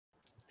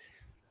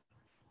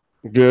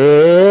Good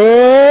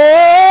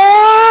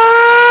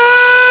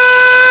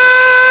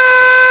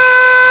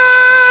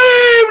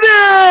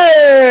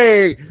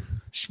evening,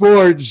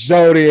 Sports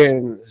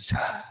Zodians.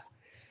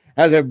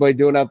 How's everybody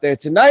doing out there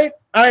tonight?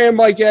 I am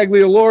Mike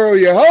Aglioloro,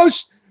 your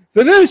host.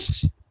 For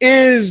this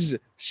is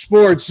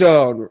Sports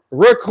Zone,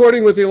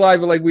 recording with you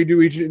live like we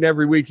do each and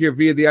every week here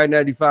via the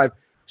I-95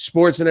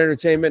 Sports and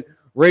Entertainment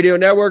Radio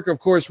Network. Of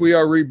course, we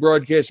are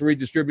rebroadcast and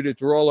redistributed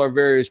through all our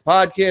various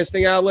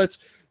podcasting outlets.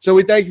 So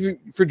we thank you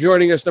for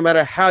joining us no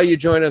matter how you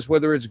join us,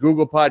 whether it's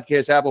Google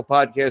Podcasts, Apple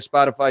Podcasts,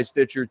 Spotify,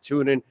 Stitcher,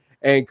 TuneIn,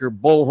 Anchor,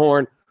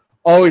 Bullhorn.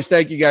 Always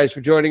thank you guys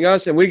for joining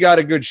us, and we got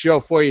a good show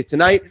for you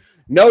tonight.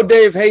 No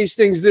Dave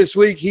Hastings this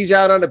week. He's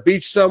out on the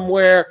beach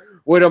somewhere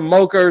with a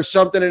mocha or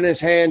something in his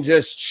hand,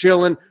 just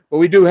chilling. But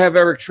we do have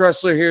Eric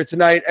Tressler here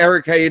tonight.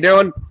 Eric, how you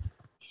doing?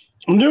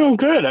 I'm doing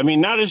good. I mean,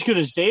 not as good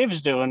as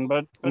Dave's doing,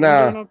 but I'm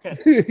doing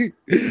okay.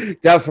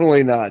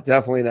 Definitely not.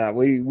 Definitely not.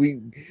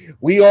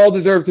 We all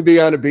deserve to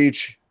be on the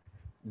beach.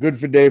 Good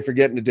for Dave for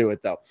getting to do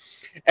it, though.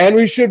 And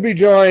we should be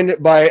joined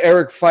by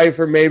Eric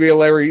Pfeiffer, maybe a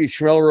Larry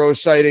Schmelrose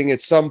sighting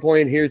at some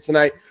point here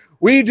tonight.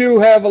 We do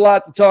have a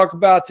lot to talk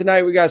about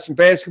tonight. We got some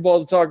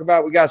basketball to talk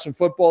about. We got some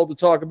football to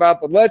talk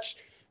about. But let's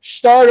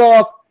start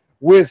off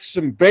with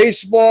some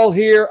baseball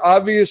here.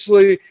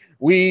 Obviously,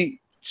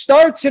 we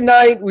start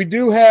tonight. We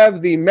do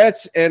have the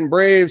Mets and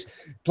Braves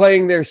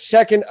playing their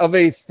second of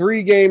a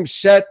three-game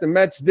set. The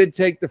Mets did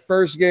take the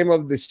first game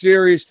of the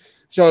series.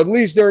 So at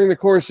least during the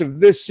course of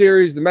this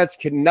series, the Mets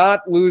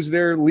cannot lose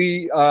their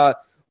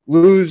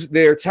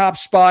top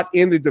spot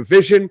in the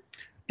division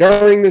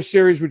during this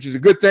series, which is a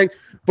good thing.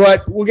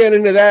 But we'll get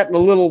into that in a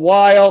little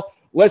while.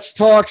 Let's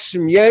talk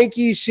some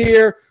Yankees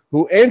here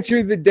who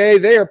entered the day.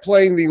 They are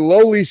playing the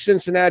lowly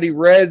Cincinnati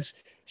Reds,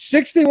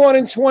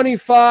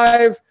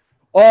 61-25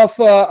 off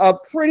a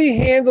pretty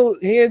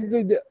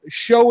handed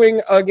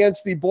showing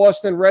against the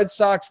Boston Red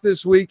Sox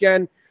this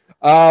weekend.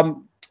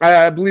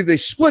 I believe they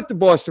split the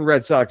Boston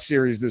Red Sox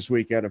series this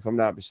weekend, if I'm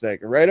not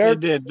mistaken, right,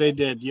 Eric? They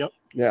did. Yep.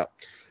 Yeah.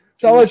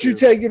 So I'll let you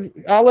take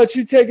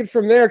it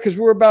from there because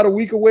we're about a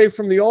week away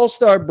from the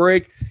All-Star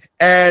break.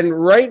 And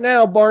right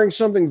now, barring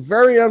something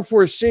very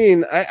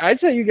unforeseen,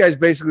 I'd say you guys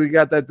basically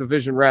got that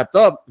division wrapped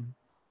up.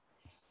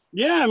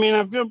 Yeah, I mean,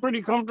 I feel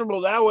pretty comfortable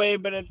that way,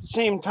 but at the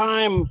same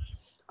time,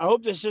 I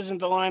hope this isn't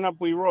the lineup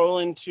we roll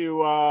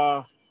into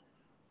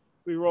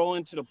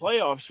the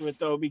playoffs with,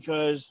 though,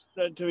 because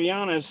to be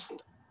honest,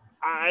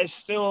 I've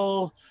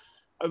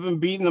been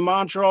beating the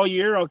mantra all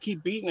year. I'll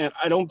keep beating it.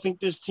 I don't think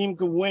this team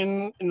could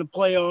win in the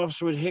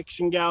playoffs with Hicks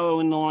and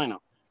Gallo in the lineup.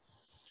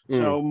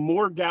 So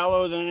more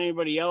Gallo than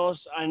anybody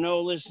else. I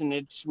know,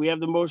 listen, we have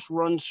the most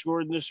runs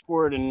scored in the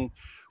sport, and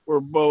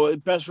we're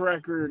both best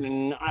record,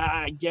 and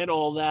I get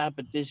all that,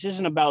 but this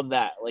isn't about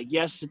that. Like,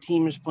 yes, the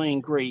team is playing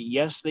great.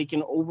 Yes, they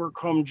can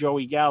overcome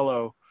Joey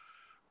Gallo,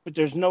 but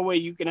there's no way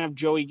you can have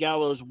Joey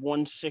Gallo's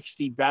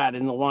 160 bat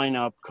in the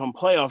lineup come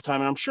playoff time,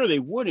 and I'm sure they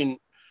wouldn't.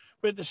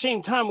 But at the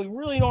same time, we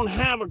really don't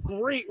have a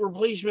great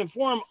replacement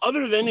for him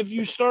other than if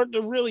you start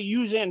to really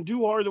use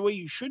Andujar the way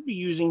you should be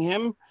using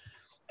him.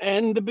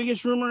 And the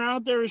biggest rumor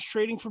out there is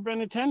trading for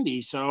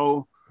Benintendi.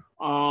 So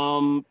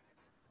I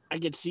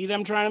could see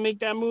them trying to make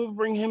that move,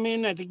 bring him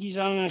in. I think he's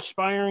on an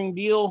expiring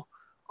deal.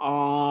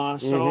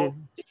 So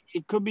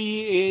it could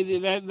be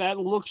that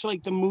looks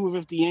like the move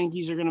if the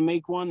Yankees are going to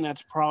make one.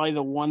 That's probably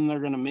the one they're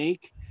going to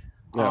make.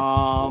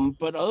 Yeah.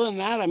 But other than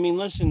that, I mean,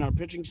 listen, our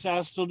pitching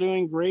staff's still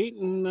doing great,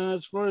 and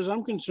as far as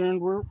I'm concerned,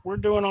 we're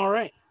doing all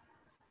right.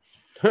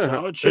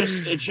 So it's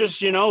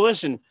just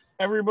listen,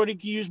 everybody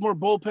can use more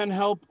bullpen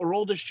help.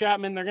 Aroldis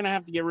Chapman, they're gonna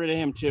have to get rid of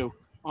him too.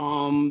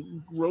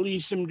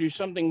 Release him, do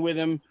something with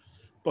him,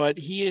 but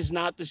he is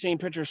not the same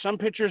pitcher. Some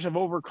pitchers have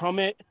overcome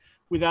it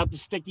without the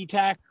sticky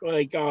tack,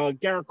 like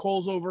Garrett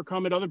Cole's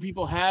overcome it. Other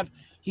people have.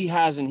 He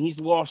hasn't. He's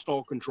lost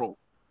all control.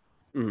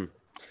 Mm.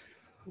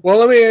 Well,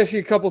 let me ask you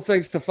a couple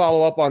things to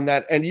follow up on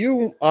that. And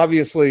you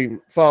obviously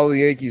follow the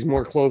Yankees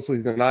more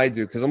closely than I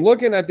do because I'm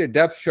looking at their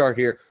depth chart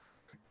here.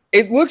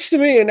 It looks to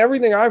me, and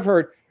everything I've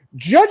heard,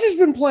 Judge has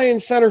been playing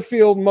center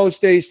field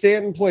most days.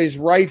 Stanton plays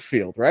right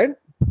field, right?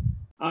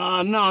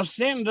 No,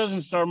 Stanton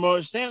doesn't start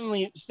most.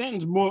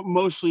 Stanton's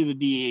mostly the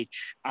DH,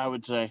 I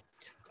would say.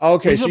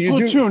 Okay, so you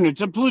platoon.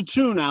 It's a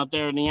platoon out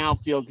there in the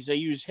outfield because they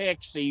use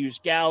Hicks, they use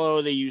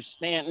Gallo, they use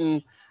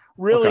Stanton.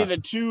 Really,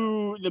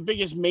 the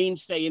biggest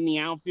mainstay in the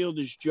outfield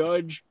is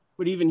Judge,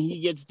 but even he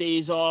gets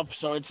days off.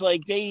 So it's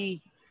like they're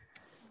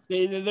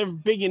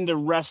big into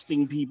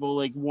resting people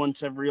like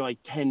once every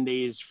 10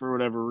 days for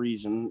whatever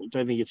reason, which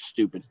I think it's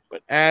stupid.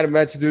 But the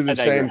Mets do the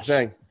same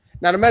thing.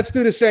 Now, the Mets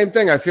do the same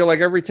thing. I feel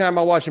like every time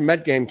I watch a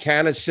Met game,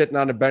 Canna's sitting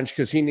on the bench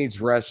because he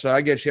needs rest. So I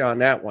get you on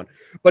that one.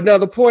 But now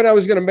the point I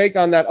was going to make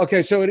on that,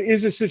 okay, so it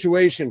is a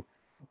situation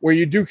where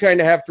you do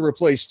kind of have to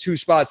replace two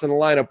spots in the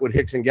lineup with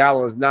Hicks and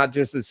Gallo. It's not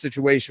just a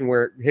situation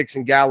where Hicks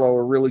and Gallo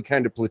are really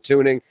kind of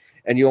platooning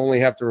and you only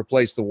have to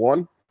replace the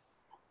one.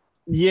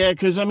 Yeah,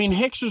 because, I mean,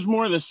 Hicks was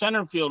more the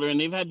center fielder, and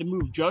they've had to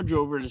move Judge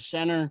over to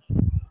center.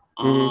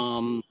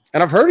 And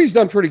I've heard he's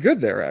done pretty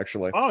good there,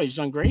 actually. Oh, he's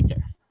done great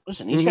there.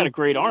 Listen, he's got a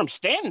great arm.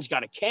 Stanton's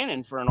got a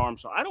cannon for an arm,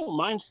 so I don't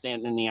mind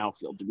Stanton in the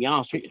outfield, to be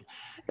honest with you.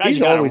 Guy's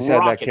got always a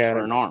had that rocket cannon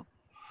for an arm.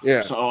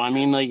 Yeah. So, I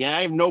mean, like,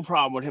 I have no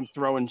problem with him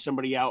throwing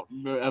somebody out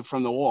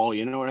from the wall.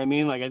 You know what I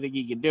mean? Like, I think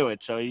he can do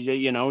it. So,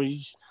 you know,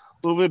 he's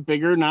a little bit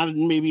bigger, not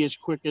maybe as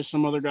quick as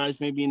some other guys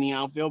maybe in the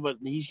outfield, but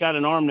he's got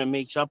an arm that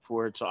makes up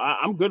for it. So,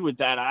 I'm good with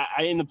that.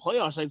 In the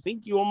playoffs, I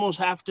think you almost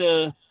have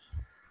to.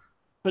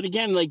 But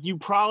again, like, you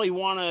probably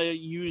want to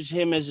use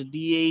him as a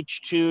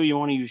DH too. You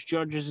want to use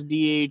Judge as a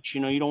DH. You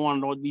know, you don't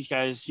want all these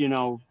guys, you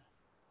know,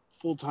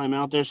 full-time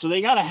out there. So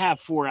they got to have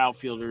 4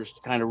 outfielders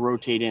to kind of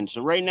rotate in.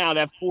 So right now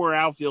that 4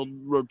 outfield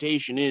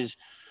rotation is,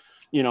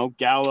 you know,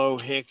 Gallo,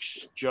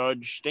 Hicks,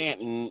 Judge,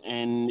 Stanton,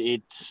 and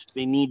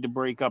they need to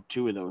break up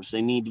 2 of those.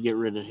 They need to get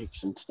rid of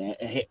Hicks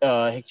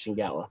and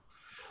Gallo.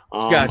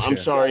 Gotcha. I'm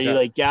sorry,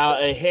 like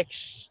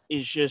Hicks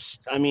is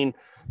just, I mean,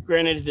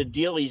 granted the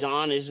deal he's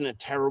on isn't a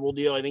terrible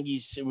deal. I think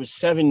it was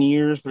 7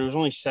 years, but it was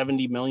only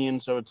 $70 million,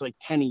 so it's like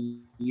 10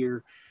 a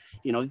year.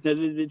 You know,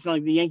 it's not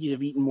like the Yankees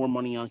have eaten more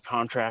money on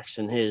contracts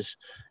than his.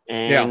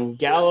 And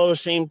Gallo,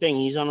 same thing.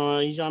 He's on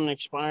an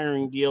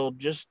expiring deal.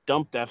 Just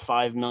dump that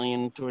 $5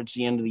 million towards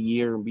the end of the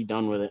year and be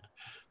done with it.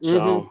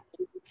 So,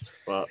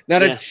 but, now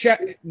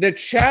the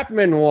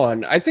Chapman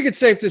one, I think it's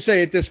safe to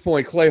say at this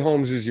point, Clay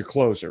Holmes is your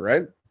closer,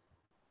 right?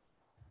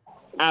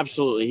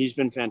 Absolutely, he's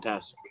been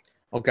fantastic.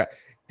 Okay.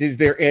 Is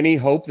there any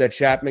hope that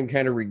Chapman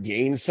kind of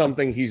regains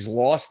something he's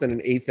lost in an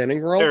 8th inning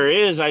role? There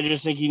is. I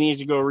just think he needs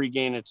to go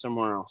regain it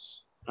somewhere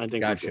else. I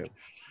think. Gotcha.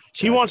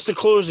 He wants to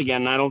close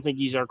again, and I don't think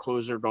he's our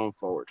closer going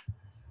forward.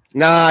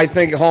 Nah, I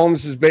think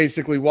Holmes is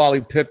basically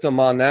Wally pipped him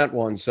on that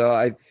one. So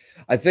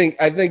I think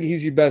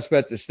he's your best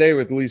bet to stay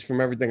with, at least from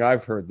everything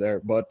I've heard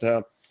there. But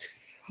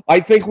I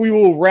think we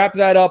will wrap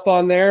that up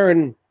on there.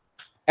 And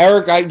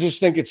Eric, I just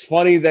think it's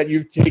funny that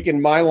you've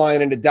taken my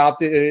line and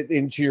adopted it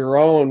into your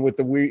own with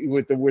the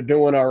we're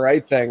doing all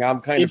right thing. I'm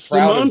kind of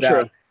proud of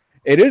that.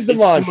 It is the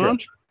mantra.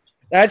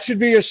 That should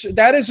be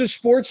that is a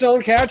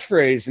SportsZone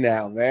catchphrase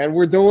now, man.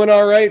 We're doing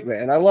all right,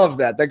 man. I love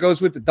that. That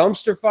goes with the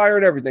dumpster fire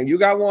and everything. You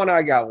got one,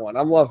 I got one.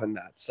 I'm loving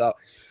that. So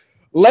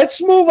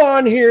let's move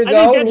on here,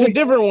 though. I think that's a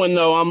different one,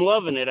 though. I'm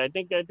loving it. I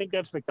think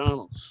that's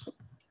McDonald's.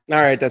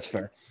 All right, that's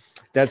fair.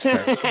 That's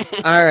fair.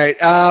 All right.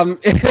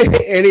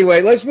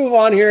 Anyway, let's move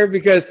on here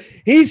because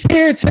he's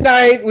here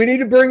tonight. We need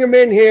to bring him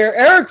in here.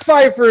 Eric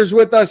Pfeiffer is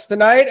with us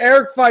tonight.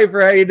 Eric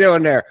Pfeiffer, how you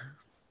doing there?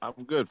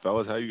 I'm good,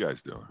 fellas. How you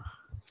guys doing?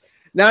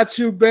 Not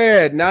too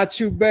bad. Not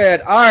too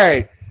bad. All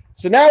right.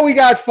 So now we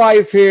got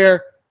Fife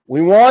here.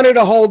 We wanted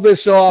to hold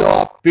this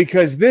off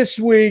because this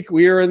week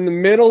we are in the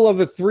middle of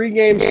a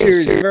 3-game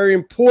series, a very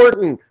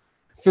important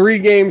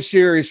 3-game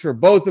series for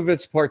both of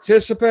its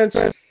participants.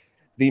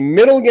 The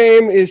middle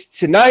game is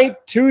tonight,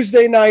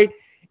 Tuesday night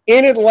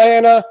in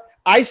Atlanta.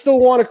 I still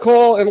want to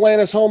call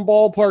Atlanta's home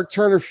ballpark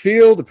Turner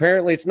Field.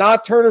 Apparently, it's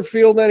not Turner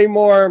Field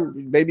anymore.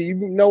 Maybe you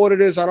know what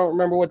it is. I don't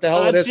remember what the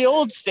hell it is. It's the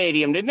old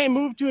stadium. Didn't they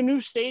move to a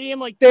new stadium?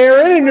 Like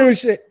they're in a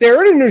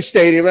new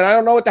stadium, and I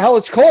don't know what the hell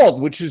it's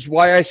called, which is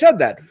why I said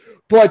that.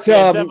 But it's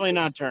definitely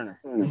not Turner.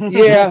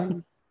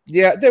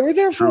 yeah, they were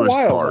there for a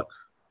while. Park.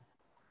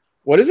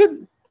 What is it?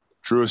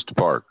 Truist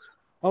Park.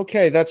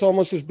 Okay, that's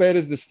almost as bad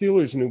as the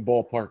Steelers' new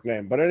ballpark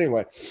name. But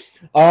anyway,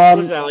 what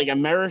is that, like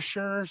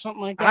Amerisher or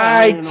something like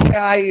that?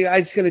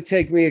 It's going to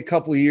take me a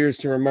couple of years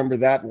to remember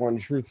that one,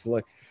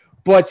 truthfully.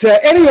 But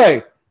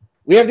anyway,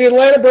 we have the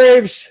Atlanta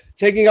Braves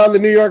taking on the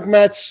New York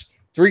Mets,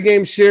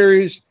 3-game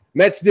series.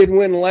 Mets did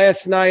win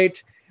last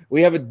night.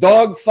 We have a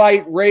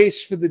dogfight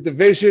race for the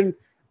division,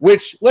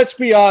 which, let's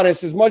be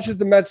honest, as much as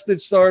the Mets did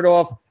start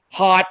off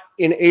hot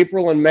in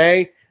April and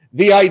May,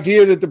 the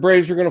idea that the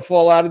Braves were going to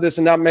fall out of this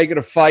and not make it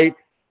a fight,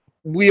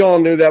 we all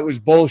knew that was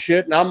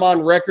bullshit. And I'm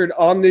on record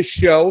on this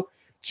show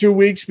 2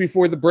 weeks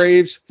before the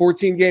Braves'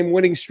 14-game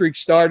winning streak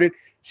started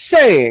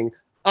saying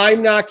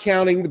I'm not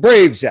counting the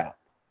Braves out.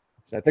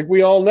 So I think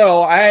we all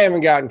know I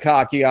haven't gotten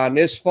cocky on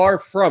this. Far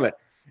from it.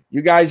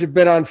 You guys have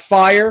been on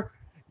fire.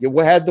 You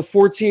had the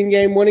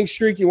 14-game winning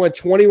streak. You went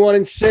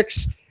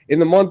 21-6 in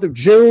the month of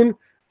June.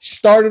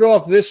 Started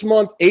off this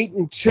month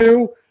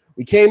 8-2.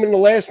 We came into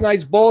last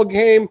night's ball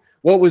game.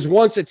 What was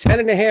once a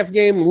 10.5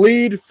 game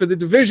lead for the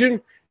division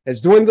has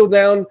dwindled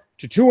down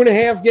to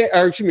 2.5 games.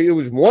 Or excuse me, it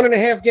was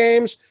 1.5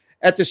 games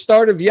at the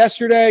start of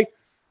yesterday.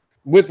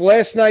 With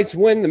last night's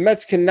win, the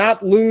Mets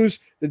cannot lose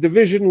the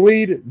division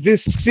lead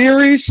this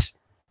series.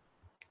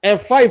 And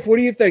Fife, what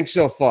do you think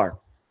so far?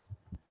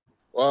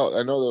 Well,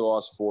 I know they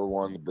lost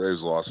 4-1. The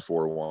Braves lost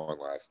 4-1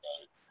 last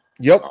night.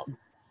 Yep.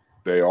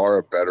 They are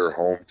a better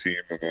home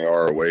team than they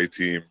are away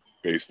team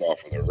based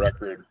off of their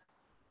record.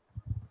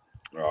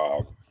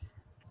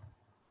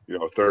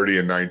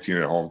 30-19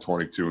 at home,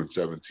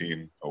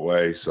 22-17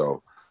 away.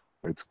 So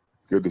it's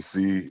good to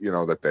see,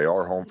 that they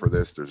are home for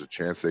this. There's a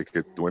chance they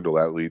could dwindle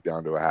that lead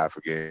down to a half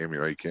a game.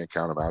 You can't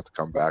count them out to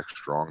come back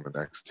strong the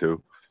next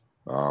two.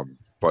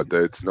 But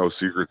it's no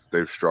secret that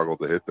they've struggled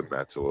to hit the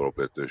Mets a little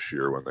bit this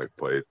year when they've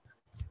played.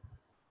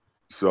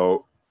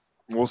 So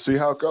we'll see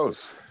how it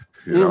goes.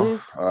 You know,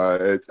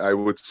 I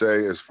would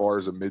say as far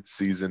as a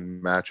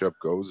mid-season matchup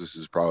goes, this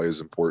is probably as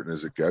important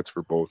as it gets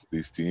for both of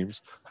these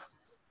teams,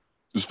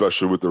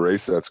 especially with the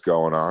race that's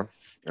going on.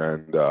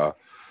 And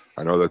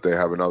I know that they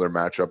have another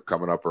matchup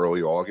coming up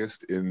early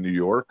August in New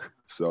York.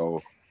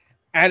 So,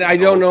 and I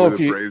don't know if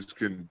the Braves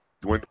can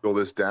dwindle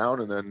this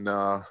down, and then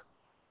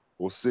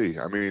we'll see.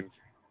 I mean,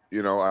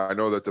 you know, I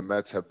know that the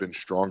Mets have been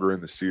stronger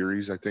in the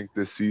series, I think,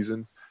 this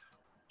season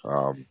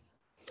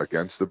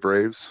against the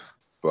Braves.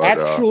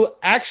 But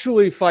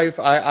actually, Fife,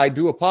 I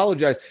do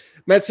apologize.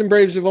 Mets and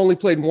Braves have only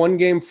played one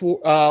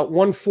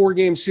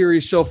 4-game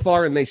series so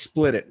far, and they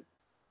split it.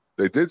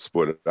 They did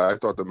split it. I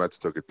thought the Mets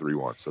took it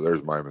 3-1, so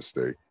there's my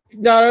mistake.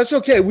 No, that's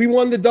okay. We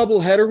won the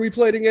doubleheader we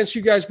played against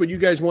you guys, but you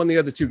guys won the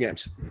other 2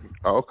 games.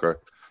 Oh, okay.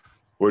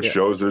 Which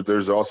shows that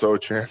there's also a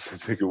chance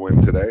that they could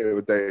win today.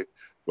 But they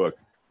look,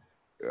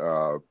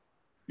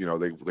 you know,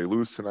 they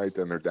lose tonight,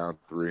 then they're down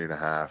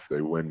 3.5.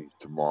 They win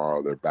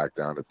tomorrow, they're back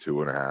down to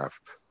 2.5.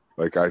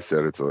 Like I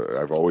said,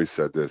 I've always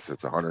said this.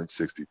 It's a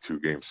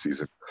 162-game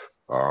season.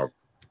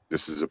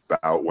 This is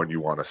about when you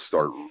want to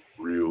start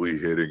really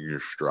hitting your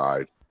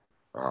stride.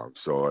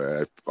 So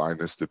I find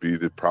this to be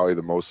probably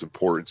the most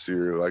important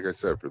series. Like I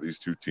said, for these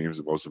two teams,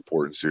 the most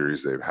important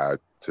series they've had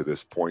to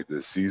this point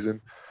this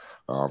season.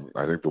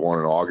 I think the one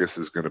in August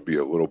is going to be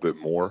a little bit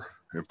more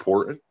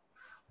important.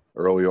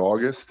 Early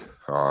August.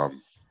 So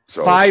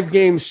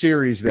 5-game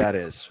series. That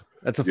is.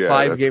 That's a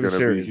 5-game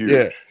series.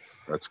 Yeah.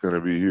 That's going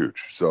to be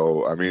huge.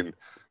 So, I mean,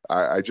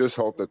 I just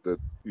hope that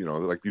you know,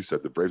 like you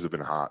said, the Braves have been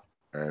hot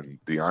and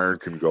the iron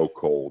can go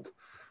cold.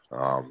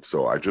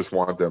 So I just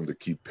want them to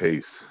keep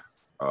pace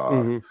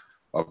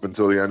up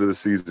until the end of the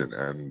season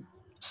and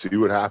see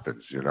what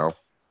happens, you know.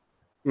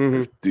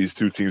 If these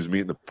two teams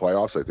meet in the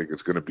playoffs, I think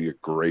it's going to be a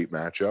great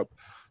matchup.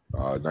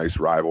 Nice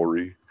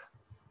rivalry,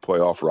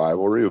 playoff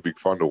rivalry. It'll be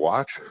fun to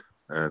watch.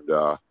 And,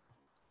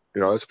 you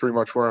know, that's pretty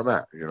much where I'm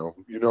at. You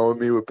know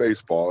me with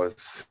baseball,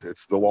 it's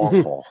the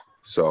long haul.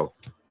 So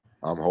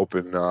I'm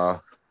hoping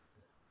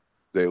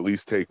they at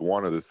least take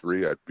one of the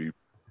 3.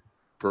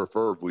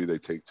 Preferably they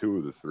take 2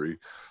 of the 3,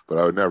 but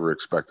I would never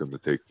expect them to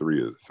take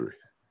 3 of the 3.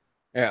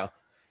 Yeah.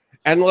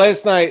 And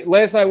last night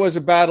was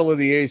a battle of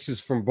the aces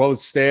from both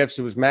staffs.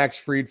 It was Max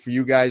Fried for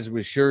you guys. It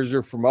was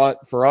Scherzer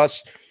for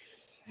us.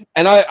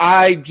 And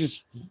I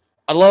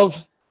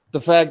love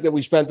the fact that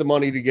we spent the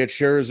money to get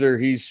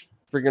Scherzer. He's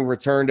freaking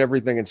returned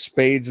everything in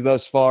spades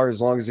thus far, as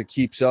long as it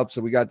keeps up.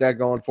 So we got that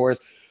going for us.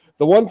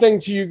 The one thing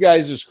to you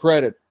guys is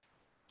credit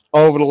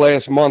over the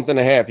last month and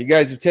a half. You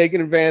guys have taken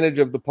advantage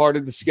of the part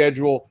of the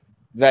schedule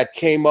that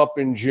came up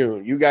in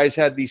June. You guys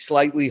had the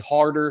slightly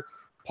harder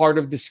part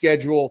of the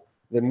schedule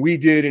than we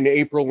did in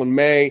April and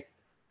May.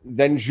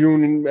 Then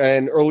June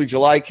and early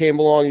July came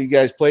along. You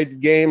guys played the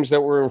games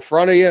that were in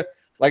front of you.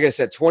 Like I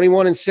said,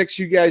 21-6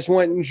 you guys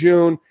went in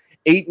June,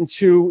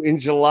 8-2 in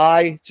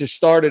July to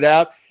start it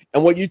out.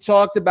 And what you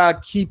talked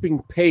about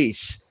keeping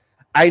pace,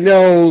 I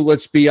know,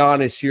 let's be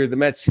honest here, the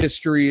Mets'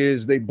 history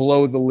is they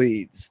blow the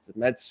leads. The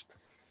Mets,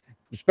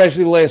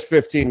 especially the last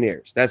 15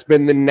 years, that's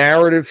been the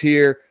narrative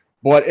here.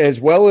 But as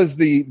well as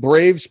the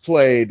Braves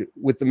played,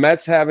 with the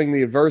Mets having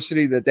the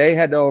adversity that they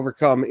had to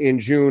overcome in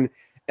June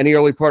and the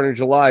early part of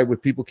July,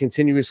 with people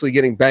continuously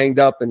getting banged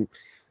up and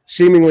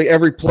seemingly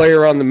every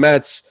player on the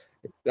Mets'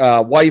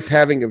 wife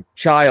having a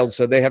child,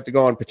 so they have to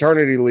go on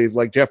paternity leave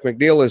like Jeff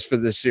McNeil is for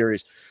this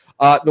series.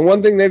 The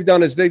one thing they've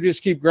done is they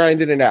just keep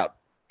grinding it out.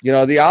 You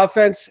know, the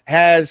offense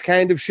has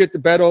kind of shit the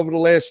bed over the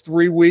last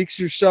 3 weeks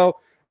or so,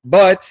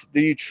 but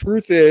the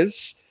truth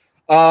is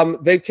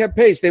they've kept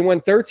pace. They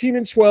went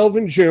 13-12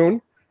 in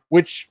June,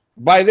 which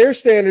by their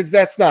standards,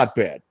 that's not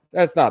bad.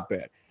 That's not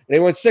bad. And they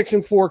went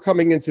 6-4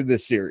 coming into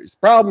this series.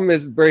 Problem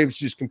is the Braves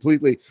just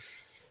completely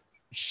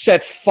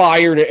set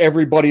fire to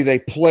everybody they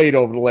played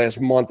over the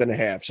last month and a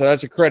half. So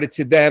that's a credit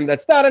to them.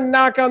 That's not a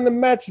knock on the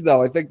Mets,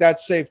 though. I think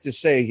that's safe to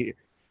say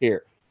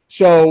here.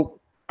 So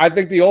I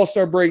think the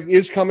All-Star break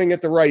is coming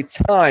at the right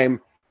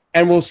time,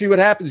 and we'll see what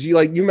happens.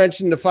 You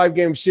mentioned the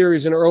 5-game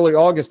series in early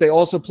August. They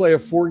also play a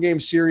 4-game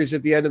series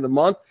at the end of the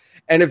month.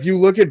 And if you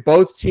look at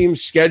both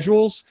teams'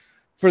 schedules,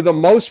 for the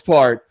most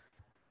part,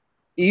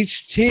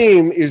 each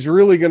team is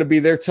really going to be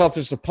their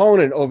toughest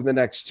opponent over the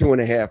next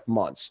 2.5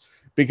 months.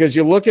 Because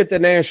you look at the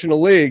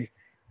National League,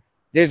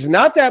 there's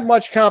not that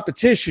much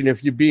competition,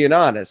 if you're being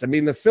honest. I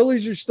mean, the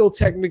Phillies are still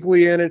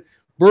technically in it.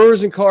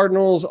 Brewers and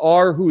Cardinals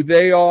are who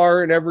they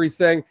are and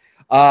everything.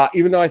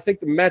 Even though I think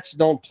the Mets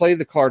don't play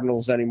the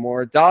Cardinals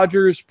anymore.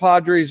 Dodgers,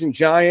 Padres, and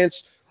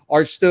Giants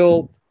are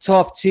still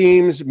tough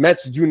teams.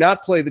 Mets do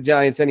not play the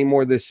Giants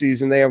anymore this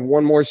season. They have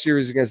one more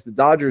series against the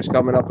Dodgers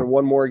coming up and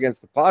one more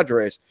against the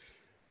Padres.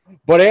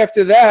 But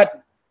after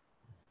that,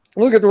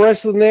 look at the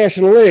rest of the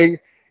National League,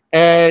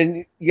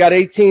 and you got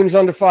 8 teams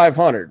under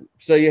 500.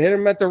 So you hit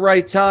them at the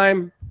right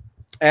time,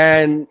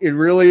 and it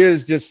really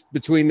is just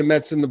between the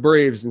Mets and the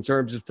Braves in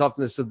terms of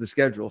toughness of the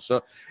schedule.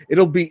 So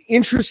it'll be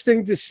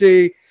interesting to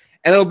see.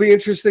 And it'll be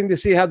interesting to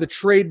see how the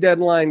trade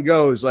deadline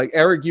goes. Like,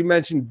 Eric, you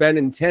mentioned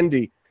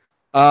Benintendi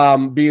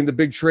being the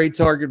big trade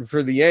target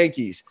for the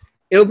Yankees.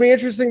 it'll be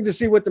interesting to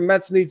see what the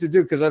Mets need to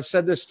do, because I've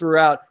said this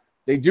throughout.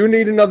 They do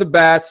need another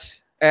bat,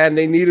 and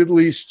they need at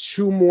least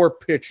 2 more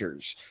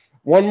pitchers.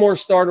 1 more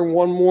starter,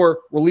 1 more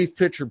relief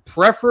pitcher,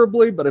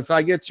 preferably. But if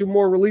I get 2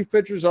 more relief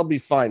pitchers, I'll be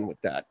fine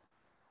with that.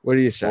 What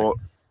do you say?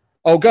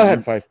 Well, go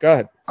ahead, Fife. Go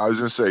ahead. I was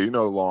going to say,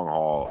 the long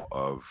haul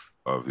of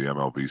the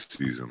MLB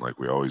season, like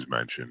we always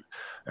mention.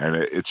 And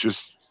it's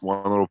just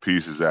one little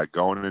piece is that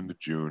going into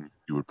June,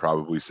 you would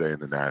probably say in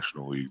the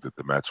National League that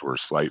the Mets were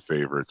slight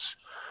favorites.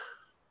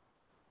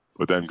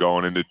 But then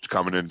coming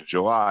into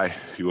July,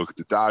 you look at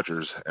the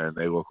Dodgers, and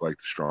they look like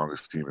the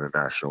strongest team in the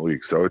National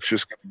League. So it's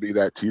just going to be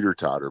that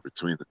teeter-totter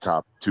between the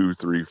top 2,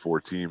 3,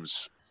 4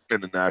 teams in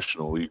the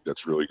National League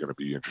that's really going to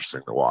be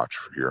interesting to watch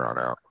from here on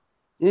out.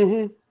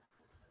 Mm-hmm.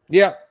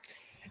 Yeah.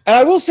 And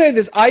I will say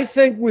this. I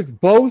think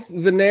with both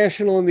the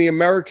National and the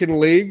American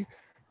League,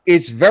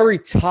 it's very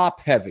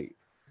top-heavy.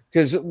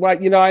 Because,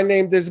 I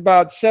named there's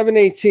about 7,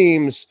 8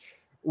 teams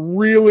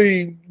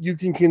really you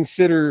can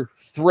consider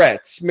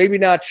threats. Maybe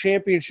not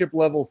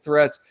championship-level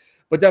threats,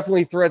 but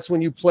definitely threats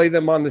when you play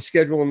them on the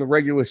schedule in the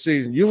regular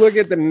season. You look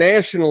at the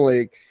National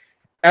League,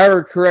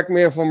 Eric, correct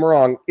me if I'm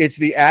wrong, it's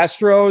the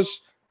Astros,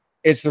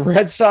 it's the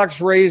Red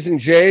Sox, Rays, and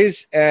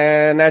Jays,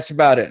 and that's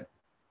about it.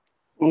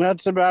 And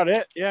that's about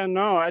it. Yeah,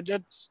 no,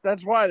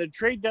 that's why the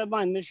trade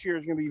deadline this year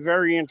is going to be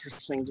very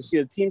interesting to see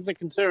the teams that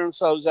consider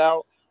themselves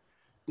out,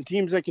 the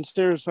teams that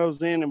consider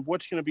themselves in, and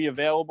what's going to be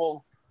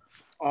available.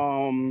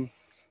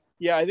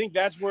 Yeah, I think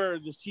that's where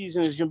the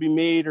season is going to be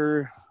made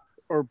or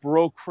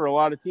broke for a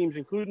lot of teams,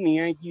 including the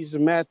Yankees, the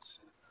Mets,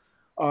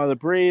 the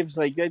Braves.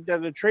 Like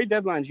the trade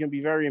deadline is going to be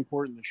very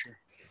important this year.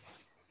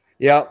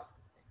 Yeah.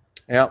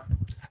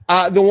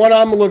 The one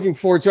I'm looking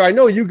forward to, I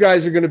know you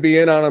guys are going to be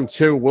in on him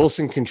too,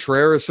 Wilson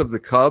Contreras of the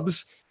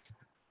Cubs.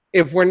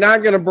 If we're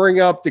not going to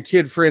bring up the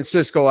kid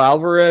Francisco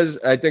Alvarez,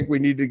 I think we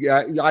need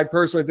to. I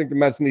personally think the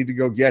Mets need to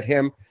go get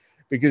him,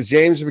 because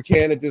James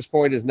McCann at this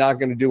point is not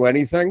going to do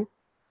anything.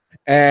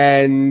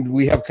 And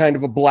we have kind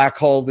of a black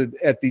hole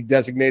at the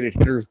designated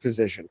hitters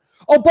position.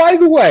 Oh, by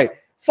the way,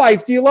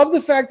 Fife, do you love the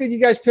fact that you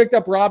guys picked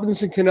up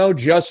Robinson Cano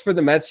just for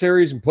the Mets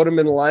series and put him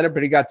in the lineup,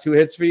 but he got 2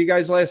 hits for you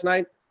guys last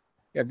night?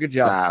 Yeah, good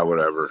job.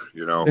 Whatever.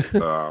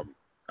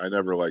 I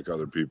never like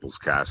other people's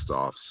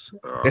cast-offs.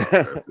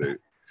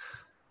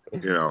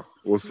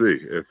 We'll see.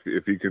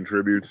 If he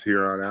contributes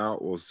here on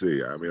out, we'll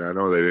see. I mean, I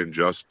know they didn't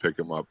just pick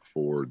him up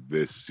for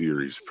this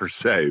series per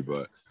se,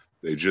 but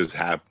they just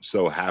happened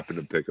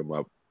to pick him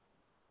up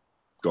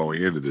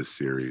going into this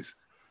series.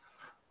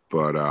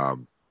 But, I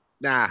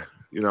got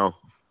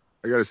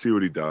to see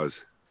what he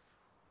does.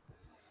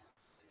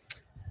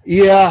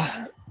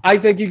 Yeah, I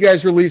think you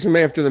guys release him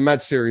after the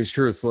Mets series,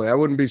 truthfully. I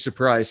wouldn't be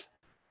surprised.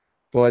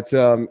 But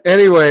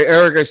anyway,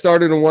 Eric, I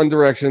started in one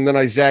direction, then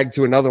I zagged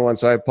to another one,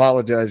 so I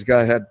apologize.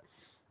 Go ahead.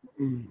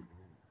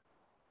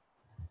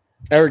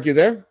 Eric, you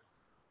there?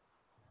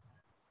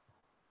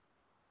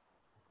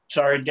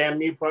 Sorry, damn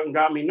mute button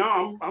got me.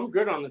 No, I'm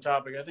good on the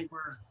topic. I think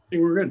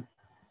we're good.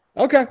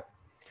 Okay.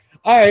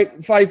 All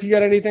right, Fife, you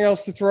got anything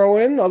else to throw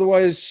in?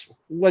 Otherwise,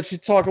 let's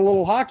talk a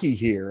little hockey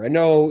here. I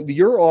know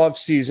your off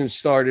season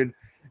started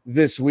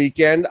this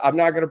weekend. I'm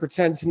not going to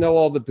pretend to know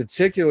all the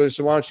particulars,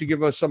 so why don't you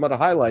give us some of the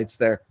highlights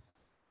there?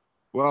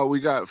 Well, we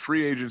got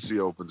free agency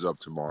opens up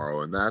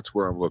tomorrow, and that's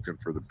where I'm looking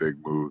for the big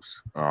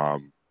moves.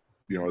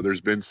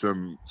 There's been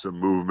some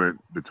movement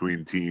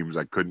between teams.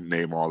 I couldn't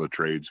name all the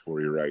trades for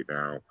you right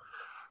now.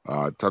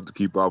 Tough to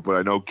keep up, but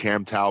I know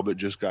Cam Talbot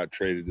just got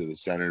traded to the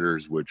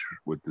Senators, which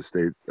with the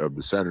state of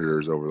the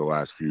Senators over the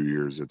last few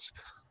years, it's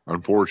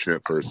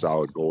unfortunate for a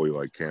solid goalie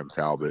like Cam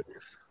Talbot.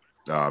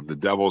 The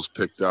Devils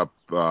picked up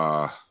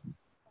the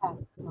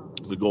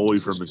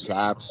goalie from the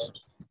Caps.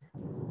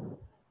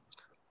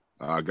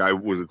 Guy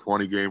was a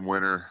 20-game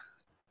winner.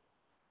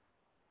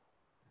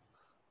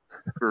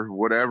 For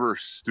whatever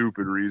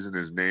stupid reason,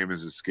 his name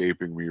is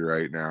escaping me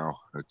right now.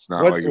 It's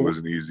not like it was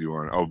an easy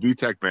one. Oh,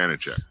 Vitek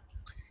Vanacek.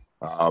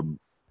 I'm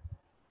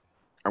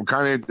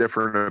kind of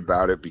indifferent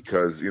about it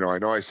because, I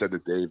know I said to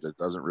Dave that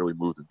doesn't really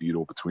move the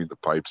needle between the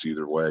pipes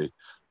either way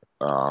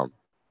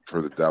for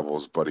the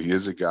Devils, but he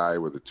is a guy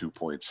with a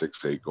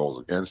 2.68 goals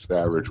against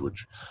average,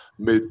 which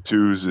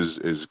mid-twos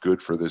is good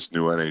for this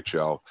new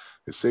NHL.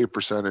 His save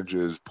percentage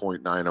is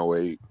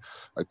 .908.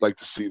 I'd like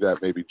to see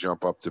that maybe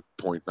jump up to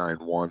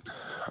 .91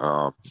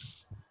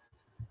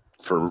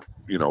 for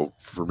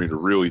me to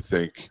really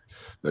think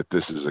that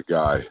this is a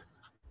guy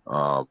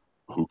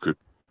who could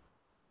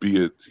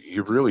be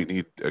you really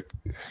need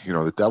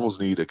the Devils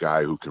need a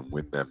guy who can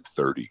win them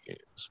 30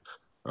 games.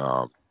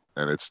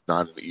 And it's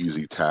not an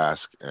easy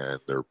task, and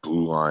their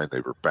blue line,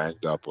 they were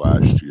banged up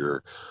last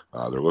year.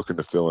 They're looking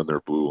to fill in their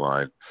blue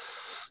line.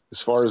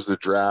 As far as the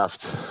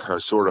draft, I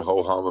sort of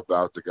ho-hum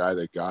about the guy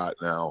they got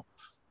now.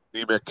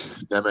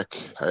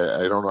 Nemec,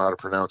 I don't know how to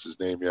pronounce his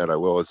name yet. I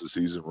will as the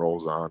season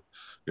rolls on.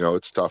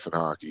 It's tough in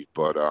hockey.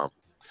 But,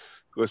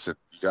 listen,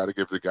 you got to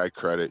give the guy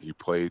credit. He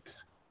played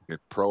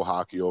pro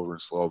hockey over in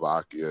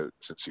Slovakia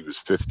since he was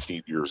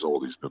 15 years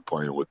old. He's been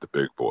playing with the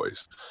big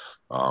boys.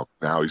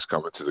 Now he's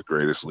coming to the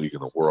greatest league in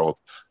the world.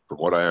 From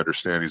what I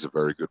understand, he's a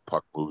very good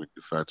puck-moving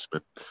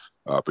defenseman.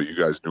 But you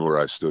guys knew where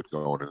I stood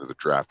going into the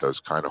draft. I was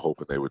kind of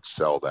hoping they would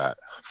sell that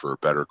for a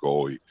better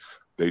goalie.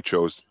 They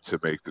chose to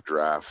make the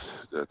draft,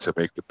 to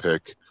make the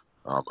pick.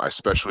 I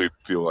especially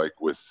feel like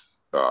with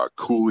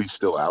Cooley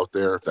still out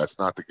there, if that's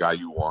not the guy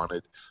you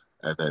wanted,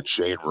 and then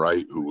Shane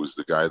Wright, who was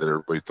the guy that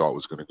everybody thought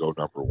was going to go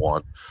number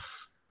one,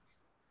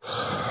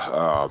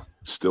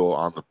 still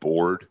on the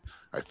board.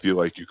 I feel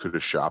like you could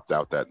have shopped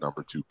out that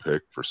number 2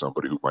 pick for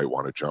somebody who might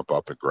want to jump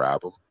up and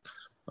grab him.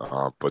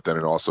 But then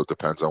it also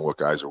depends on what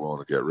guys are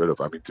willing to get rid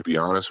of. I mean, to be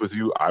honest with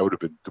you, I would have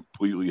been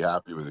completely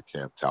happy with a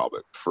Cam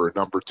Talbot. For a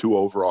number 2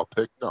 overall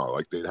pick, no,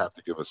 like they'd have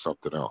to give us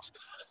something else.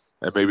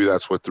 And maybe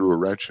that's what threw a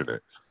wrench in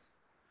it.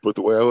 But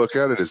the way I look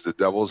at it is the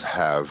Devils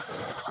have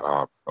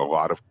a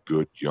lot of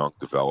good young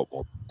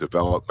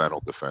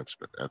developmental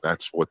defensemen, and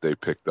that's what they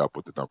picked up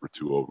with the number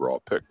 2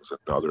 overall pick, was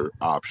another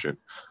option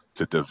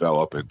to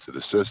develop into the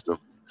system.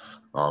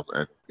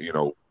 And, you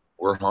know,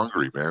 we're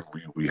hungry, man.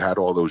 We had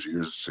all those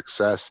years of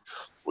success.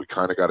 We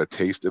kind of got a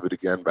taste of it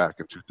again back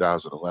in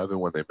 2011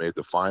 when they made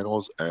the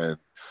finals, and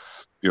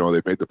you know,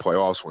 they made the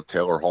playoffs when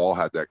Taylor Hall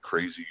had that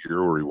crazy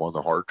year where he won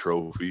the Hart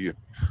Trophy,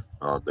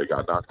 and they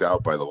got knocked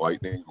out by the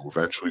Lightning, who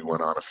eventually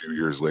went on a few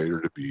years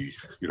later to be,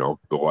 you know,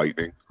 the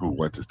Lightning, who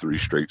went to 3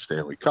 straight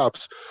Stanley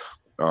Cups.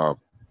 I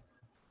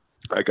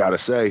gotta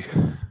say,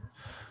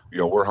 you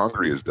know, we're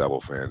hungry as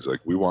Devil fans. Like,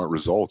 we want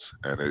results,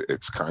 and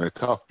it's kind of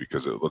tough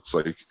because it looks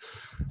like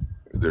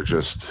they're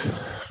just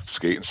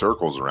skating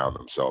circles around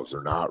themselves.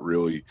 They're not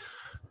really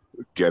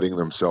getting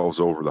themselves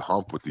over the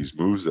hump with these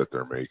moves that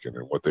they're making.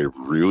 And what they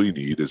really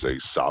need is a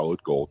solid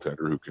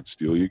goaltender who can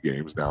steal you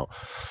games. Now,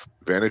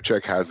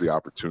 Vanacek has the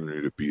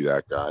opportunity to be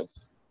that guy,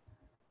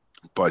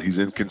 but he's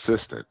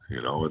inconsistent,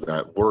 you know, and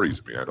that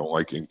worries me. I don't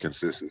like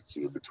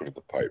inconsistency between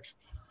the pipes.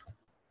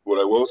 What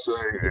I will say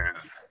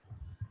is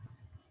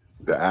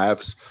the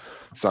Avs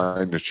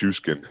signed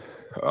Nichushkin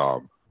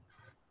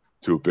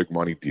to a big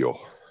money deal,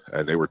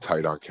 and they were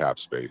tight on cap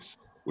space,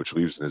 which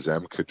leaves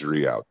Nazem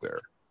Kadri out there.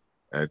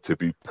 And to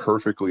be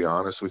perfectly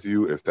honest with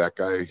you, if that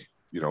guy,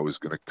 you know, is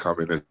going to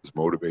come in as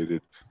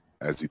motivated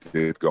as he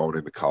did going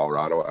into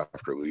Colorado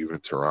after leaving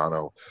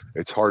Toronto,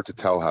 it's hard to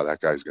tell how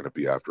that guy's going to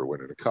be after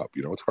winning a cup.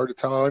 You know, it's hard to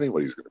tell how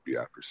anybody's going to be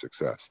after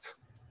success.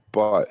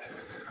 But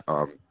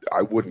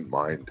I wouldn't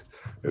mind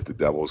if the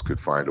Devils could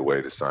find a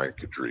way to sign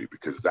Kadri,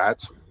 because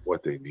that's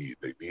what they need.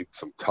 They need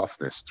some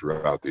toughness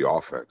throughout the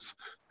offense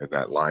in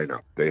that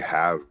lineup. They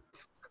have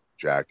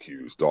Jack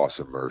Hughes,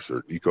 Dawson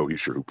Mercer, Nico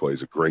Hischier, who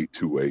plays a great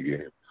two-way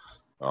game.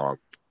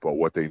 But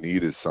what they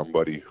need is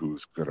somebody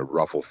who's going to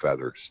ruffle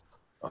feathers.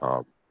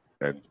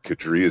 And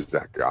Kadri is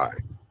that guy,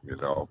 you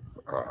know.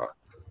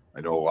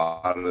 I know a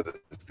lot of the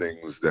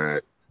things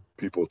that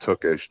people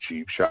took as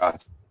cheap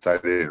shots, I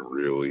didn't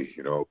really.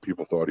 You know,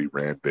 people thought he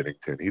ran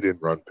Binnington. He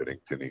didn't run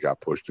Binnington. He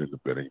got pushed into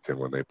Binnington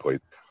when they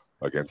played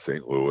against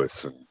St.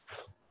 Louis. And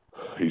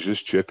he's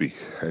just chippy.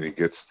 And he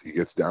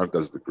gets down,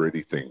 does the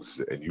gritty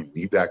things. And you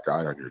need that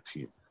guy on your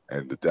team.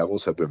 And the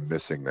Devils have been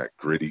missing that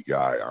gritty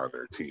guy on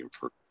their team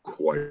for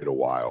quite a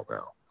while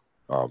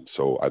now.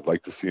 So I'd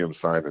like to see him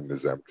sign in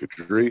Nazem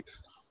Kadri.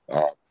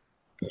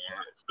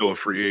 Still a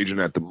free agent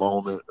at the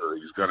moment, or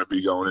he's going to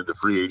be going into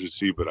free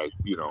agency, but I'm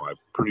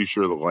pretty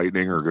sure the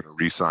Lightning are going to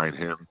re-sign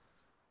him.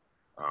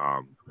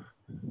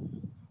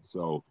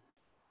 So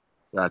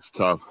that's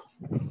tough.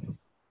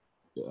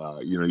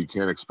 You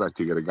can't expect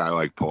to get a guy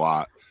like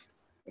Palat.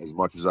 As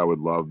much as I would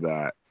love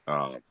that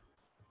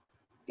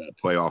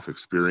playoff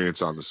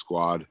experience on the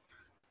squad,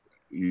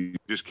 you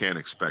just can't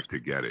expect to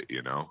get it,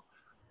 you know?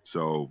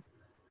 So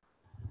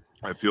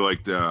I feel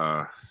like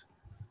the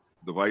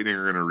Lightning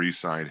are going to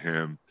re-sign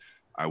him.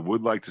 I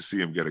would like to see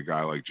him get a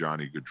guy like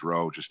Johnny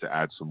Gaudreau just to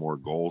add some more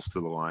goals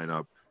to the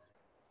lineup.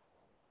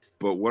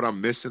 But what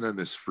I'm missing in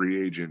this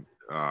free agent,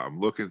 I'm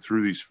looking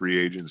through these free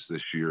agents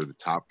this year, the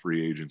top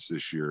free agents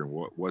this year, and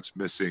what's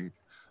missing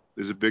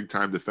is a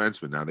big-time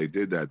defenseman. Now, they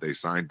did that. They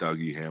signed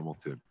Dougie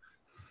Hamilton.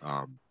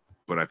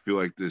 But I feel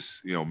like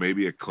this,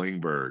 maybe a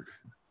Klingberg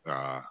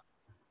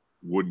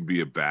wouldn't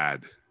be a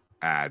bad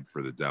ad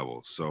for the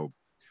Devils. So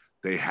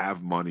they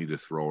have money to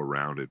throw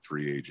around at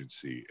free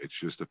agency. It's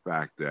just the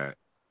fact that,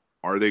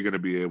 are they going to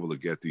be able to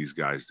get these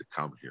guys to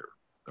come here?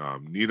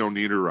 Nino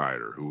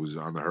Niederreiter, who was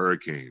on the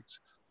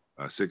Hurricanes,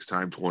 a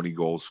 6-time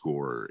 20-goal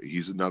scorer.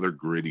 He's another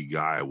gritty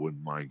guy. I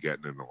wouldn't mind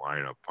getting in the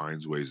lineup,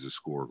 finds ways to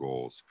score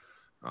goals.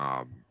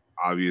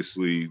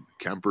 Obviously,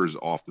 Kemper's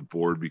off the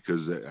board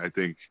because I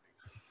think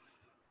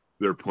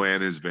their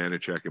plan is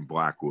Vanacek and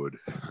Blackwood.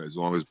 As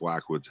long as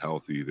Blackwood's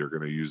healthy, they're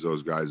going to use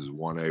those guys as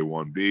 1A,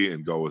 1B,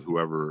 and go with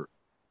whoever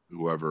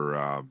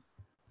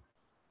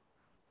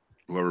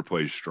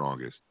plays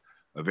strongest.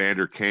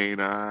 Evander Kane,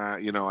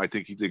 I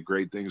think he did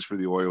great things for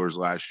the Oilers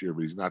last year,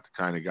 but he's not the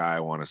kind of guy I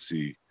want to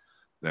see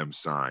them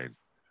sign.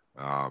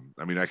 I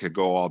could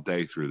go all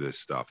day through this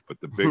stuff,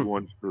 but the big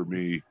ones for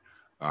me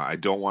I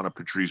don't want a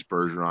Patrice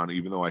Bergeron,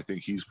 even though I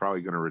think he's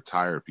probably going to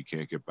retire if he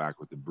can't get back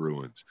with the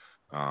Bruins.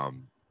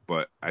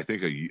 But I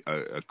think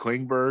a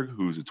Klingberg,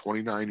 who's a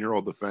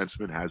 29-year-old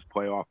defenseman, has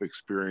playoff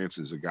experience,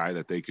 is a guy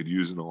that they could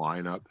use in the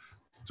lineup.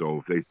 So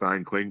if they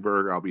sign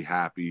Klingberg, I'll be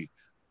happy.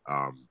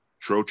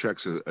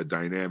 Trocheck's a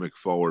dynamic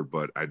forward,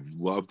 but I'd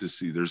love to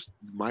see. There's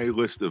my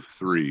list of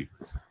three,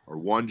 or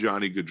one,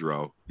 Johnny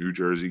Gaudreau, New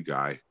Jersey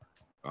guy,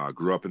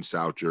 grew up in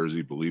South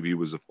Jersey, believe he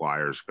was a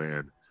Flyers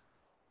fan.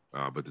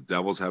 But the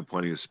Devils have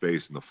plenty of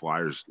space, and the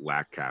Flyers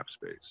lack cap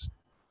space.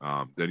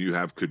 Then you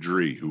have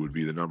Kadri, who would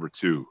be the number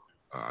two.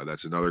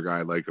 That's another guy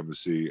I'd like him to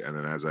see. And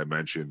then, as I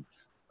mentioned,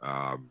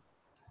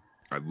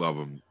 I'd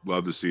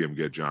love to see him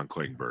get John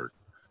Klingberg.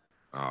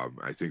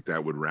 I think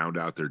that would round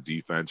out their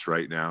defense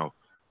right now.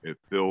 It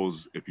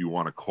feels, if you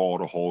want to call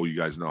it a whole, you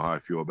guys know how I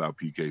feel about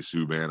PK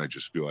Subban. I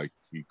just feel like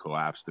he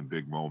collapsed in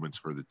big moments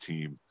for the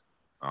team.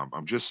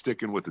 I'm just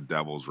sticking with the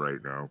Devils right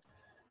now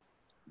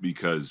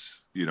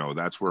because,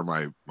 that's where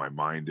my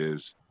mind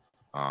is.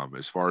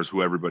 As far as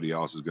who everybody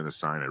else is going to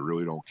sign, I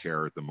really don't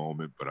care at the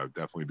moment, but I'll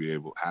definitely be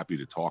happy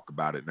to talk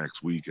about it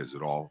next week as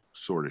it all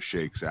sort of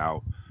shakes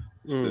out.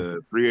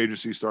 The free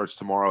agency starts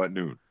tomorrow at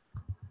noon,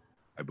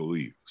 I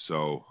believe.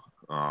 So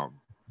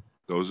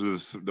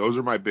those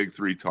are my big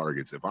three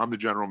targets. If I'm the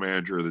general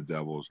manager of the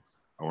Devils,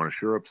 I want to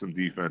shore up some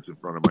defense in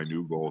front of my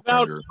new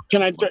goaltender.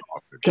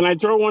 Can I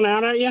throw one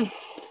out at you?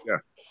 Yeah.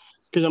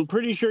 Because I'm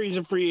pretty sure he's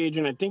a free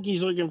agent. I think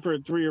he's looking for a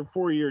 3 or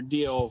 4 year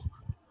deal.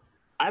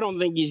 I don't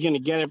think he's going to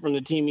get it from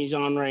the team he's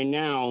on right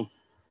now.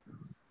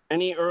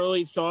 Any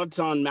early thoughts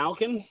on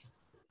Malkin?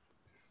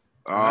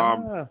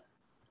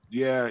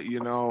 Yeah,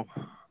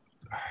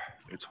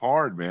 it's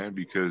hard, man,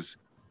 because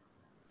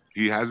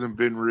he hasn't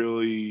been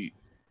really.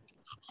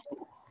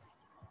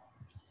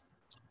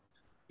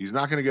 He's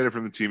not going to get it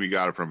from the team he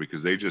got it from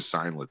because they just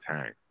signed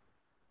Letang.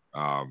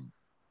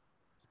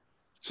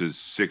 It's his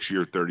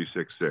 6-year,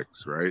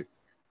 36-6, right?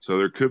 So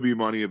there could be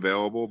money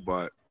available,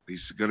 but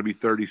he's going to be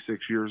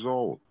 36 years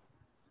old.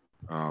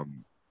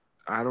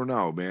 I don't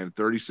know, man.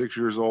 36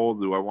 years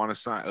old. Do I want to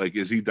sign? Like,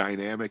 is he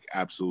dynamic?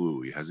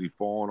 Absolutely. Has he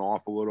fallen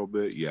off a little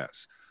bit?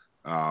 Yes.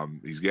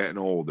 He's getting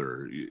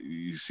older.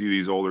 You see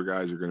these older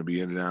guys are going to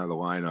be in and out of the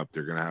lineup.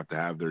 They're going to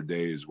have their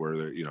days where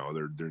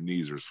their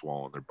knees are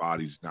swollen. Their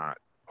body's not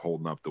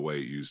holding up the way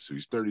it used to.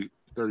 He's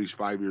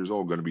 35 years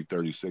old, going to be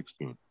 36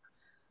 soon.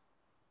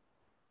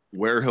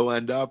 Where he'll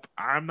end up,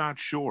 I'm not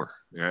sure.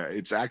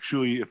 It's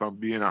actually, if I'm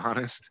being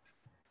honest,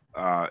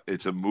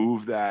 it's a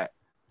move that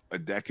a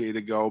decade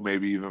ago,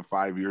 maybe even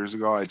 5 years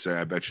ago, I'd say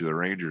I bet you the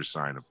Rangers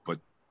sign him. But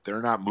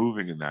they're not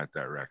moving in that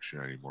direction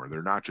anymore.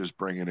 They're not just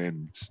bringing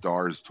in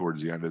stars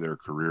towards the end of their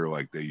career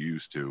like they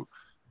used to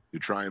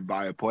try and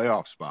buy a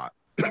playoff spot.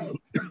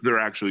 They're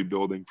actually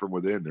building from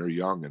within. They're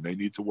young, and they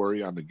need to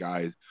worry on the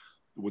guys.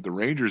 What the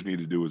Rangers need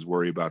to do is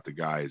worry about the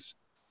guys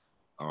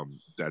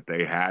that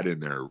they had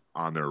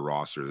on their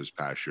roster this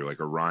past year. Like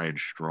a Ryan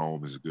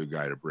Strome is a good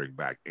guy to bring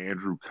back.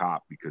 Andrew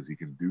Kopp, because he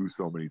can do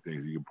so many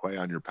things. He can play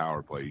on your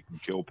power play. He can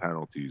kill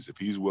penalties. If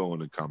he's willing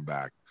to come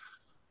back,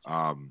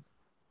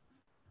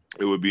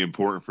 it would be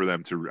important for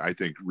them to, I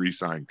think,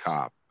 re-sign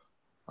Kopp.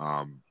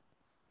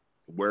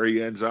 Where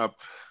he ends up,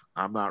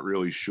 I'm not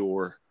really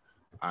sure.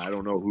 I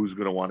don't know who's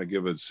going to want to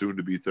give a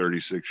soon-to-be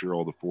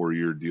 36-year-old a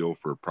 4-year deal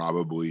for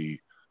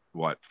probably,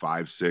 $5,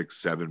 $6,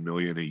 $7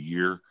 million a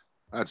year.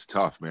 That's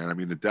tough, man. I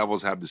mean, the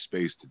Devils have the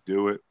space to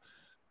do it.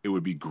 It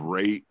would be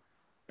great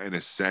in a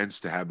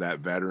sense to have that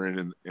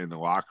veteran in the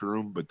locker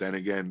room. But then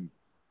again,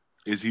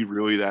 is he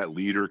really that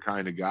leader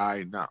kind of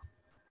guy? No.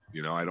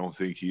 I don't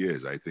think he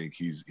is. I think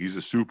he's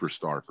a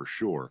superstar for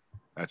sure.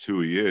 That's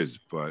who he is.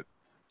 But,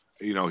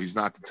 he's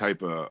not the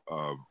type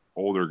of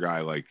older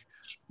guy. Like,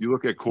 you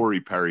look at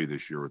Corey Perry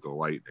this year with the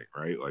Lightning,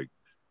 right? Like,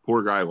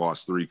 poor guy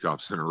lost 3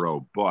 cups in a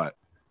row, but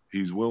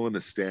he's willing to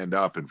stand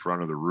up in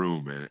front of the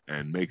room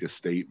and make a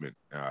statement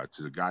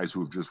to the guys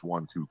who have just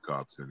won 2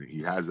 cups. And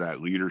he has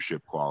that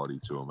leadership quality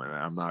to him. And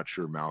I'm not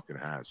sure Malkin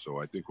has.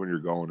 So I think when you're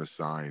going to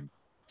sign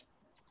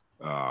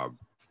a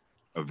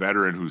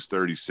veteran who's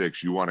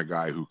 36, you want a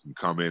guy who can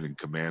come in and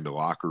command a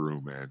locker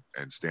room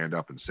and stand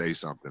up and say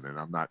something. And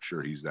I'm not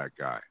sure he's that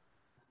guy.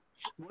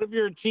 What if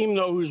you're a team,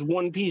 though, who's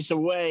one piece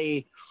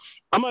away?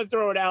 I'm going to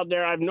throw it out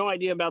there. I have no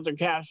idea about their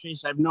cap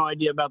space. I have no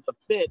idea about the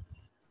fit.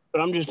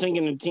 But I'm just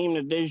thinking a team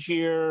that this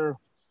year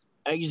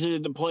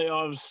exited the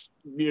playoffs,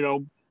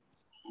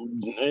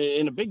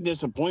 in a big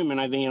disappointment,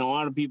 I think, in a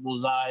lot of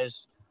people's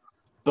eyes.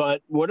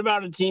 But what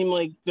about a team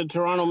like the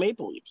Toronto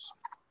Maple Leafs?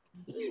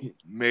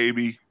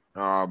 Maybe.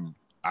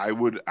 I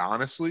would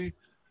honestly,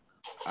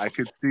 I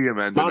could see him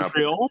ending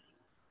Montreal?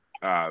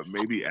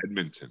 Maybe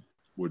Edmonton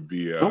would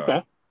be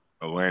a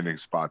landing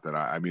spot that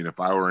I mean, if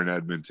I were in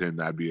Edmonton,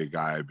 that'd be a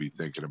guy I'd be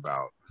thinking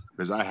about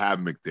because I have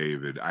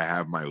McDavid. I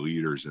have my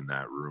leaders in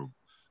that room.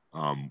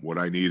 What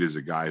I need is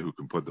a guy who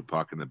can put the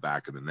puck in the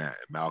back of the net.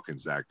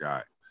 Malkin's that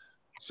guy.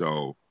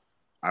 So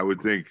I would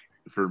think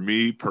for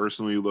me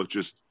personally, look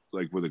just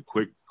like with a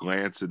quick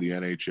glance at the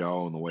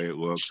NHL and the way it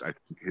looks, I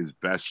think his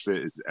best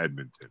fit is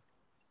Edmonton.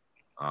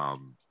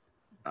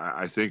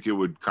 I think it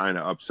would kind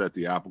of upset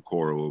the apple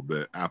cart a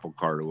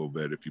little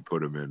bit if you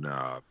put him in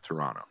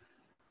Toronto.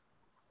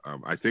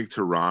 I think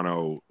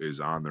Toronto is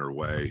on their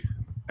way.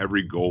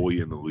 Every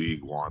goalie in the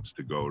league wants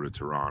to go to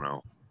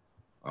Toronto.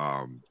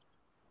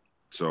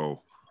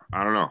 So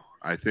I don't know.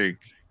 I think,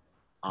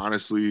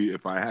 honestly,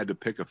 if I had to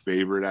pick a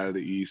favorite out of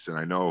the East, and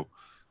I know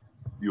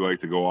you like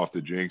to go off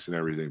the jinx and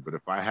everything, but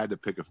if I had to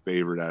pick a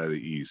favorite out of the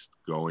East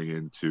going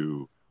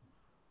into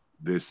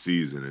this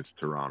season, it's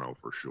Toronto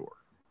for sure.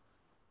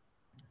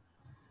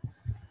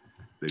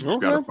 They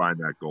just got to find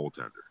that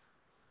goaltender.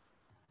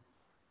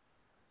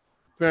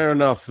 Fair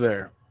enough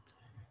there.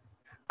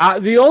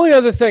 The only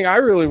other thing I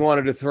really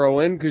wanted to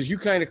throw in, because you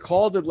kind of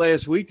called it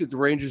last week that the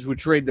Rangers would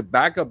trade the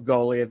backup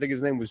goalie. I think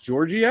his name was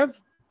Georgiev.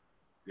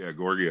 Yeah,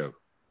 Georgiev.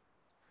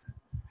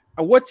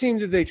 What team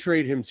did they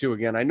trade him to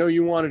again? I know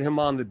you wanted him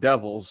on the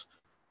Devils,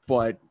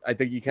 but I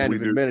think you kind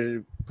of admitted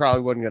it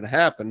probably wasn't going to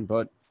happen.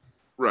 But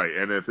right,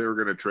 and if they were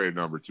going to trade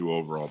number 2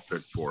 overall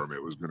pick for him,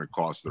 it was going to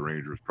cost the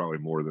Rangers probably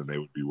more than they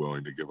would be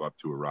willing to give up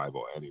to a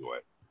rival anyway.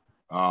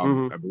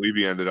 I believe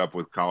he ended up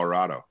with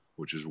Colorado,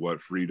 which is what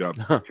freed up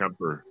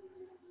Kemper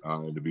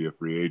to be a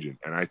free agent.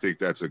 And I think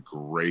that's a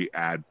great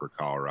ad for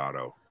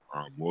Colorado.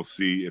 We'll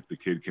see if the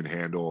kid can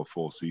handle a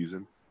full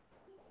season.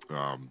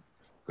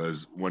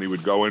 Because when he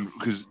would go in,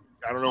 because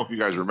I don't know if you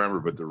guys remember,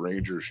 but the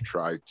Rangers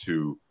tried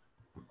to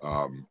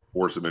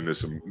force him into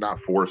some,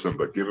 not force him,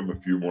 but give him a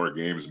few more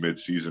games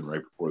mid-season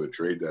right before the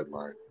trade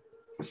deadline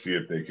to see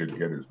if they could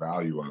get his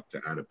value up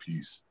to add a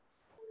piece.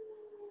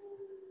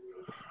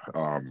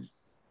 And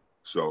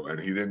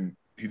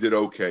he did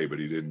okay, but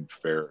he didn't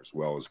fare as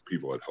well as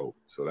people had hoped.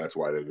 So that's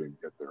why they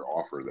didn't get their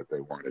offer that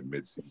they wanted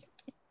mid-season.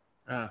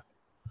 All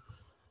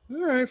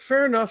right,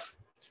 fair enough.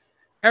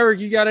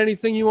 Eric, you got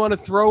anything you want to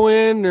throw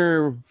in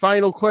or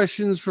final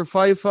questions for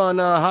Fife on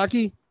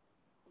hockey?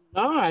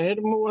 No, I hit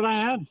him with what I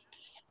had.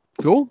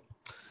 Cool.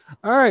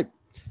 All right.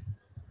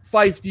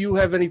 Fife, do you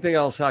have anything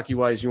else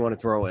hockey-wise you want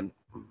to throw in?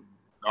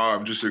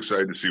 I'm just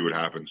excited to see what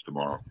happens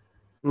tomorrow.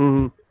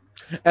 Mm-hmm.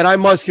 And I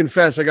must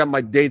confess, I got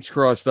my dates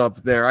crossed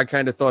up there. I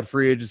kind of thought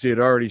free agency had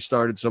already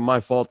started, so my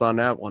fault on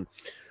that one.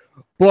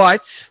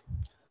 But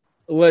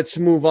let's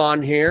move on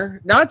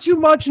here. Not too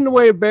much in the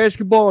way of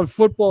basketball and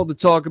football to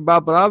talk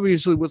about, but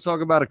obviously we'll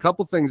talk about a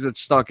couple things that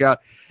stuck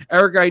out.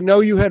 Eric, I know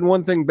you had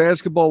one thing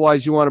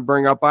basketball-wise you want to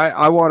bring up.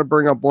 I want to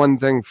bring up one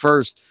thing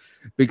first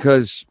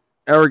because,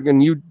 Eric,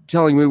 and you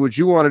telling me what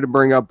you wanted to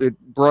bring up, it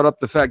brought up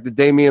the fact that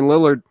Damian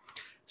Lillard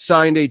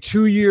signed a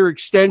 2-year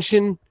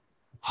extension,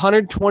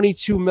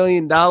 $122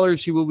 million.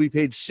 He will be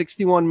paid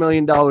 $61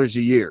 million a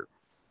year.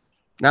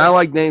 Now, I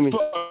like Damian.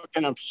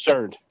 Fucking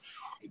absurd.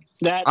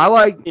 That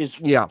is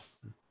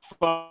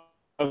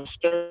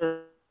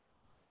absurd.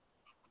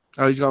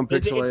 Oh, he's going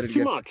pixelated it's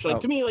too again. much.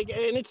 To me,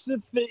 and it's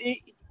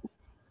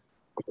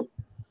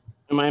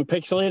am I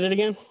pixelated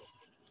again?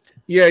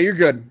 Yeah, you're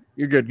good.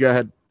 You're good. Go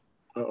ahead.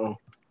 Uh-oh.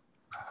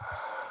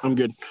 I'm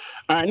good.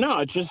 All right. No,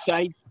 it's just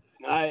I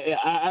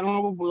don't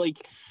know.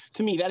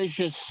 To me, that is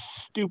just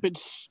stupid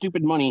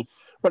money.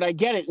 But I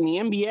get it. In the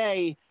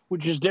NBA,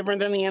 which is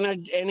different than the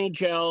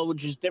NHL,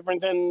 which is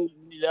different than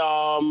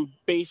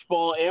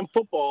baseball and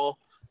football,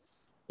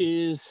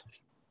 is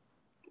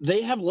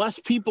they have less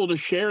people to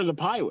share the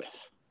pie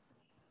with.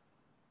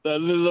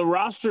 The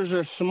rosters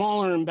are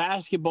smaller in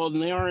basketball than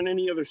they are in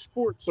any other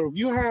sport. So if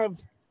you have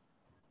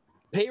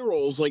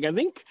payrolls, I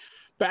think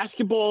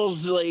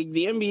basketball's like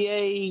the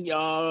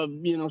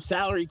NBA,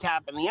 salary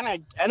cap and the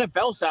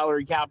NFL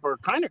salary cap are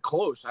kind of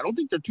close. I don't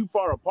think they're too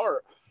far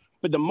apart.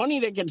 But the money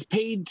that gets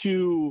paid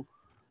to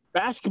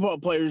basketball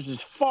players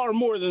is far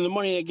more than the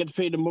money that gets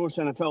paid to most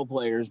NFL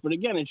players. But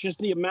again, it's just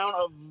the amount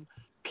of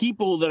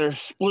people that are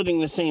splitting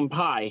the same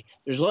pie.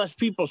 There's less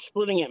people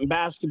splitting it in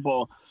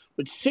basketball.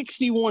 But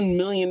 $61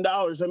 million,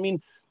 I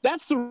mean,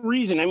 that's the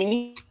reason. I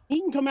mean,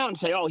 he can come out and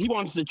say, oh, he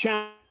wants the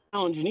challenge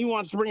and he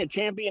wants to bring a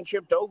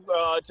championship to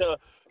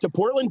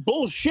Portland.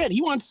 Bullshit.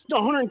 He wants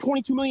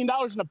 $122 million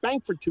in the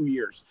bank for 2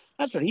 years.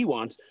 That's what he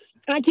wants.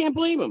 And I can't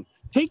blame him.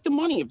 Take the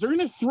money. If they're going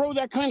to throw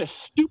that kind of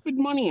stupid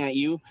money at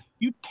you,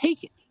 you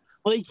take it.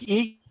 That's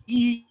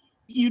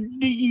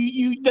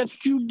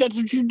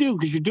what you do,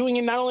 because you're doing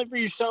it not only for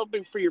yourself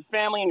but for your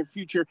family and your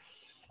future.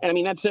 And I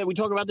mean, that's it. We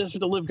talk about this with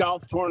the Live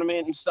Golf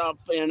tournament and stuff.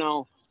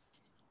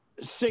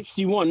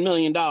 $61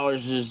 million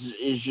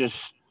is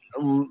just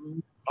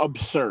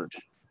absurd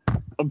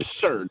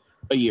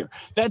a year.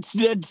 That's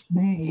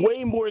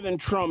way more than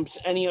trumps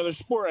any other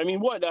sport. I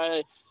mean, what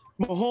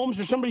Mahomes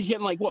or somebody's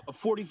getting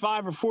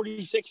 45 or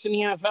 46 in the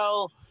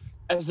NFL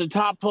as the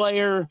top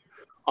player.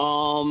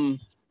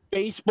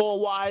 Baseball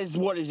wise,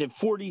 what is it,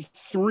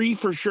 43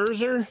 for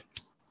Scherzer?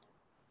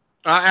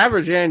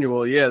 Average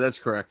annual, yeah, that's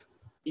correct.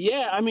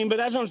 Yeah, I mean, but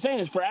that's what I'm saying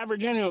is for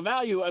average annual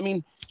value. I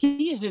mean,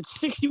 he is at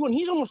 61.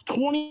 He's almost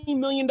 $20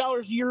 million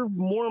a year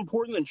more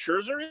important than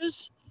Scherzer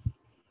is.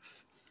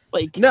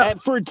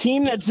 For a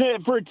team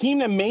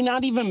that may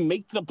not even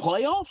make the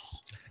playoffs.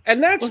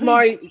 And that's and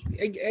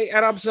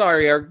I'm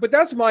sorry, Eric, but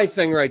that's my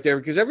thing right there,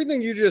 because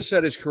everything you just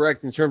said is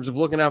correct in terms of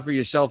looking out for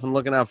yourself and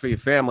looking out for your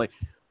family.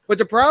 But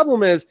the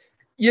problem is,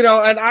 you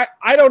know, and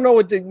I don't know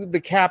what the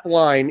cap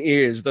line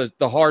is, the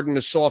hard and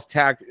the soft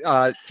cap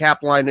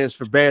line is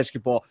for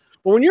basketball.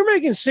 But when you're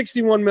making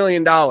 $61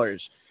 million,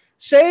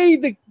 say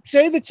the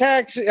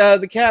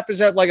cap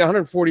is at like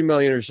 140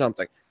 million or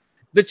something.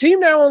 The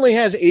team now only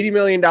has $80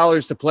 million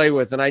to play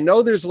with. And I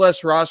know there's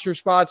less roster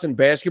spots in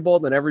basketball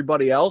than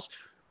everybody else.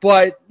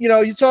 But, you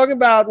know, you're talking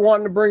about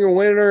wanting to bring a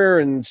winner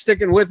and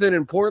sticking with it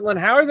in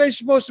Portland. How are they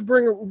supposed to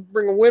bring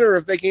a winner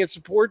if they can't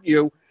support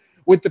you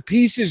with the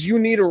pieces you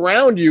need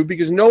around you,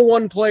 because no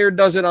one player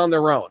does it on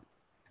their own?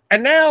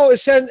 And now,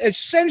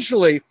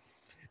 essentially,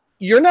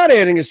 you're not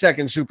adding a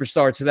second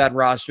superstar to that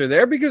roster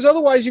there, because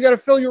otherwise you got to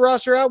fill your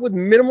roster out with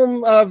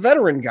minimum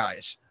veteran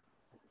guys.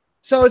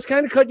 So it's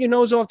kind of cutting your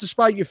nose off to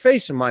spite your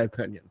face, in my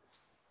opinion.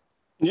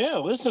 Yeah,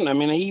 listen, I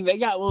mean, they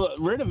got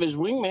rid of his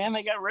wingman.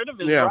 They got rid of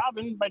his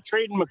Robin by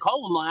trading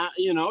McCollum,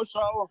 you know,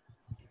 so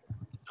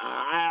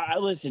I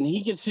listen,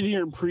 he can sit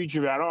here and preach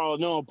about, oh,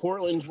 no,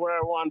 Portland's where I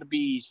wanted to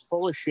be. He's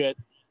full of shit.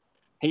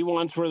 He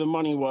wants where the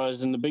money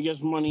was, and the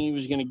biggest money he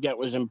was going to get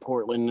was in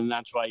Portland, and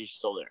that's why he's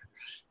still there.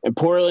 And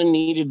Portland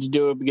needed to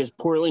do it because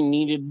Portland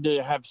needed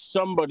to have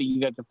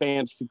somebody that the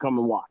fans could come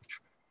and watch.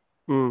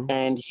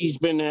 And he's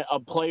been a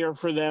player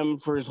for them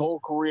for his whole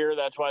career.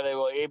 That's why they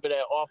were able to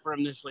offer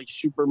him this like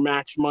super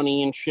max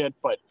money and shit.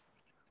 But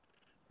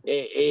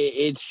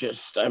it's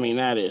just, I mean,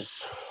 that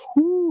is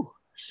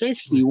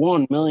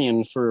 61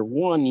 million for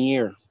 1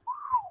 year.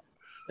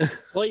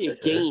 Play a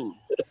game,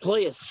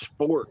 play a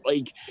sport.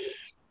 Like,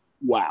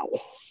 wow.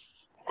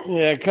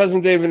 Yeah, Cousin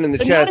David in the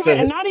chat said,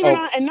 and not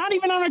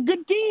even on a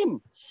good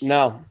team.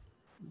 No.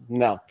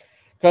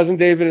 Cousin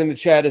David in the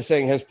chat is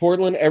saying, has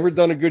Portland ever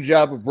done a good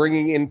job of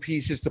bringing in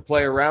pieces to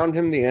play around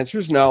him? The answer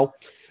is no.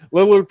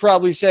 Lillard would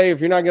probably say, if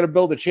you're not going to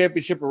build a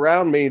championship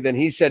around me, then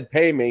he said,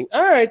 pay me.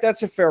 All right,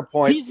 that's a fair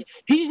point.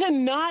 He's a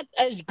not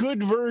as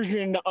good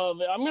version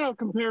of, I'm going to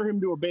compare him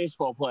to a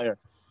baseball player.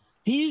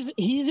 He's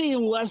a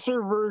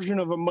lesser version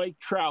of a Mike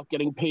Trout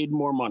getting paid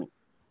more money.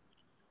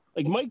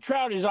 Like, Mike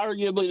Trout is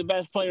arguably the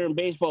best player in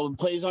baseball and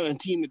plays on a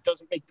team that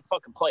doesn't make the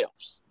fucking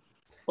playoffs.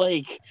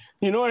 Like,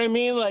 you know what I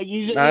mean? Like,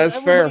 that's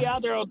everybody fair.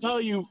 out there will tell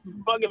you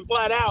fucking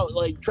flat out,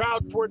 like,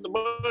 Trout's worth the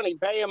money,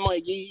 pay him,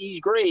 like, he's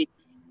great.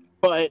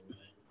 But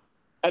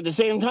at the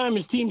same time,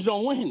 his teams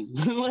don't win.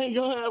 Like,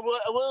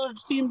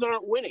 his teams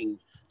aren't winning.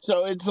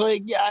 So it's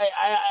like,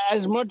 I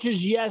as much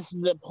as, yes,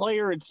 the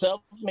player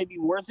itself may be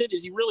worth it,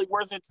 is he really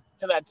worth it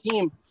to that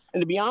team?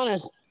 And to be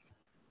honest,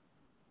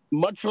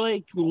 much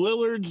like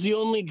Lillard's the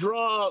only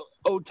draw,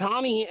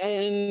 Ohtani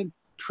and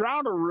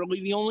Trout are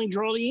really the only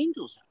draw the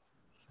Angels have.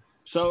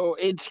 So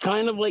it's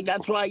kind of like,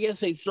 that's why I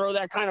guess they throw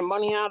that kind of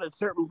money out at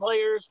certain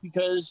players,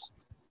 because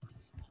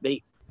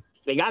they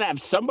got to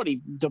have somebody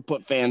to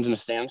put fans in the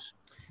stands.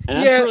 And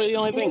that's really the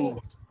only thing.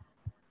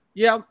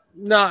 Yeah,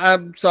 no,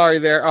 I'm sorry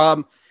there.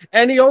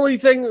 And the only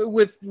thing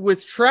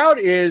with Trout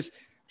is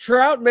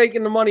Trout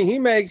making the money he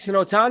makes and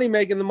Ohtani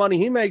making the money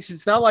he makes.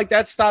 It's not like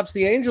that stops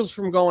the Angels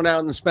from going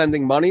out and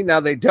spending money. Now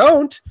they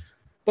don't,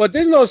 but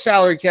there's no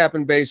salary cap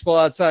in baseball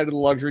outside of the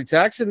luxury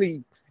tax, and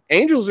the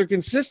Angels are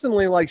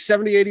consistently like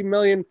 70, 80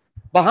 million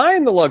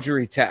behind the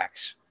luxury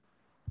tax.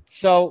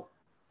 So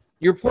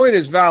your point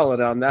is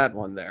valid on that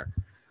one there.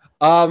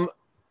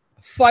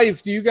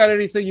 Fife, do you got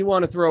anything you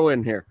want to throw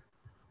in here?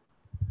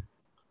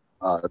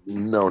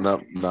 No,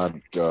 not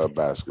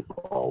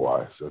basketball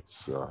wise.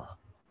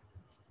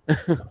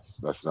 That's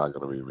not going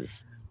to be me.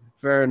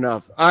 Fair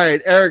enough. All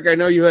right, Eric, I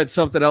know you had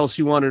something else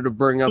you wanted to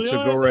bring up,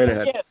 so go right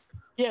ahead.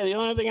 Yeah, the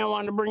only thing I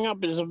wanted to bring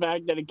up is the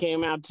fact that it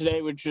came out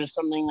today, which is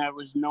something that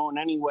was known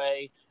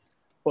anyway.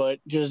 But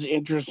just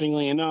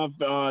interestingly enough,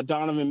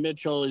 Donovan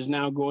Mitchell is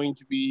now going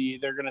to be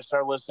 – they're going to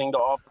start listening to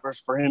offers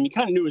for him. You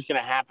kind of knew it was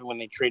going to happen when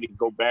they traded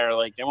Gobert.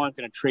 Like, they weren't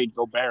going to trade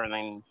Gobert, and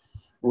then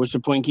what's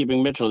the point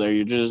keeping Mitchell there?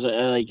 You're just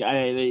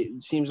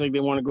it seems like they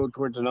want to go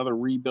towards another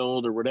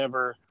rebuild or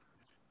whatever.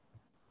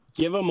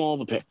 Give them all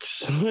the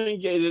picks.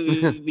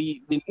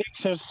 the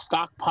Knicks have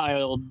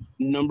stockpiled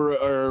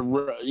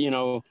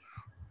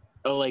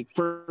like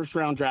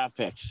first-round draft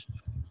picks.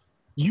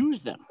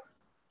 Use them.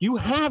 You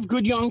have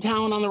good young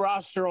talent on the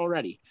roster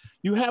already.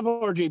 You have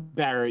R.J.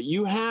 Barrett.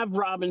 You have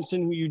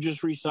Robinson, who you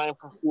just re-signed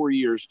for 4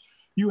 years.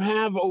 You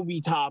have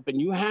Obi Toppin.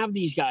 You have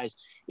these guys.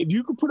 If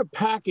you could put a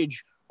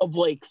package of,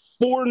 like,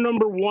 4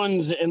 number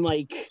ones and,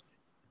 like,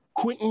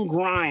 Quentin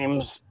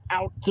Grimes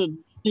out to,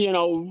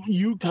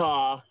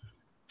 Utah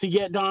to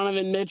get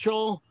Donovan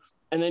Mitchell,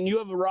 and then you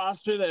have a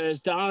roster that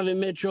has Donovan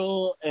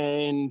Mitchell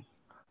and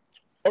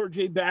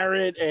R.J.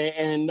 Barrett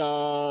and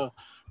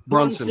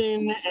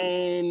Brunson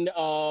and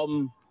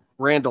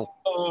Randall.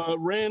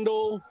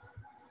 Randall.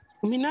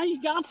 I mean, now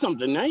you got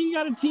something. Now you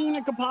got a team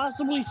that could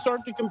possibly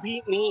start to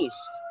compete in the East.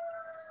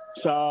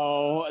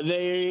 So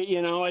they,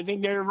 I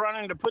think they're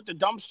running to put the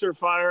dumpster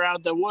fire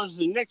out that was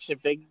the Knicks if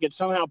they could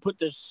somehow put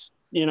this,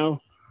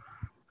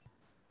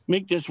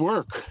 make this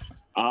work.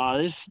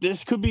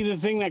 This could be the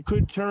thing that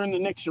could turn the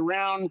Knicks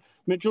around.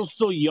 Mitchell's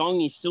still young.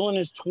 He's still in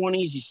his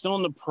 20s. He's still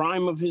in the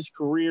prime of his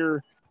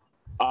career.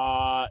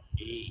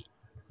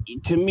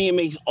 To me, it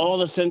makes all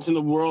the sense in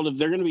the world if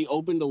they're going to be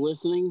open to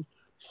listening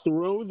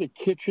throw the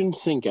kitchen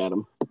sink at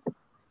him.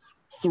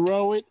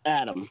 Throw it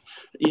at him.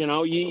 You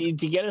know, to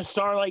get a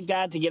star like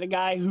that, to get a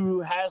guy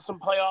who has some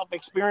playoff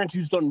experience,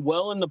 who's done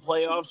well in the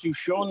playoffs, who's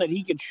shown that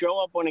he could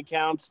show up when it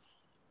counts.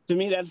 To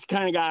me, that's the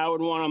kind of guy I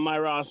would want on my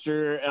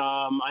roster.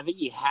 I think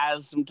he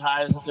has some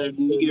ties to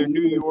either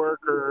New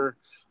York or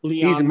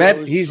Leon.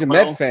 He's a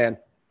Met fan.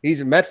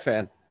 He's a Met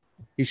fan.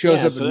 He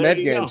shows up at Met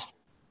games.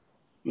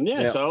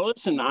 Yeah, so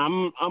listen,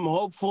 I'm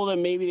hopeful that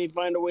maybe they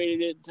find a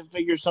way to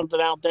figure something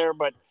out there,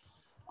 but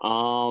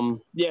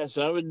so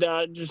I would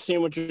just see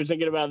what you're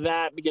thinking about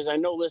that, because I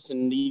know,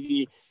 listen,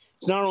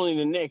 it's not only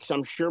the Knicks.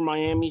 I'm sure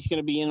Miami's going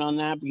to be in on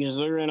that because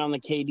they're in on the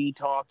KD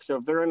talk. So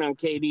if they're in on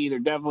KD, they're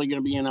definitely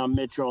going to be in on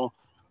Mitchell.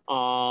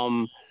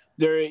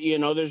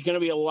 There's going to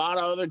be a lot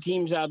of other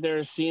teams out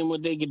there seeing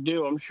what they could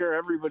do. I'm sure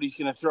everybody's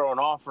going to throw an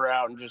offer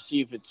out and just see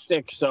if it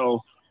sticks.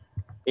 So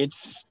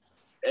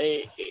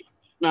I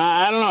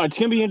don't know. It's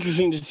going to be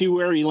interesting to see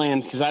where he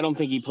lands, because I don't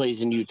think he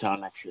plays in Utah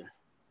next year.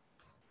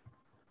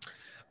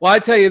 Well, I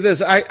tell you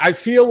this, I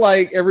feel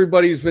like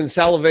everybody's been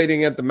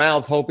salivating at the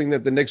mouth, hoping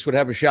that the Knicks would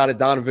have a shot at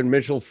Donovan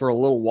Mitchell for a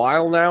little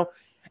while now,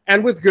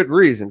 and with good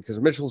reason, because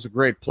Mitchell's a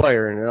great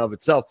player in and of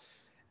itself.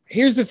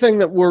 Here's the thing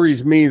that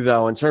worries me,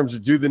 though, in terms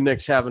of do the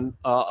Knicks having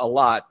a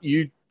lot.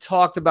 You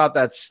talked about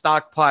that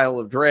stockpile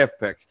of draft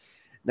picks.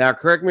 Now,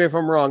 correct me if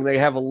I'm wrong, they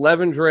have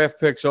 11 draft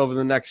picks over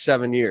the next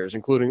 7 years,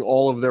 including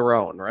all of their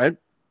own, right?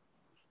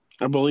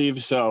 I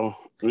believe so.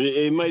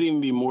 It might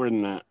even be more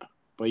than that.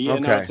 But yeah,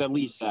 okay. No, it's at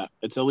least that.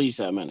 It's at least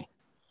that many.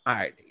 All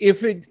right.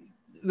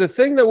 The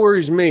thing that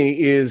worries me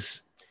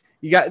is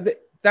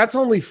that's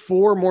only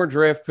 4 more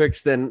draft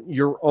picks than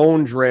your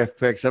own draft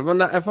picks. If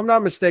I'm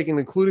not mistaken,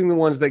 including the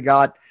ones they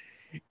got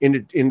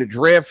in the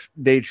draft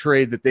day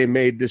trade that they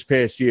made this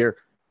past year.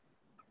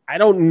 I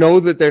don't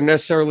know that they're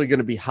necessarily going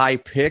to be high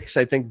picks.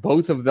 I think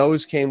both of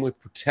those came with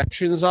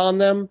protections on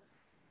them.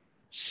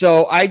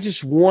 So I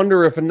just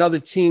wonder if another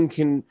team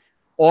can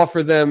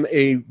offer them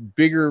a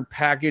bigger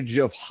package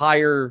of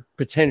higher,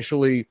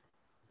 potentially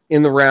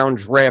in the round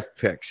draft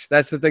picks.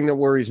 That's the thing that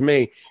worries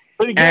me.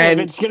 But again,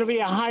 if it's going to be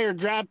a higher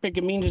draft pick,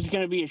 it means it's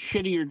going to be a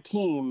shittier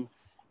team.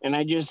 And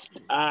I just,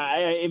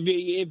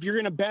 if you're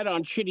going to bet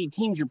on shitty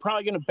teams, you're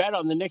probably going to bet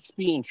on the Knicks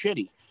being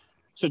shitty.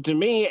 So to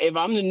me, if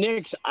I'm the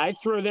Knicks, I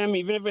throw them,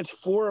 even if it's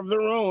 4 of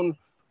their own,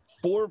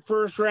 4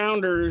 first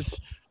rounders,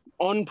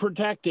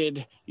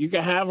 unprotected. You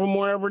can have them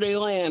wherever they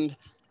land.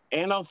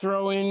 And I'll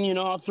throw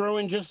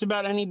in just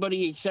about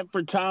anybody except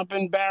for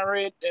Toppin,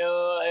 Barrett,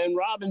 and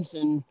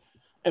Robinson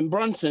and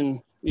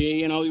Brunson.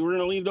 We're going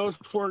to leave those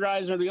 4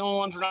 guys are the only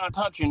ones we're not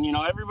touching.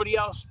 Everybody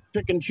else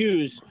pick and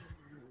choose.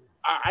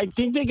 I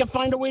think they can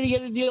find a way to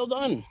get a deal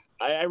done.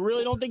 I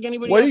really don't think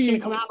anybody else is going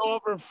to come out and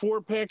offer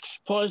 4 picks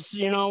plus,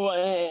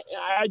 I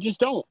just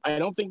don't. I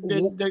don't think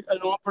that an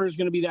offer is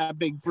going to be that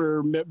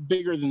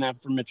bigger than that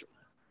for Mitchell.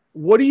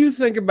 What do you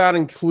think about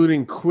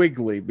including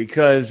Quigley?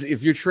 Because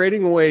if you're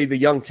trading away the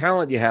young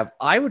talent you have,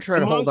 I would try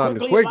to hold on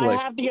to Quigley. If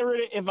I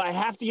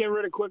have to get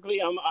rid of Quigley,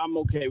 I'm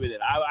okay with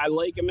it. I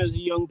like him as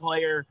a young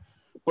player,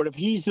 but if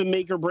he's the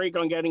make or break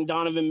on getting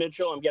Donovan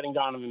Mitchell, I'm getting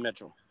Donovan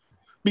Mitchell.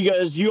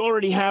 Because you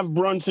already have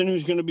Brunson,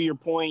 who's going to be your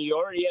point. You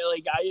already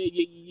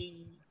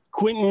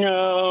Quentin.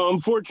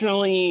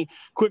 Unfortunately,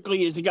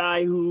 Quigley is a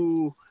guy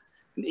who,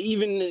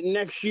 even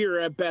next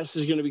year at best,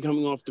 is going to be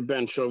coming off the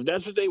bench. So if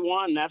that's what they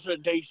want, and that's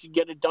what they should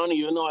get it done.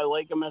 Even though I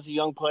like him as a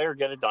young player,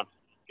 get it done.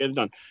 Get it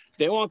done. If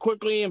they want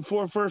Quigley and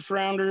 4 first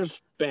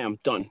rounders, bam,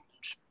 done.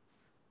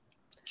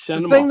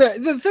 Send them off.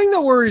 The thing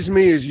that worries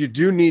me is you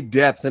do need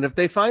depth, and if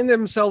they find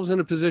themselves in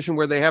a position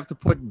where they have to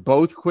put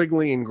both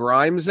Quigley and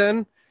Grimes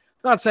in.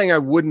 Not saying I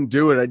wouldn't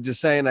do it. I'm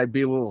just saying I'd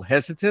be a little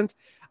hesitant.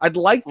 I'd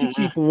like to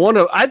keep one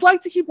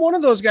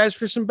of those guys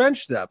for some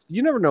bench depth.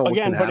 You never know what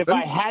can happen. But if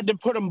I had to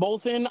put them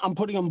both in, I'm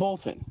putting them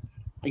both in.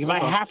 Like if I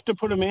have to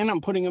put them in,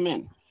 I'm putting them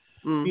in.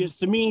 Because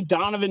to me,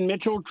 Donovan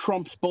Mitchell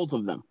trumps both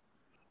of them.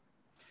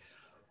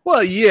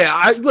 Well,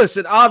 yeah.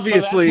 Listen,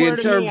 obviously,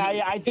 so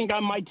I think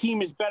my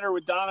team is better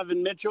with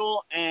Donovan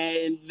Mitchell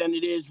than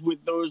it is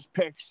with those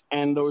picks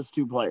and those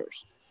 2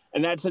 players.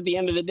 And that's at the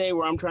end of the day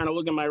where I'm trying to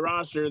look at my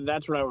roster.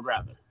 That's what I would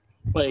rather.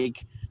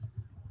 Like,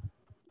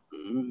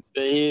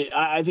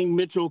 I think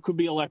Mitchell could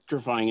be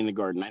electrifying in the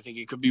Garden. I think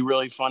it could be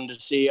really fun to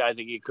see. I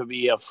think it could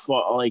be it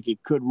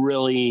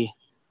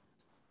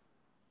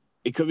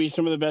could be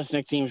some of the best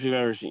Knicks teams we've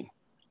ever seen.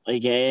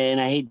 Like,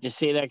 and I hate to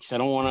say that because I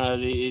don't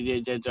want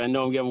to. I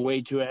know I'm getting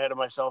way too ahead of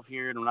myself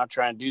here, and I'm not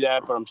trying to do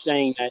that. But I'm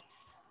saying that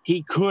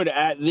he could,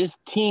 at this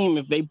team,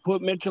 if they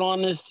put Mitchell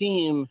on this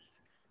team,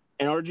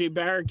 and RJ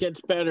Barrett gets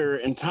better,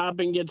 and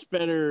Toppin gets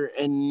better,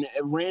 and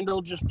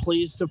Randall just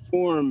plays to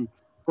form.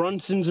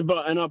 Brunson's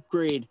about an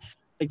upgrade.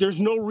 Like, there's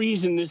no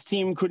reason this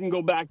team couldn't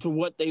go back to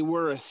what they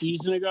were a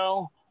season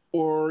ago,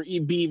 or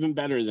be even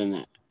better than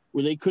that,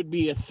 where they could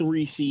be a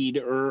 3 seed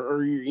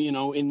or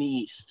in the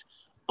East,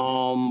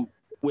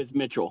 with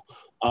Mitchell.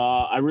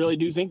 I really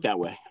do think that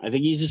way. I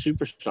think he's a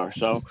superstar.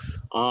 So,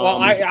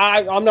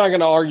 I'm not going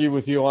to argue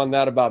with you on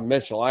that about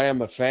Mitchell. I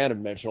am a fan of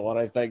Mitchell, and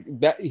I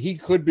think that he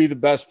could be the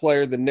best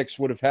player the Knicks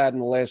would have had in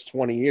the last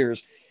 20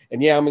 years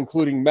And yeah, I'm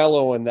including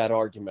Melo in that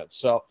argument.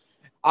 So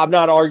I'm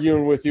not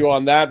arguing with you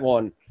on that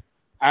one.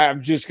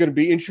 I'm just going to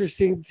be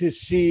interesting to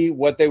see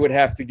what they would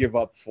have to give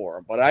up for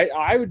him. But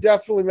I would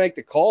definitely make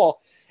the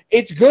call.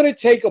 It's going to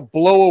take a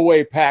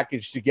blowaway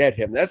package to get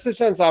him. That's the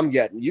sense I'm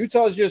getting.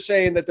 Utah's just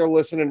saying that they're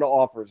listening to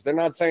offers. They're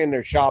not saying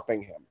they're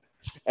shopping him.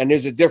 And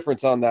there's a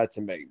difference on that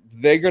to me.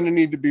 They're going to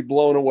need to be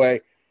blown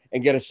away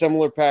and get a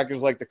similar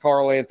package like the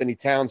Karl Anthony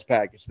Towns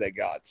package they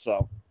got.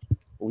 So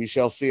we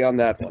shall see on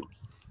that one.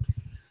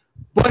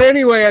 But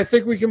anyway, I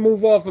think we can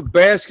move off of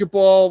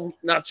basketball.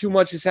 Not too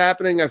much is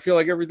happening. I feel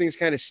like everything's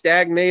kind of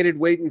stagnated,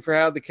 waiting for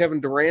how the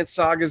Kevin Durant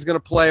saga is going to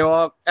play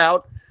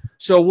out.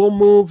 So we'll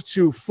move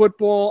to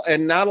football,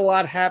 and not a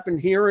lot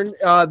happened here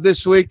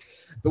this week.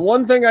 The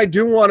one thing I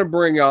do want to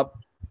bring up,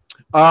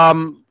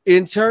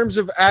 in terms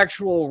of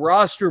actual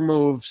roster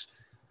moves,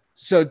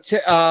 so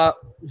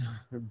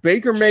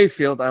Baker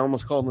Mayfield, I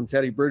almost called him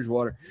Teddy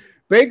Bridgewater.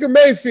 Baker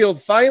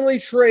Mayfield finally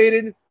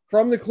traded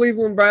from the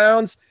Cleveland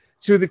Browns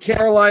to the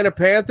Carolina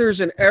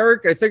Panthers. And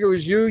Eric, I think it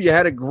was you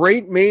had a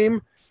great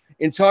meme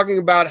in talking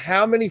about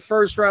how many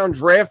first-round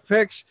draft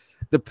picks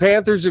the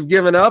Panthers have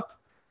given up.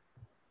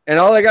 And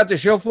all they got to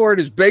show for it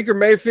is Baker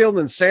Mayfield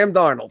and Sam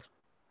Darnold.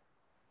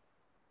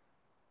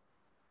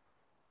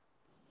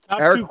 Top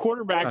Eric? two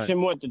quarterbacks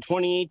in what, the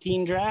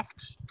 2018 draft,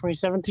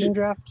 2017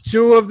 draft?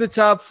 Two of the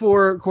top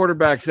four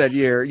quarterbacks that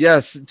year.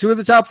 Yes, two of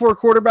the top four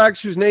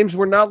quarterbacks whose names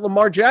were not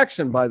Lamar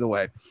Jackson, by the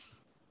way.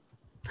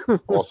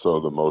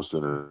 Also the most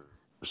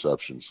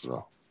interceptions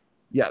throw.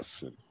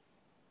 Yes.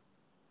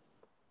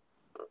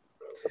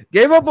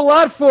 Gave up a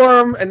lot for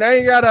him, and now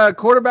you got a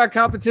quarterback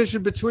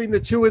competition between the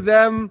two of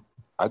them.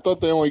 I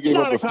thought they only gave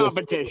up a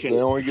competition. They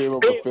only gave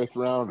up a fifth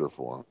rounder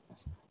for him.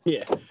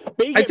 Yeah.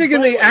 I think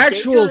in the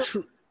actual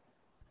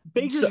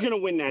Baker's going to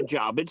win that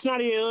job. It's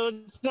not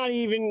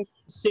even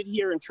sit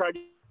here and try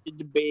to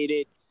debate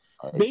it.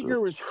 Baker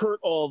was hurt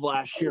all of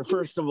last year.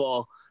 First of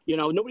all,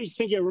 nobody's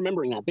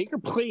remembering that. Baker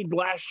played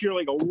last year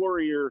like a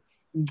warrior,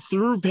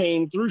 through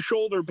pain, through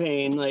shoulder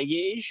pain. Like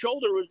his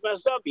shoulder was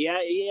messed up. He had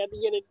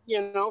to get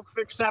it,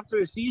 fixed after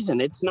the season.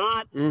 It's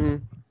not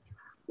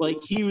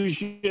like he was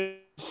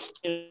just.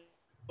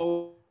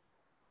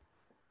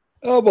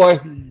 Oh boy,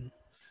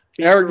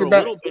 Eric, you're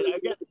back.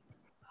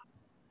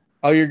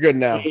 Oh, you're good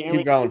now.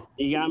 Keep going.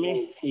 You got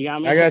me.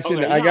 I got you.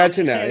 Okay, I got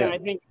you now. Yeah.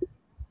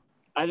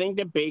 I think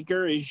that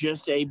Baker is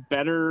just a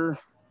better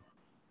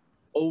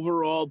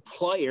overall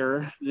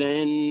player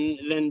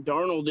than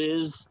Darnold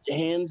is,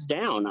 hands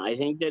down. I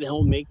think that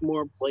he'll make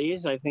more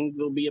plays. I think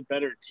they'll be a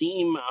better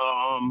team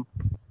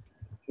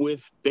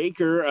with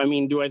Baker. I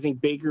mean, do I think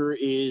Baker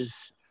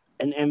is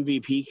an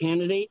MVP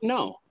candidate?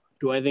 No.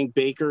 Do I think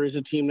Baker is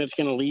a team that's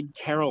going to lead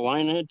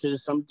Carolina to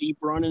some deep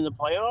run in the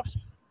playoffs?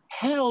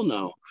 Hell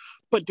no.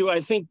 But do I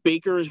think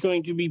Baker is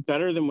going to be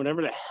better than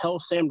whatever the hell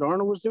Sam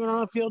Darnold was doing on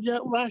the field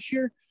last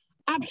year?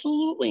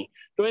 Absolutely.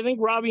 Do I think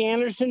Robbie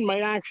Anderson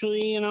might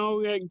actually,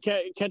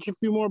 catch a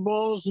few more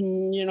balls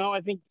and,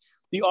 I think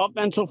the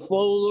offense will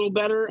flow a little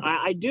better?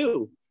 I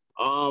do.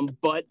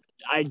 But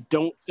I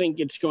don't think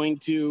it's going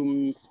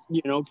to,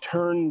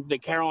 turn the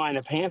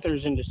Carolina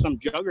Panthers into some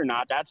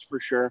juggernaut. That's for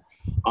sure.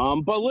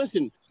 But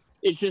listen,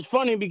 it's just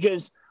funny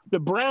because the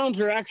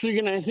Browns are actually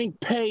going to, I think,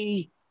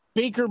 pay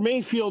Baker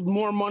Mayfield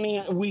more money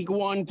at week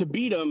 1 to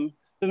beat him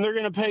than they're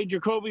going to pay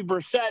Jacoby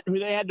Brissett, who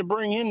they had to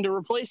bring in to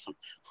replace him.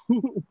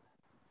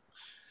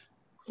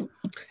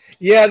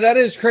 Yeah, that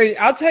is crazy.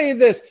 I'll tell you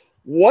this.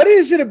 What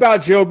is it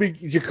about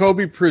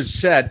Jacoby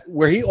Brissett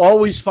where he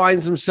always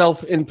finds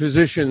himself in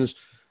positions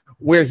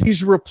where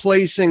he's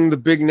replacing the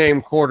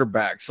big-name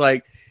quarterbacks?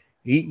 Like,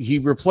 he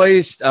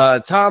replaced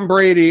Tom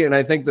Brady, and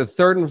I think the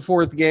third and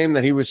fourth game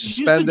that he was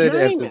suspended.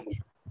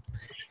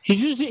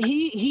 He's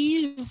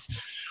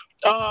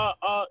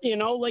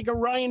like a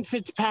Ryan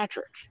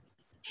Fitzpatrick.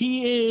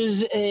 He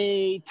is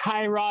a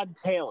Tyrod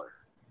Taylor.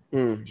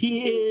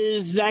 He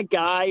is that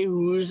guy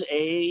who's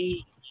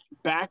a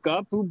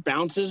backup who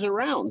bounces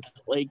around.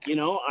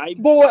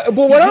 But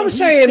what I'm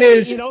saying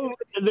is,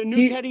 the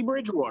new Teddy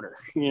Bridgewater,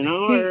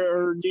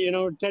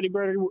 Teddy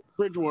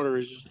Bridgewater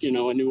is, a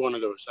new one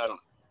of those. I don't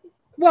know.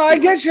 Well, I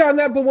get you on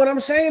that, but what I'm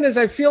saying is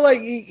I feel like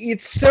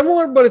it's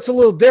similar, but it's a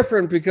little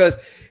different because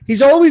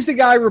he's always the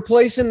guy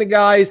replacing the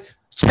guys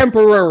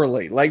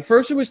temporarily. Like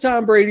first it was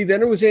Tom Brady,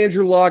 then it was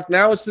Andrew Luck,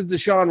 now it's the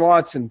Deshaun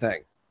Watson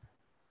thing.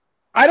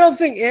 I don't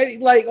think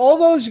all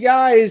those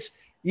guys,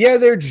 yeah,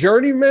 they're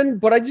journeymen,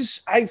 but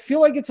I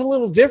feel like it's a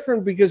little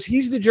different because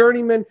he's the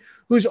journeyman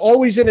who's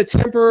always in a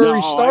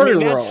temporary starter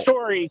role. That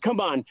story, come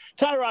on.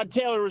 Tyrod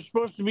Taylor was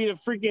supposed to be the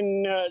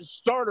freaking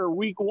starter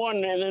week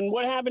 1, and then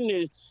what happened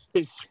is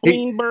his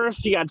spleen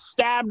burst. He got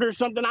stabbed or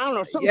something. I don't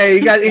know. Yeah,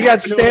 he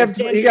got stabbed.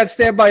 He got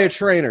stabbed by a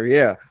trainer.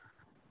 Yeah.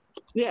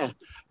 Yeah.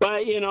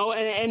 But,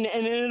 and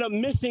ended up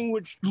missing,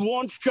 which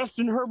launched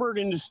Justin Herbert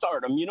into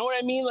stardom. You know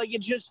what I mean? Like,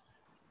 it's just –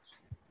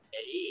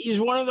 he's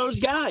one of those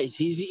guys.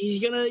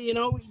 He's going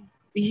to,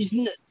 he's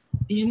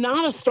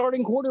not a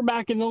starting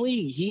quarterback in the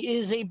league. He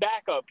is a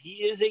backup.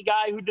 He is a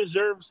guy who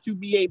deserves to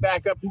be a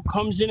backup who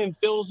comes in and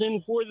fills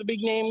in for the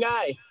big-name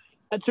guy.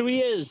 That's who he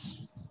is.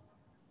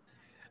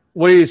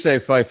 What do you say,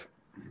 Fife?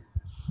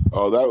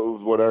 Oh, that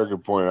was what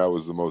Eric pointed out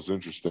was the most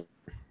interesting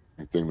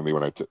thing to me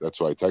when that's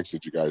why I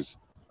texted you guys.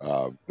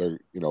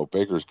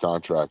 Baker's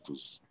contract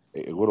was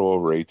a little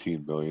over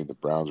 18 million. The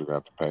Browns are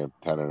going to have to pay him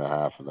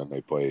 10.5, and then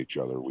they play each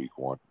other week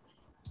 1.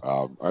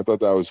 I thought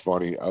that was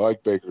funny. I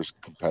like Baker's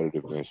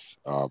competitiveness.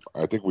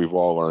 I think we've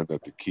all learned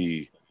that the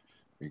key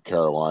in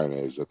Carolina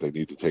is that they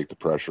need to take the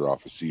pressure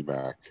off of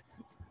C-Mac.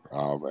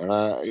 And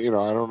I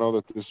don't know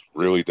that this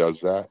really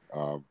does that.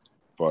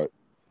 But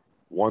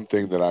one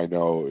thing that I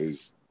know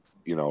is,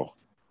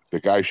 the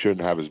guy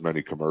shouldn't have as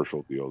many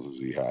commercial deals as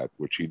he had,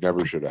 which he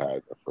never should have had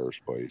in the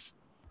first place.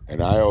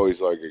 And I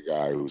always like a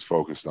guy who's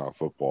focused on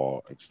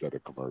football instead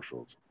of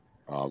commercials.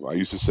 I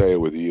used to say it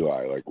with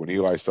Eli. Like when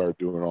Eli started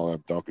doing all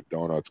them Dunkin'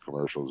 Donuts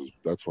commercials,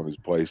 that's when his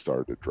play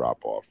started to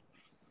drop off.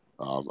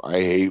 I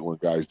hate when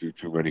guys do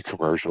too many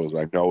commercials.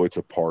 I know it's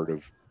a part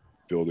of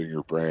building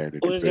your brand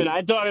and your Listen, business.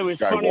 I thought it was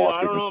This guy funny though.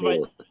 walked in the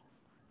door.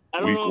 I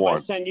don't know if I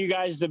sent you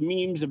guys the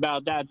memes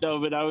about that though,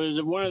 but I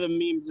was one of the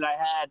memes that I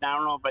had. I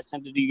don't know if I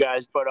sent it to you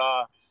guys, but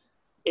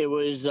it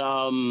was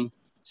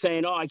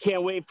saying, "Oh, I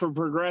can't wait for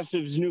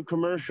Progressive's new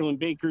commercial in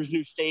Baker's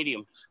new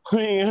stadium."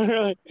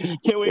 Can't wait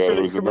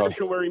for the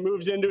commercial where he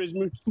moves into his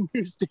new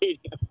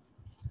stadium.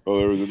 Well,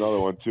 there was another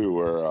one too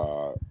where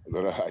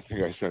that I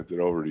think I sent it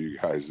over to you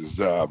guys.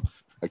 Is I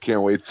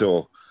can't wait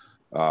till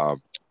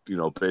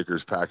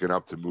Baker's packing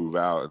up to move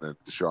out, and then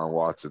Deshaun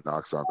Watson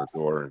knocks on the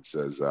door and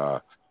says,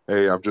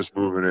 "Hey, I'm just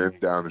moving in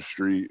down the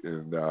street,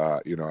 and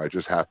I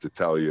just have to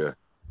tell you, ...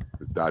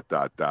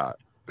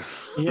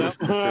 Yep.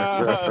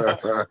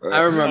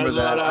 I remember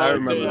that. I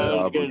remember that.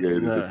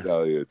 Obligated to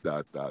tell you ...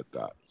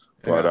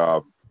 But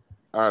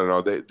I don't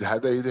know.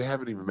 They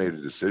haven't even made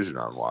a decision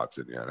on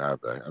Watson yet,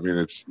 have they? I mean,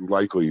 it's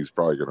likely he's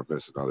probably going to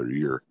miss another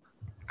year.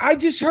 I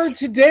just heard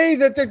today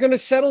that they're going to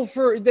settle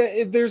for.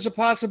 There's a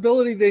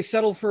possibility they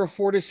settle for a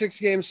 4 to 6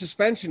 game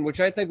suspension, which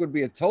I think would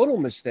be a total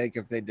mistake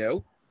if they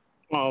do.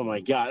 Oh my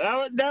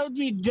God, that would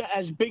be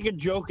as big a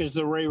joke as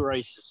the Ray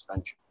Rice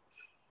suspension.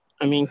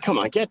 I mean, come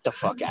on, get the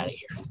fuck out of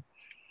here.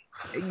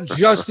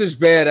 Just as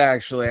bad,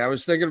 actually. I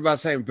was thinking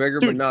about saying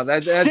bigger, but no,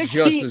 that's 60,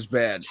 just as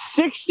bad.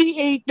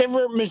 68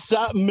 different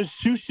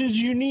masseuses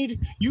you need.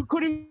 You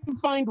couldn't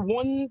find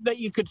one that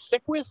you could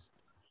stick with.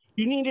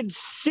 You needed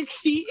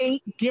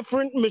 68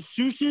 different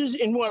masseuses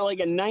in what, like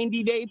a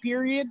 90-day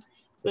period?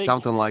 Like,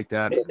 something like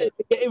that.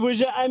 It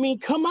was, I mean,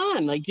 come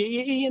on. Like,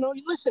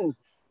 listen,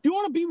 if you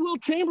want to be Will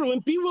Chamberlain,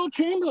 be Will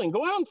Chamberlain.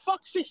 Go out and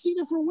fuck 60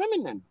 different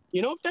women then.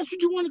 If that's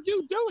what you want to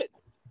do, do it.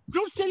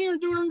 Don't sit here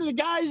and do it under the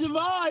guise of,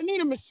 I need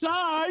a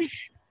massage.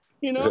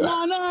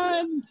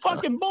 No,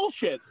 fucking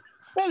bullshit.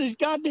 That is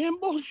goddamn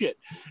bullshit.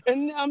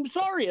 And I'm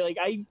sorry, like,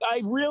 I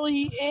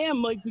really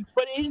am, like,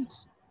 but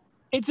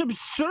it's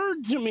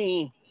absurd to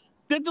me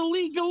that the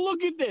league can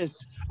look at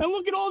this and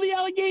look at all the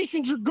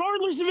allegations,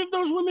 regardless of if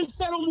those women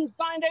settled and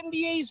signed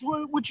NDAs,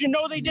 which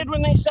they did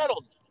when they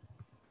settled.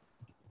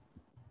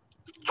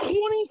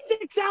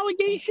 26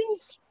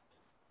 allegations?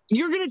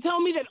 You're going to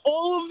tell me that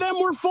all of them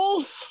were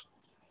false?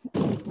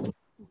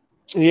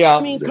 Yeah.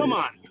 I mean, come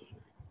on.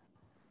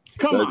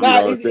 Come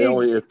on.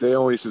 If they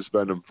only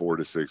suspend them 4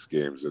 to 6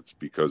 games, it's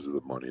because of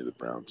the money the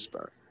Browns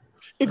spent.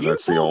 If you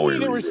told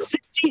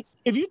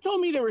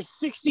me there were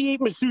 68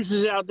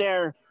 masseuses out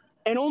there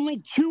and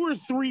only 2 or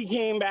 3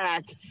 came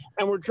back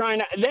and we're trying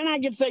to, then I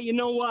could say, you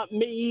know what,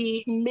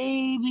 maybe,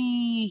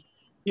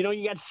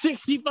 you got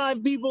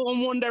 65 people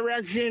in one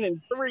direction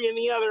and 3 in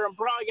the other. I'm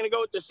probably going to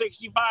go with the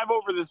 65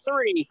 over the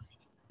 3.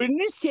 But in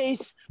this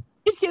case,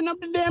 it's getting up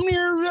to damn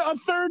near a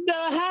third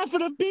half of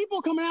the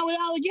people coming out with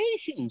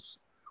allegations,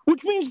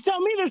 which means to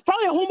tell me there's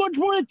probably a whole bunch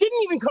more that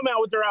didn't even come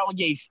out with their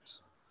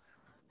allegations.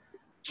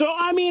 So,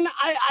 I mean,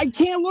 I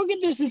can't look at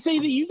this and say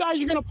that you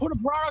guys are going to put a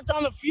product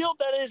on the field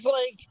that is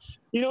like,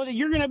 that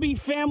you're going to be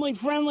family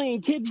friendly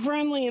and kid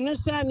friendly and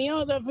this, that, and the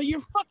other. But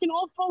you're fucking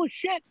all full of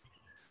shit.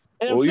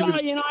 And I'm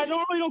sorry, I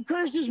don't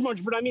curse as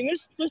much, but I mean,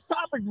 this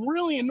topic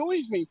really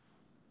annoys me.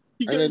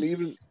 And then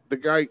even the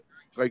guy,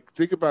 like,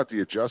 think about the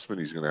adjustment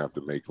he's going to have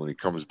to make when he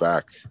comes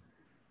back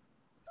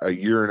a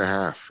year and a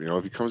half.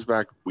 If he comes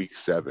back week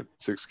 7,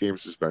 6 game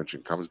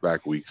suspension, comes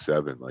back week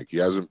 7, like he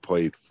hasn't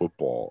played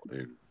football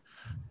in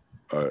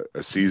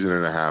a season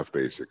and a half,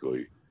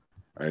 basically.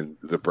 And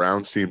the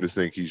Browns seem to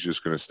think he's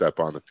just going to step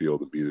on the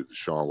field and be the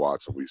Deshaun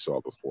Watson we saw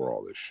before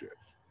all this shit.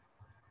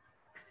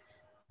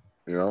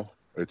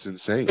 It's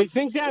insane. They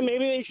think that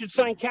maybe they should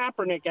sign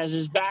Kaepernick as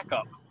his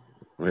backup.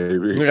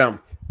 Maybe. Yeah.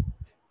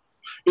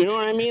 You know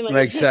what I mean? Like,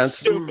 makes sense.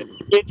 Stupid.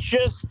 It's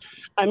just,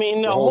 I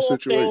mean, the whole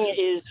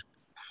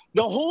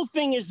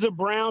thing is the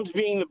Browns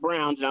being the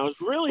Browns. And I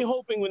was really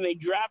hoping when they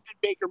drafted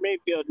Baker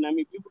Mayfield, and I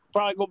mean, people could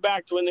probably go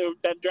back to when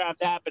that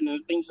draft happened and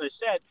the things I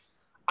said.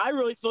 I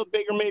really thought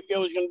Baker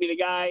Mayfield was going to be the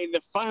guy,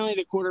 finally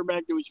the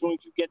quarterback that was going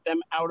to get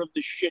them out of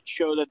the shit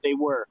show that they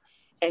were.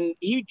 And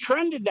he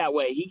trended that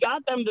way. He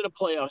got them to the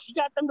playoffs. He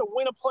got them to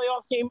win a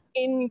playoff game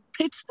in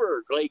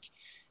Pittsburgh. Like,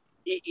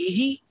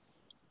 he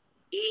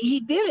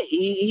did it.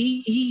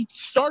 He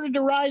started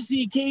to rise to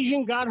the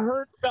occasion, got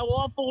hurt, fell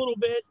off a little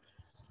bit,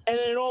 and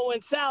then it all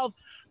went south.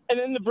 And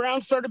then the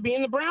Browns started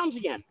being the Browns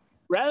again.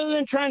 Rather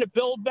than trying to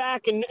build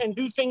back and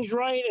do things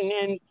right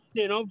and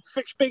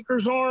fix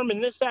Baker's arm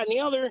and this, that, and the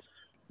other,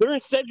 they're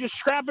instead just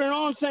scrapping it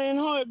on saying,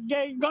 oh,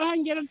 go ahead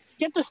and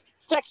get the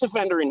sex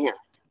offender in here.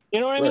 You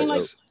know what I mean?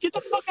 Right. Like, get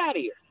the fuck out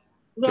of here.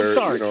 I'm They're,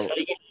 sorry.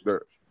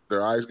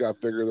 their eyes got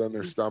bigger than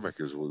their stomach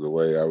is the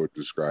way I would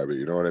describe it.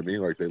 You know what I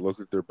mean? Like they looked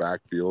at their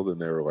backfield and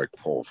they were like,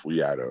 oh, if we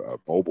had a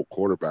mobile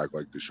quarterback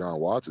like Deshaun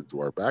Watson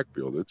to our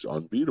backfield, it's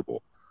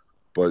unbeatable.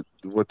 But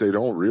what they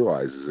don't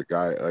realize is a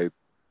guy like,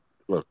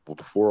 look,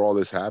 before all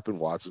this happened,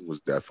 Watson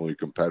was definitely a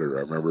competitor.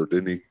 I remember,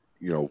 didn't he,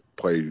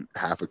 play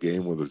half a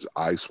game with his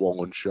eye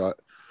swollen shut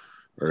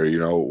or,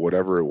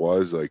 whatever it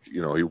was. Like,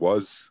 he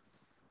was,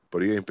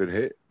 but he ain't been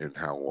hit in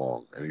how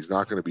long? And he's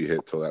not going to be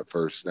hit till that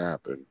first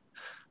snap. And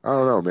I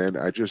don't know, man.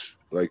 I just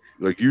like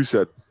you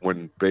said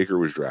when Baker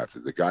was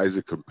drafted, the guy's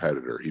a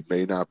competitor. He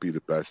may not be the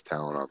best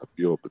talent on the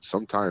field, but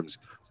sometimes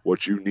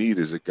what you need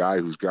is a guy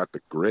who's got the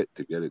grit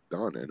to get it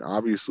done. And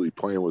obviously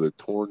playing with a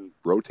torn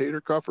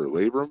rotator cuff or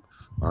labrum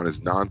on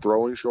his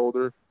non-throwing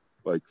shoulder,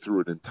 like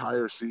through an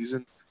entire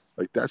season,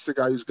 like that's the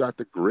guy who's got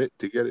the grit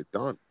to get it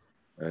done.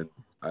 And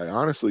I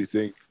honestly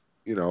think,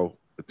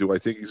 do I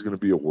think he's going to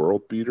be a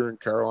world beater in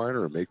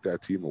Carolina or make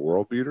that team a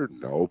world beater?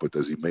 No, but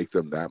does he make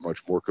them that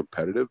much more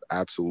competitive?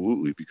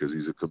 Absolutely, because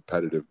he's a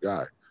competitive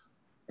guy.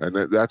 And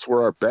that's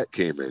where our bet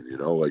came in,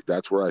 like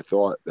that's where I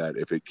thought that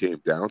if it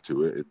came down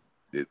to it,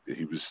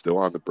 he was still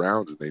on the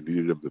Browns and they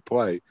needed him to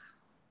play,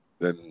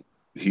 then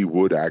he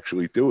would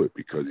actually do it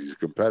because he's a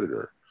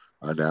competitor.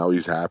 Now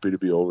he's happy to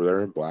be over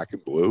there in black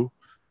and blue,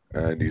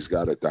 and he's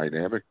got one of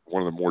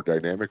the more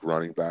dynamic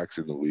running backs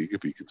in the league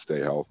if he can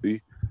stay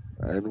healthy.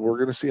 And we're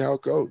going to see how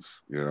it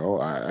goes.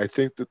 I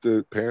think that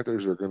the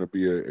Panthers are going to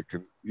be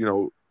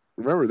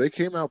remember, they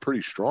came out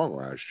pretty strong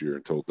last year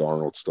until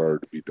Darnold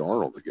started to be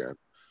Darnold again.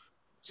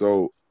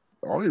 So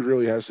all he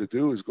really has to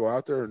do is go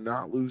out there and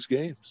not lose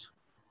games.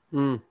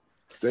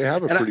 They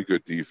have a pretty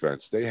good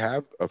defense. They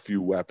have a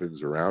few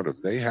weapons around them.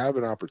 They have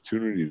an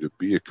opportunity to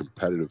be a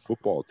competitive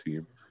football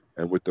team.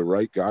 And with the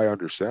right guy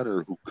under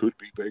center who could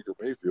be Baker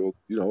Mayfield,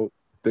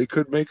 they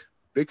could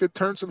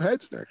turn some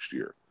heads next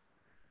year.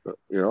 I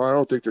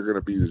don't think they're going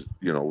to be,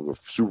 the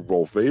Super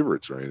Bowl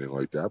favorites or anything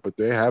like that, but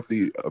they have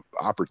the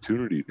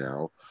opportunity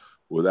now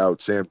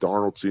without Sam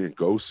Darnold seeing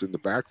ghosts in the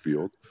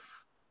backfield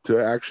to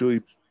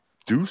actually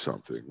do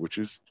something, which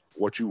is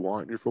what you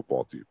want in your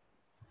football team,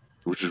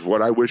 which is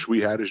what I wish we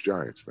had as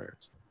Giants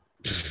fans.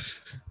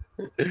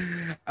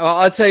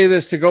 I'll tell you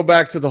this, to go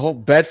back to the whole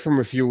bet from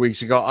a few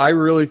weeks ago, I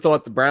really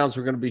thought the Browns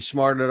were going to be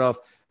smart enough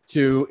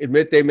to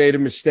admit they made a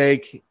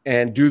mistake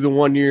and do the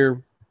 1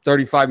 year,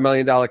 $35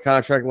 million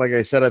contract. Like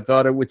I said, I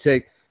thought it would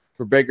take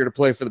for Baker to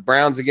play for the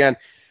Browns again.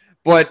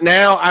 But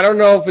now I don't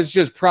know if it's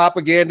just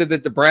propaganda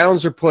that the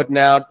Browns are putting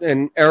out.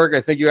 And Eric,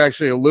 I think you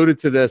actually alluded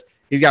to this.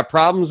 He's got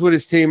problems with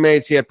his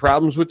teammates. He had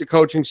problems with the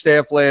coaching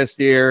staff last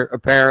year,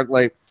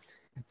 apparently.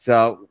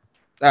 So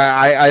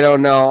I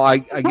don't know. I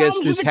guess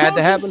this had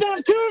to happen.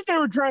 Staff too, if they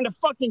were trying to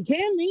fucking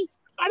can me,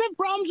 I'd have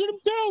problems with them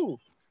too.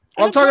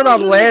 Well, I'm talking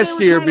about last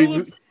year.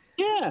 I'm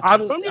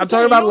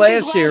talking about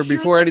last year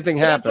before anything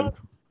happened.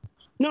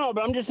 No,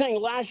 but I'm just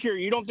saying last year,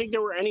 you don't think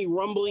there were any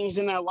rumblings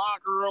in that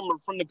locker room or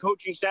from the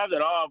coaching staff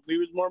that, if he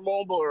was more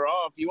mobile or,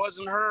 if he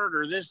wasn't hurt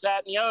or this,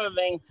 that, and the other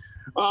thing.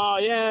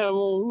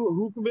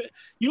 Who could be?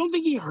 You don't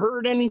think he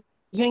heard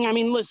anything? I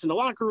mean, listen, the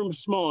locker room's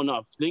small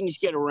enough. Things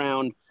get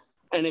around.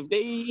 And if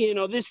they,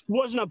 this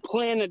wasn't a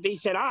plan that they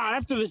said,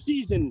 after the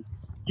season,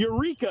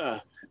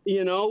 Eureka,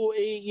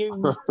 Deshaun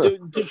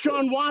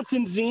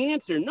Watson's the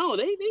answer. No,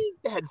 they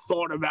had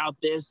thought about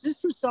this.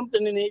 This was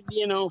something in it,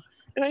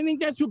 and I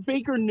think that's what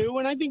Baker knew,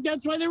 and I think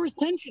that's why there was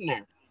tension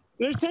there.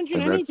 There's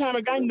tension anytime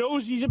a guy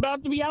knows he's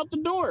about to be out the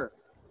door.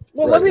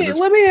 Well, let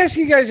me ask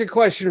you guys a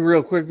question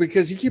real quick,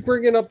 because you keep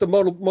bringing up the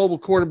mobile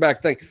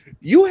quarterback thing.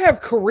 You have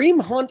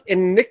Kareem Hunt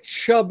and Nick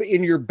Chubb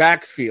in your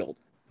backfield.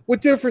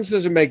 What difference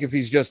does it make if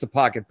he's just a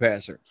pocket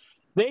passer?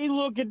 They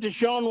look at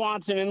Deshaun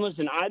Watson, and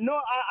listen, I know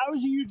I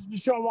was a huge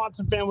Deshaun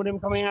Watson fan with him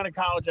coming out of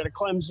college, out of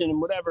Clemson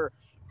and whatever,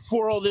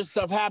 before all this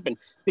stuff happened.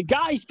 The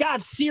guy's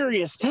got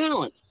serious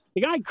talent.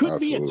 The guy could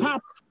be a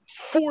top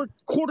 4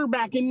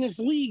 quarterback in this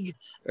league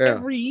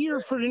every year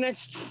for the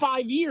next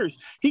 5 years.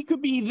 He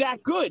could be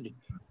that good.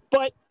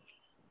 But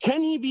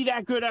can he be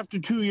that good after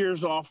 2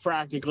 years off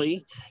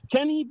practically?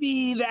 Can he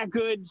be that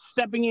good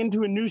stepping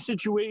into a new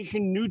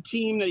situation, new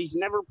team that he's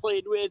never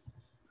played with?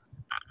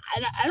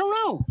 I don't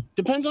know.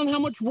 Depends on how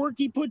much work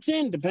he puts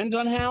in. Depends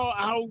on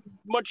how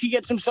much he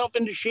gets himself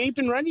into shape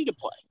and ready to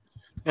play.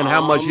 And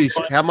how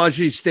much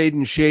he stayed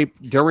in shape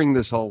during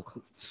this whole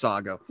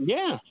saga.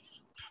 Yeah.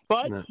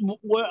 But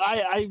what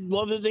I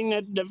love the thing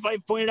that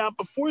Fife pointed out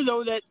before,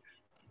 though, that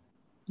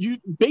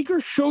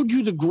Baker showed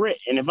you the grit.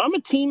 And if I'm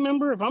a team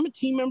member of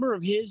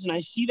his, and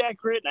I see that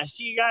grit, and I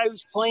see a guy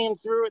who's playing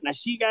through it, and I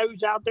see a guy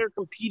who's out there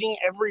competing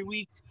every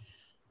week,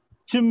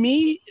 to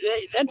me,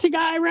 that's a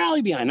guy I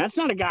rally behind. That's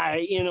not a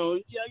guy,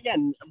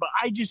 again, but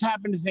I just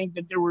happen to think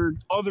that there were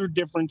other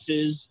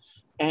differences,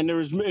 and there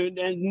was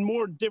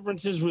more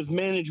differences with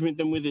management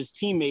than with his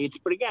teammates.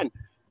 But again,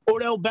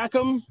 Odell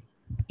Beckham,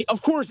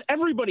 of course,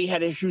 everybody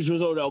had issues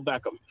with Odell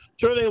Beckham.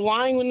 So are they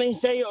lying when they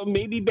say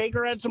maybe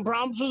Baker had some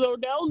problems with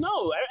Odell?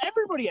 No,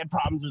 everybody had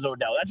problems with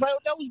Odell. That's why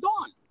Odell was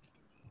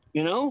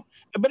gone.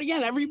 But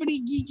again,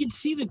 everybody, you could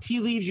see the tea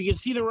leaves, you could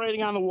see the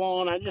writing on the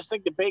wall, and I just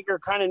think that Baker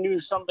kind of knew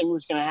something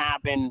was going to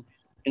happen,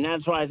 and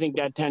that's why I think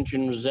that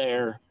tension was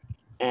there.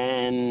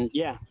 And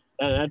yeah,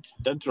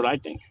 that's what I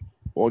think.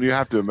 Well, you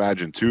have to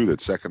imagine too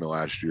that second to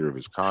last year of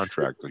his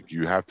contract, like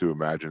you have to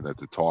imagine that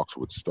the talks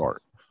would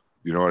start.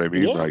 You know what I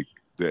mean? Yeah. Like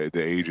the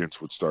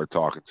agents would start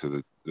talking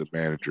to the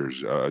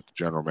managers,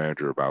 general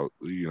manager about,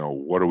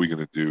 what are we going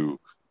to do?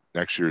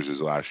 Next year's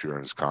his last year in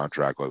his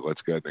contract. Like,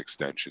 let's get an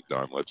extension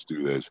done. Let's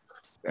do this.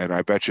 And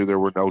I bet you there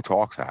were no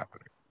talks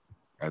happening.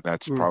 And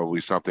that's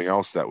probably something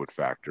else that would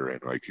factor in.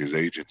 Like his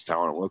agents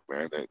telling him, look,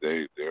 man,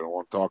 they don't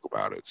want to talk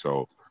about it.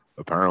 So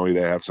apparently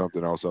they have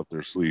something else up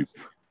their sleeve.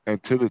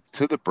 And to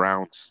the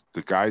Browns,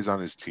 the guys on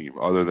his team,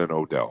 other than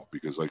Odell,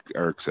 because like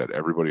Eric said,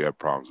 everybody had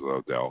problems with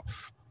Odell.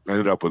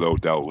 Ended up with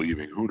Odell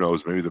leaving. Who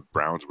knows? Maybe the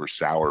Browns were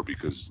sour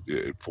because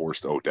it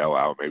forced Odell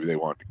out. Maybe they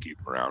wanted to keep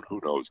him around. Who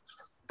knows?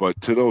 But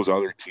to those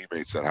other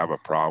teammates that have a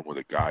problem with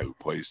a guy who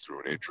plays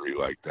through an injury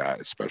like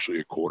that, especially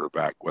a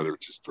quarterback, whether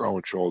it's his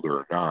throwing shoulder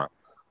or not,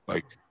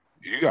 like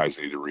you guys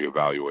need to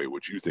reevaluate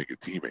what you think a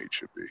teammate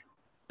should be.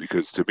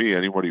 Because to me,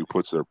 anybody who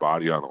puts their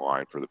body on the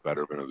line for the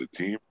betterment of the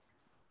team,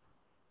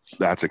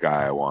 that's a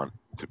guy I want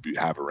to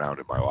have around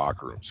in my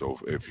locker room. So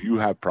if you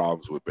have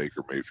problems with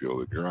Baker Mayfield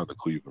and you're on the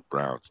Cleveland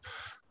Browns,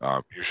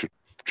 you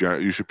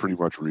should pretty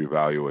much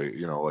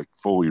reevaluate,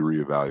 fully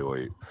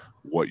reevaluate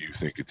what you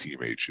think a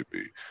teammate should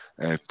be.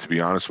 And to be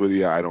honest with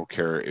you, I don't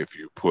care if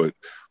you put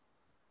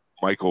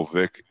Michael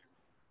Vick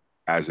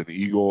as an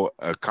Eagle,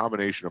 a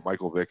combination of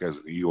Michael Vick as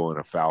an Eagle and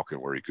a Falcon,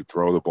 where he could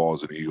throw the ball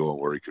as an Eagle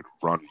and where he could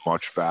run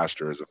much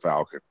faster as a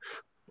Falcon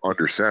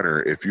under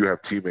center. If you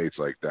have teammates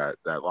like that,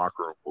 that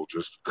locker room will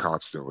just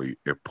constantly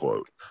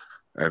implode.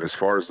 And as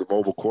far as the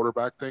mobile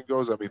quarterback thing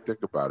goes, I mean,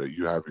 think about it.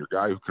 You have your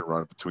guy who can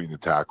run between the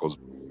tackles,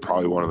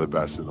 probably one of the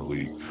best in the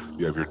league.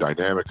 You have your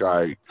dynamic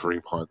guy,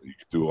 Kareem Hunt, that you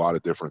can do a lot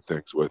of different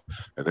things with.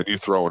 And then you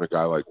throw in a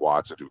guy like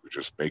Watson who can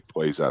just make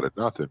plays out of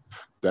nothing.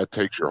 That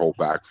takes your whole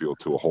backfield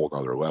to a whole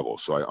nother level.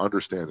 So I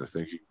understand the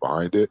thinking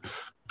behind it.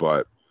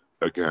 But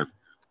again,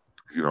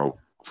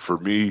 for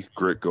me,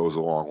 grit goes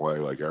a long way.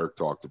 Like Eric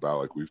talked about,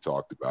 like we've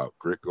talked about,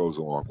 grit goes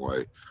a long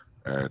way.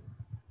 And,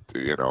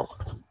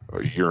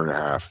 a year and a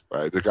half,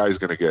 the guy's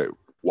going to get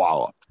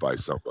walloped by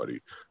somebody.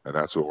 And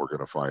that's what we're going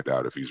to find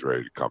out if he's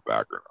ready to come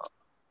back or not.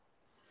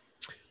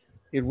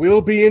 It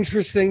will be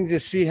interesting to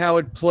see how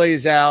it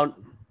plays out.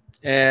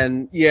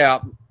 And, yeah,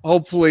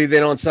 hopefully they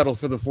don't settle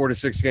for the 4 to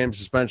 6 game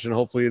suspension.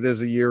 Hopefully it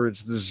is a year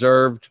it's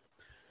deserved.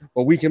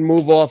 But we can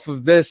move off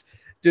of this.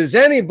 Does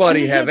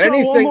anybody have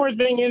anything? One more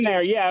thing in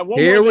there. Yeah.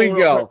 Here we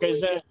go.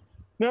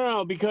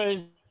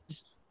 Because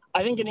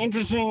I think an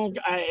interesting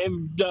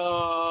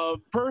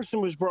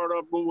person was brought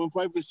up when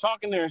Fife was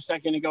talking there a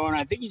second ago, and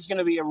I think he's going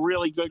to be a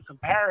really good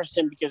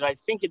comparison because I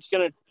think it's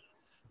going to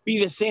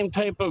be the same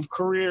type of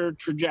career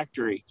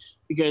trajectory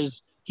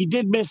because he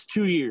did miss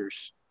 2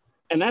 years,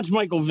 and that's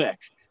Michael Vick.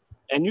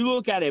 And you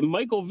look at it,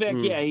 Michael Vick,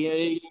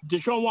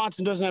 Deshaun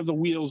Watson doesn't have the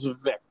wheels of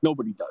Vick.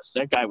 Nobody does.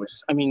 That guy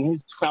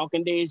his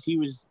Falcon days, he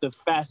was the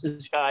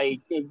fastest guy,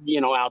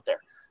 out there.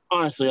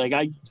 Honestly, like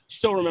I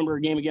still remember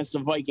a game against the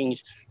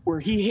Vikings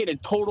where he hit a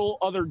total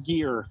other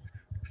gear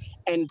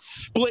and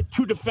split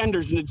 2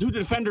 defenders, and the 2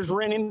 defenders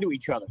ran into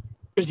each other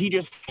because he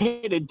just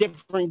hit a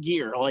different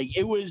gear. Like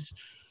he was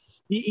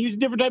a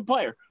different type of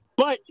player.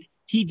 But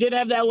he did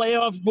have that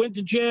layoff, went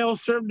to jail,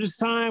 served his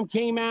time,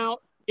 came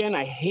out. Again,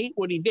 I hate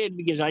what he did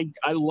because I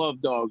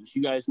love dogs.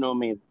 You guys know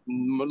me.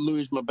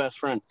 Louis my best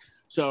friend.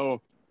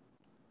 So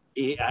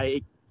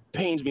it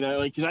pains me that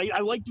because I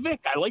liked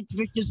Vic. I liked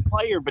Vic as a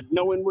player, but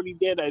knowing what he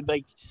did,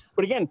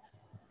 but again,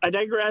 I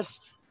digress.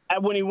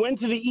 When he went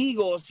to the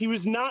Eagles, he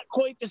was not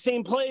quite the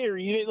same player.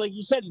 Like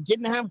you said, he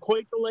didn't have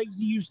quite the legs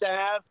he used to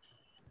have,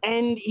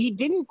 and he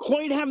didn't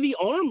quite have the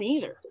arm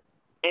either.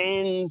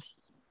 And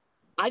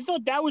I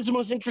thought that was the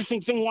most interesting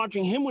thing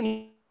watching him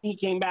when he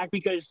came back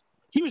because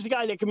he was the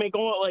guy that could make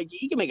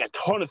he could make a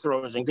ton of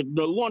throws and could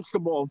launch the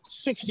ball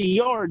 60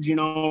 yards,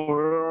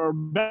 or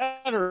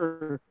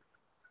better.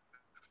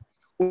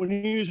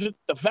 When he was with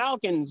the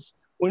Falcons,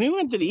 when he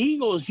went to the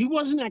Eagles, he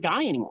wasn't that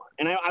guy anymore.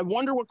 And I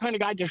wonder what kind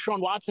of guy Deshaun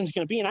Watson's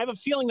going to be. And I have a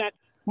feeling that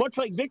much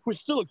like Vic was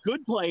still a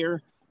good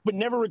player, but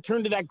never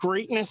returned to that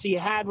greatness he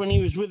had when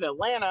he was with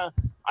Atlanta,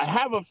 I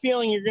have a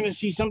feeling you're going to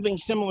see something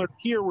similar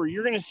here where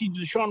you're going to see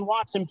Deshaun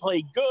Watson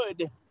play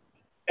good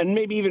and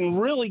maybe even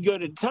really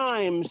good at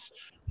times.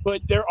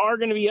 But there are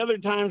going to be other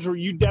times where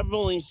you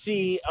definitely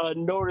see a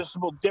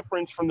noticeable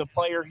difference from the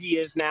player he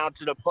is now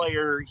to the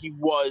player he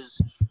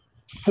was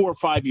 4 or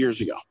 5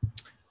 years ago.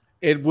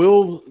 It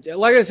will,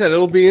 like I said,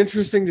 it'll be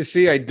interesting to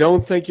see. I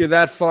don't think you're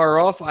that far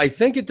off. I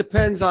think it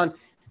depends on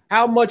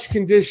how much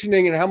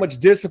conditioning and how much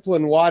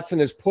discipline Watson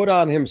has put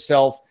on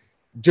himself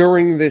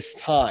during this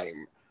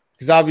time.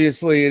 Because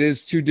obviously it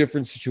is 2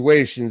 different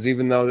situations,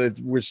 even though that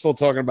we're still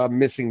talking about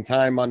missing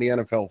time on the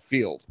NFL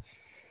field.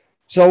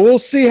 So we'll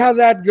see how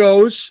that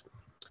goes.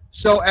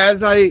 So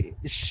as I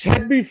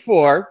said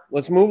before,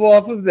 let's move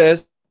off of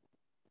this.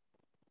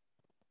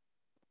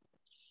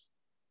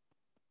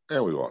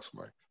 And we lost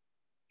Mike.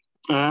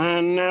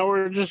 And now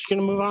we're just going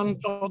to move on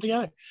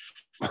altogether.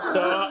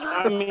 So,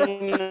 I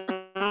mean,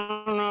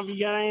 I don't know if you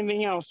got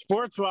anything else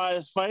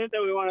sports-wise, fight that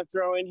we want to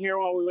throw in here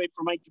while we wait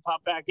for Mike to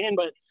pop back in.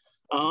 But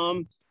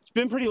it's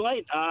been pretty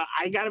light.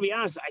 I got to be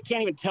honest, I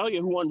can't even tell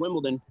you who won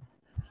Wimbledon.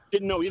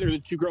 Didn't know either of the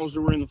two girls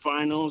that were in the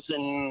finals,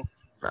 and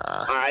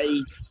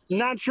I'm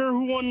not sure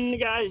who won the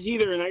guys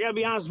either. And I got to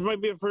be honest, it might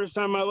be the first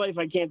time in my life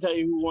I can't tell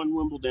you who won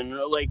Wimbledon,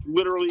 like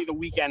literally the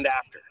weekend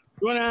after.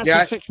 You want to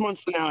ask me 6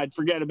 months from now, I'd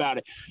forget about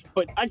it.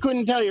 But I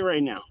couldn't tell you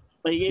right now.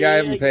 Like, I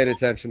haven't paid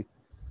attention.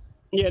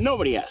 Yeah,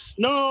 nobody has.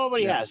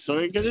 Nobody has.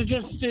 So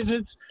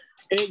because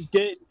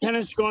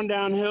tennis gone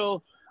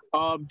downhill.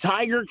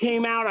 Tiger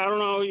came out. I don't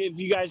know if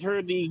you guys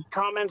heard the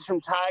comments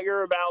from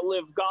Tiger about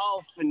Live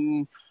Golf,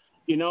 and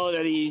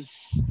that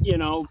he's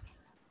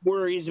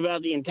worries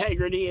about the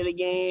integrity of the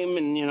game,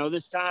 and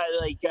this guy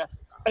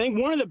I think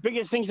one of the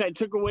biggest things I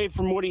took away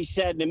from what he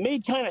said, and it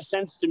made kind of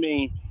sense to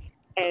me,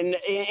 and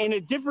in a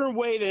different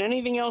way than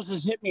anything else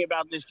has hit me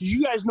about this, because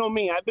you guys know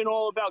me, I've been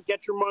all about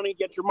get your money,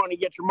 get your money,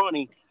 get your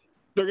money.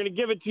 They're going to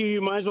give it to you.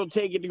 You might as well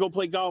take it to go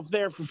play golf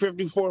there for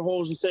 54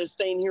 holes instead of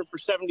staying here for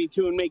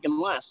 72 and making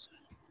less.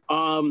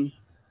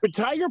 But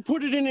Tiger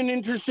put it in an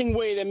interesting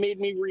way that made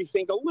me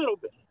rethink a little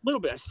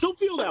bit. I still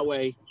feel that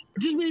way. It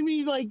just made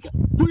me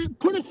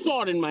put a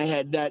thought in my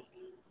head that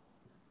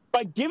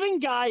by giving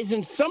guys,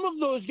 and some of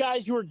those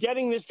guys who are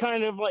getting this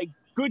kind of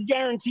good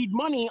guaranteed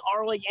money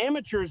are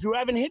amateurs who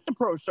haven't hit the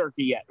pro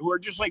circuit yet, who are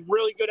just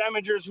really good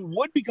amateurs who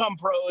would become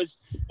pros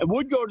and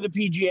would go to the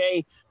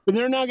PGA, but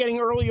they're now getting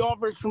early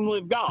offers from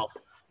Live Golf,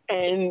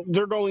 and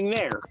they're going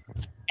there.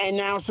 And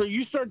now, so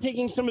you start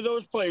taking some of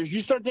those players,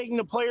 you start taking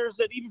the players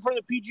that even from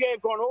the PGA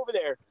have gone over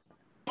there.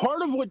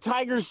 Part of what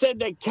Tiger said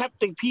that kept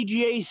the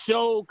PGA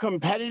so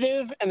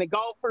competitive and the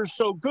golfers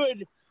so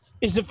good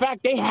is the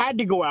fact they had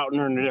to go out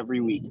and earn it every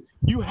week.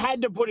 You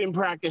had to put in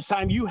practice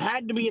time. You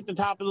had to be at the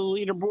top of the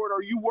leaderboard,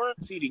 or you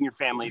weren't feeding your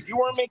family. If you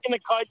weren't making the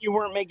cut, you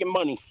weren't making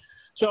money.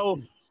 So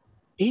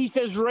he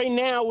says right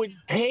now with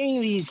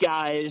paying these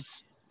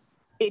guys,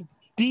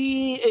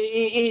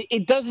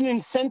 it doesn't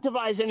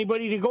incentivize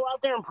anybody to go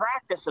out there and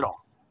practice at all.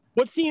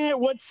 What's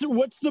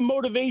the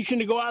motivation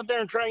to go out there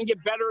and try and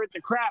get better at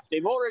the craft?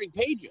 They've already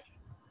paid you.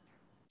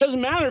 Doesn't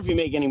matter if you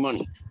make any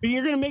money, but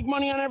you're going to make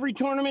money on every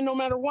tournament no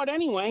matter what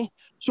anyway.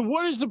 So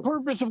what is the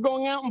purpose of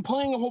going out and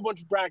playing a whole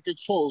bunch of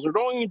practice holes or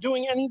going and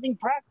doing anything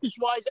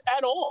practice-wise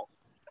at all?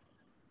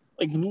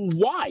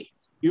 Why?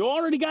 You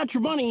already got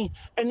your money,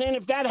 and then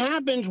if that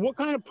happens, what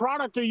kind of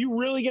product are you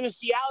really going to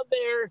see out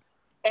there?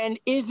 And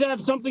is that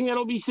something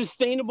that'll be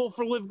sustainable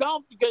for Live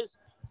Golf? Because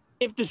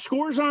if the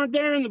scores aren't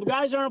there and the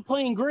guys aren't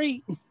playing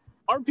great,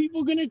 are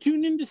people going to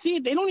tune in to see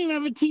it? They don't even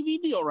have a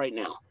TV deal right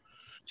now.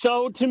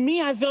 So to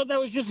me, I felt that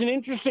was just an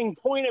interesting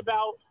point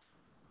about,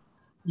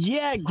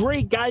 yeah,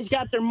 great, guys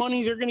got their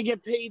money, they're going to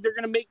get paid, they're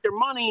going to make their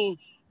money,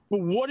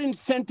 but what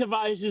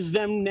incentivizes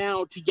them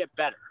now to get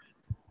better?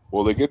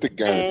 Well, they get the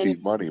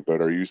guaranteed money,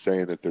 but are you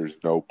saying that there's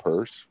no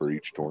purse for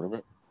each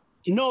tournament?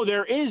 No,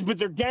 there is, but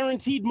they're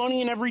guaranteed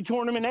money in every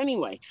tournament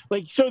anyway.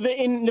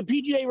 In the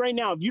PGA right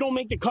now, if you don't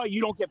make the cut,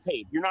 you don't get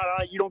paid. You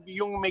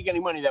don't make any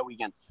money that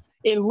weekend.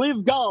 In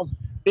Live Golf,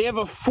 they have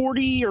a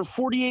 40 or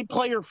 48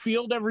 player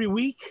field every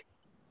week.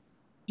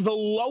 The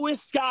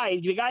lowest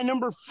guy, the guy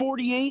number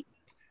 48,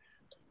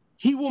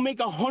 he will make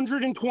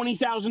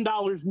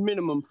 $120,000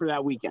 minimum for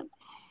that weekend.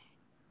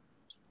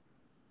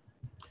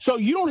 So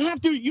you don't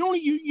have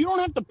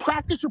to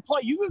practice or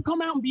play. You can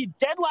come out and be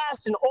dead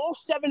last in all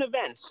 7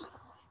 events.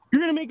 You're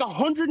going to make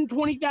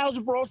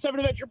 $120,000 for all 7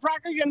 events. You're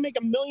practically going to make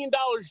 $1 million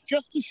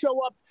just to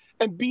show up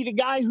and be the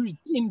guy who's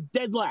in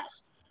dead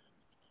last.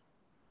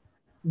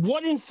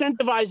 What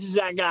incentivizes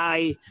that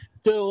guy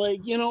to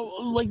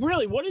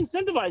really, what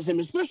incentivizes him,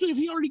 especially if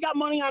he already got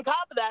money on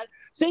top of that?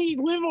 Say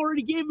Liv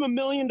already gave him $1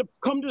 million to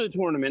come to the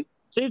tournament.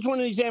 Say it's one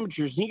of these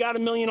amateurs, and he got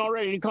 $1 million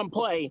already to come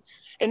play,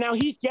 and now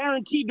he's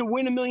guaranteed to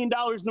win $1 million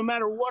no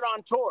matter what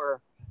on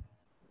tour.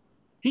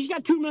 He's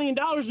got $2 million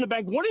in the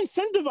bank. What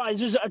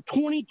incentivizes a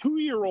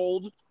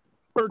 22-year-old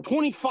or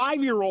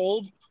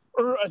 25-year-old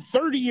or a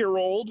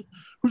 30-year-old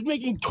who's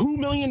making $2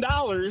 million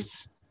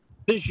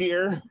this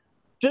year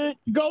to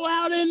go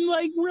out and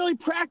really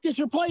practice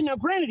or play? Now,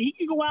 granted, he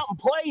could go out and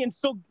play and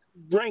still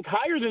rank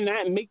higher than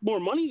that and make more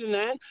money than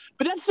that,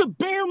 but that's the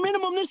bare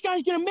minimum this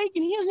guy's going to make,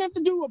 and he doesn't have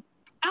to do an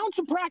ounce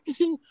of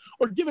practicing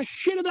or give a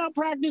shit about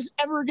practice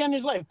ever again in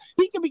his life.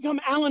 He can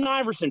become Allen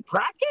Iverson.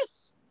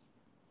 Practice?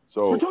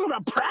 So we're talking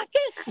about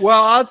practice?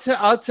 Well,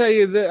 I'll tell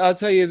you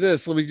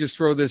this. Let me just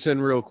throw this in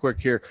real quick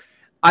here.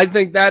 I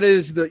think that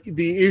is the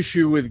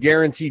issue with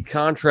guaranteed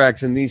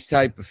contracts in these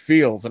type of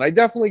fields, and I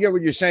definitely get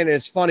what you're saying.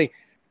 It's funny.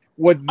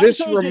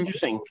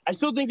 Interesting. I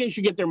still think they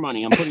should get their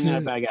money. I'm putting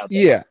that back out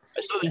there.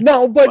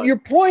 Yeah. But your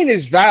point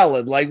is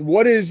valid.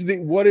 What is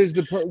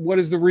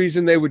the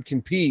reason they would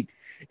compete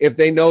if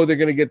they know they're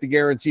going to get the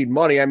guaranteed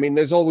money. I mean,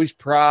 there's always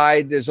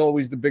pride, there's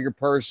always the bigger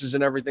purses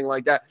and everything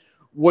like that.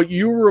 What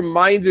you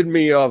reminded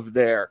me of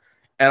there,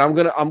 and I'm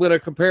gonna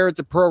compare it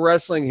to pro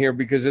wrestling here,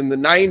 because in the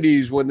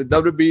 90s when the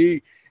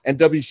WWE and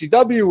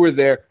WCW were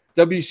there,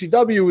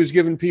 WCW was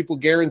giving people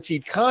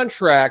guaranteed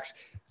contracts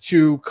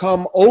to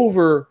come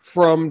over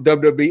from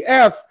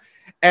WWF.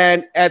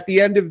 And at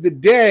the end of the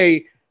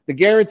day, the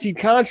guaranteed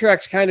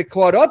contracts kind of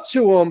caught up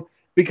to them,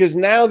 because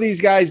now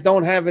these guys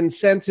don't have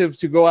incentive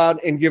to go out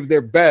and give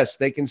their best.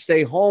 They can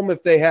stay home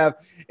if they have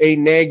a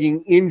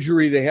nagging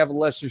injury, they have a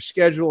lesser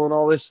schedule and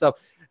all this stuff.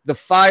 The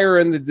fire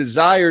and the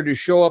desire to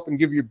show up and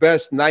give your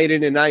best night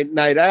in and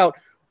night out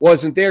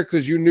wasn't there,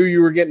 because you knew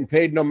you were getting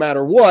paid no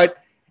matter what.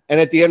 And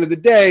at the end of the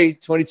day,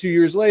 22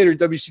 years later,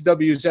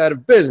 WCW is out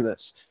of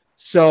business.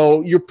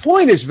 So your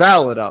point is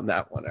valid on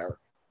that one, Eric.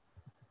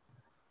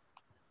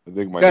 I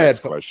think my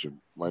next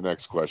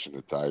question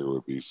to Tiger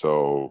would be,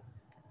 so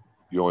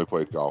you only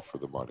played golf for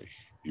the money.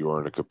 You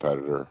weren't a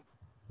competitor.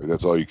 Like,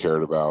 that's all you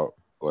cared about.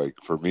 Like,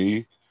 for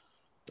me,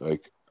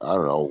 like, I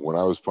don't know, when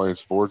I was playing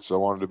sports, I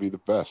wanted to be the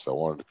best. I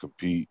wanted to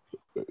compete,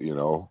 you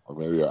know. Or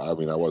maybe, I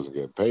mean, I wasn't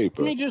getting paid,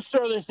 but let me just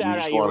throw this out.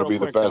 You just want to be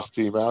the best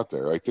team out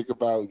there. Like, think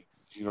about,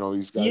 you know,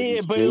 these guys,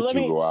 these kids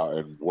who go out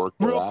and work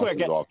their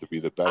asses off to be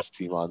the best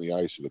team on the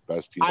ice or the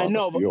best team on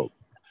the field.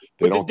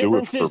 They don't do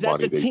it for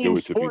money. They do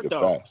it to be the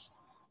best.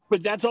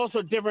 But that's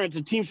also different.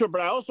 It's a team sport.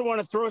 But I also want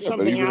to throw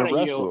something out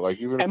at you. Like,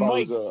 even if I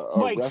was a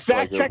wrestler,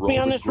 fact check me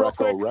on this real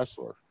quick.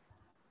 Wrestler.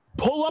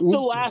 Pull up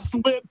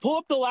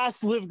the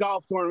last live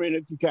golf tournament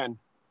if you can.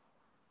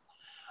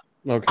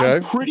 Okay.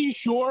 I'm pretty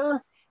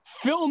sure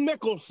Phil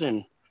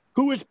Mickelson,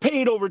 who was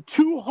paid over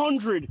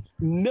 $200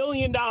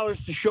 million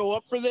to show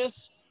up for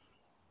this,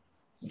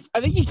 I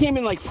think he came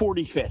in like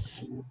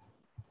 45th.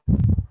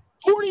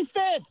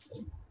 45th.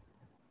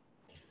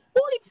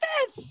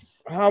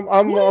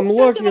 I'm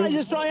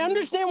looking. So I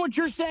understand what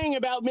you're saying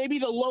about maybe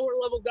the lower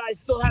level guys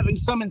still having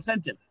some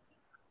incentive.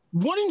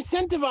 What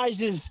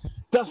incentivizes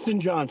Dustin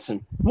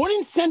Johnson? What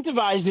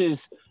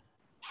incentivizes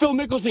Phil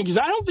Mickelson? Because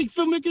I don't think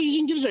Phil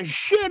Mickelson gives a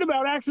shit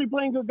about actually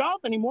playing good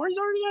golf anymore. He's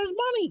already got his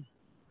money.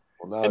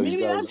 Well, and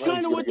maybe that's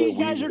kind of what these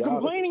guys are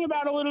complaining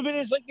about a little bit.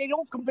 Is like they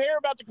don't compare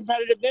about the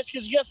competitiveness,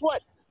 because guess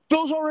what?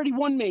 Phil's already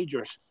won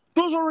majors.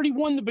 Phil's already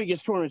won the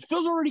biggest tournaments.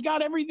 Phil's already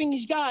got everything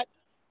he's got.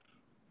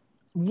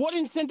 What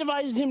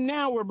incentivizes him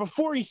now, where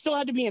before he still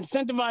had to be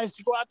incentivized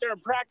to go out there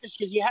and practice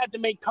because he had to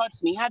make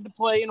cuts and he had to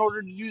play in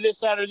order to do this,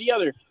 that, or the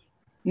other?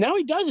 Now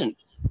he doesn't.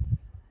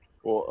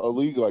 Well, a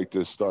league like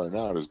this starting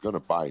out is going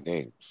to buy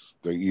names.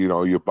 You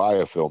know, you buy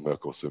a Phil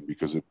Mickelson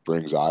because it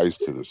brings eyes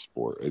to the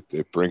sport.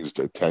 It brings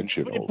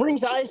attention. But it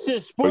brings eyes to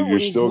the sport. But you're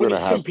still going to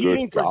have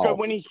good golf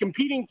when he's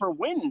competing for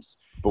wins.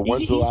 But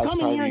when's the last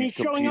time he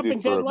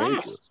competed for a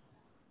major?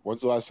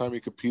 When's the last time he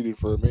competed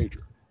for a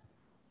major?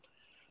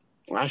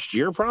 Last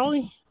year,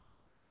 probably.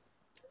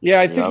 Yeah,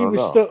 I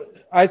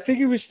think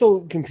he was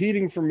still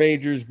competing for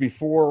majors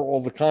before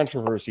all the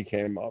controversy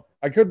came up.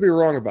 I could be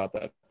wrong about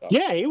that, though.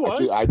 Yeah, he was.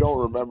 Actually, I don't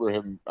remember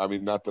him. I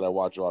mean, not that I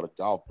watch a lot of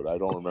golf, but I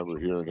don't remember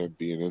hearing him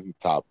being in the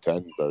top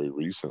 10 very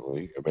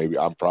recently. Maybe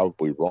I'm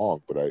probably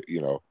wrong, but I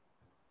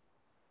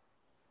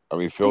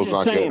mean, Phil's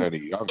not getting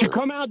any younger. To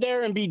come out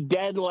there and be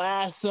dead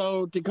last,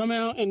 so to come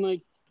out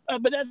and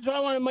but that's why I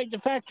wanted Mike to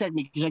fact check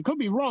me, because I could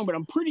be wrong, but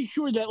I'm pretty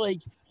sure that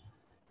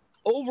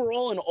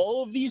overall in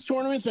all of these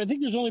tournaments, I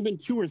think there's only been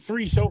 2 or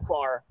 3 so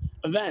far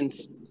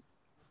events.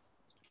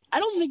 I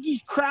don't think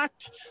he's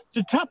cracked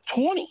the top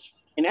 20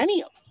 in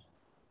any of them.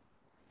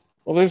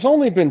 Well, there's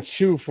only been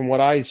 2 from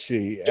what I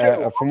see.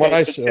 What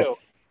I see,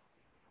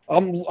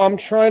 I'm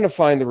trying to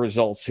find the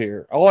results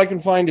here. All I can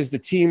find is the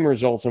team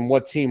results and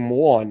what team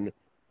won.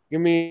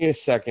 Give me a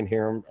second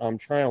here. I'm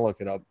trying to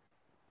look it up.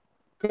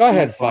 Go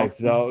ahead, Fife,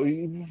 though.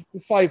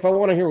 Fife, I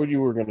want to hear what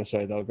you were going to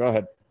say, though. Go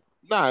ahead.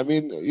 Nah, I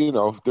mean,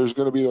 there's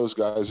going to be those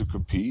guys who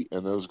compete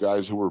and those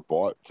guys who were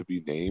bought to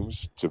be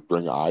names to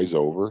bring eyes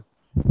over.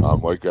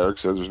 Like Eric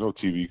said, there's no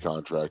TV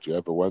contract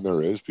yet, but when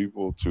there is,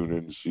 people tune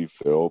in to see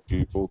Phil.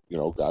 People,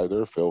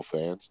 they're Phil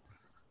fans.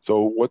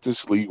 So what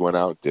this league went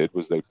out and did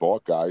was they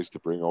bought guys to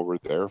bring over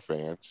their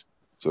fans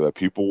so that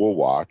people will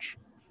watch.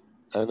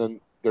 And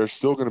then there's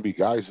still going to be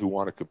guys who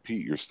want to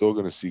compete. You're still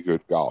going to see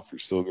good golf. You're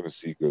still going to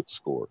see good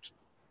scores.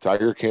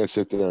 Tiger can't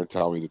sit there and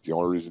tell me that the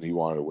only reason he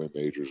wanted to win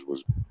majors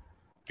was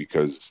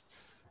because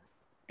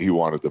he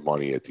wanted the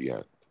money at the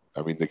end.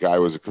 I mean, the guy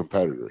was a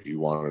competitor. He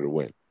wanted to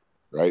win,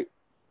 right?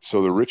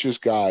 So the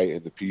richest guy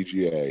in the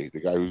PGA,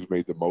 the guy who's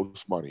made the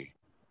most money,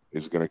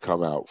 is going to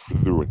come out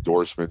through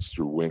endorsements,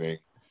 through winning,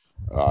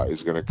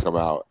 is going to come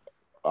out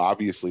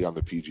obviously on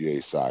the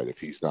PGA side if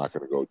he's not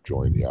going to go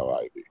join the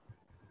LIV.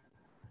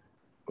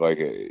 Like,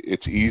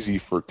 it's easy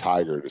for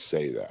Tiger to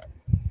say that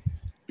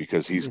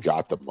because he's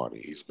got the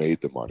money. He's made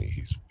the money.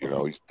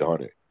 He's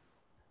done it.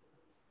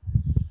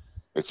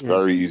 It's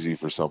very easy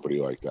for somebody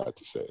like that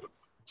to say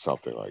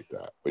something like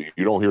that. But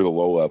you don't hear the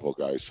low-level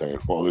guys saying,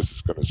 well, this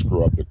is going to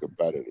screw up the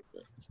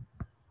competitiveness.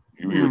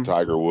 You hear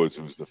Tiger Woods,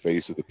 who's the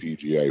face of the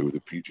PGA, who the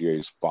PGA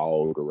has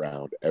followed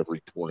around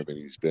every tournament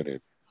he's been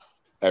in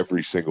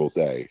every single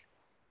day,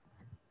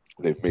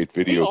 They've made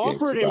They video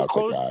games offered him about the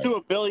close guy. to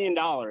 $1 billion,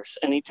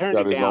 and he He's turned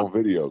got it his down. own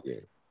video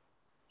game.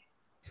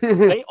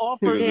 They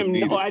offered doesn't him,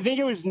 need it. I think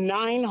it was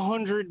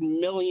 $900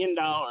 million,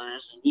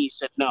 and he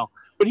said no.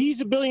 But he's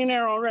a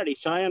billionaire already,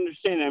 so I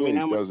understand. I Yeah, mean, he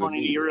how much doesn't money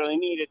do need you it. really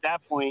need at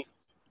that point?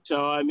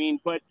 So, I mean,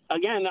 but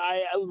again,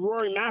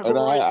 Rory And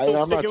McIlroy is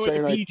still I'm not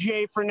sticking with the saying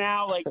PGA for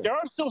now. Like, there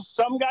are still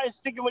some guys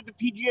sticking with the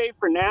PGA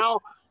for now.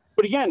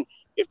 But again,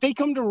 if they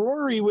come to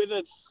Rory with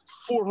a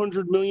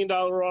 $400 million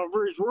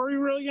offer, is Rory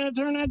really going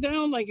to turn that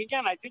down? Like,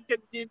 again, I think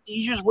that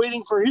he's just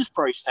waiting for his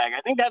price tag.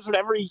 I think that's what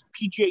every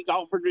PGA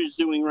golfer is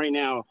doing right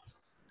now,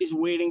 is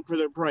waiting for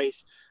their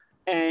price.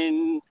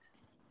 And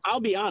I'll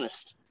be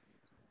honest,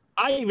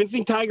 I even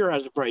think Tiger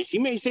has a price. He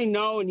may say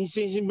no, and he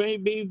says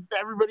maybe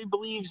everybody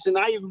believes, and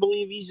I even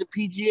believe he's a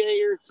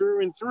PGA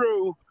through and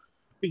through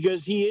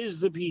because he is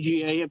the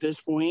PGA at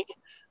this point.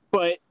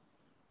 But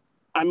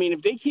I mean,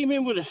 if they came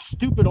in with a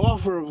stupid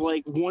offer of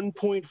like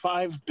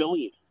 $1.5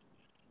 billion,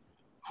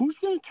 who's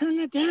going to turn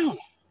that down?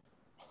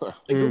 Like,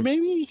 or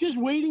maybe he's just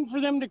waiting for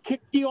them to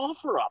kick the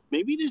offer up.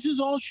 Maybe this is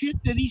all shit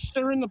that he's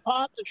stirring the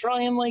pot to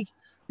try and, like,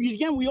 because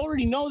again, we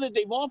already know that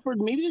they've offered.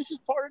 Maybe this is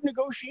part of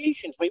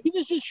negotiations. Maybe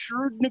this is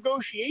shrewd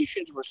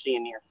negotiations we're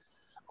seeing here.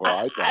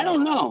 Well, I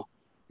don't know.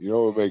 You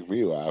know what would make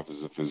me laugh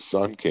is if his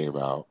son came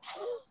out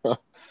and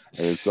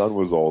his son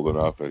was old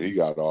enough and he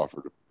got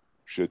offered a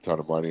shit ton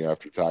of money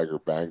after Tiger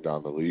banged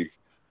on the league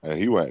and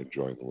he went and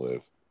joined the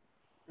Live.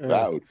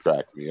 That would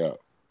crack me up.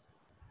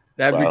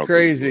 That'd be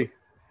crazy.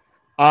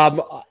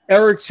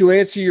 Eric, to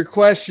answer your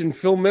question,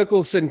 Phil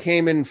Mickelson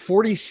came in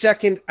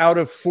 42nd out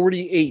of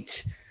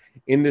 48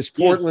 in this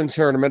Portland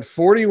tournament.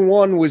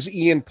 41 was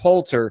Ian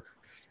Poulter.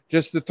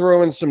 Just to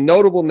throw in some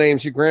notable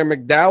names, Graham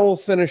McDowell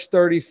finished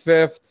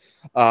 35th.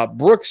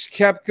 Brooks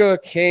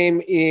Koepka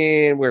came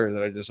in,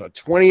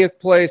 20th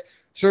place.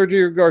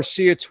 Sergio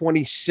Garcia,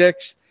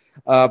 26th.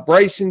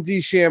 Bryson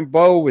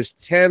DeChambeau was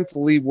 10th.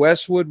 Lee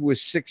Westwood was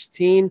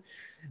 16th.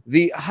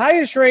 The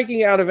highest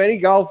ranking out of any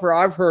golfer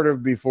I've heard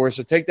of before,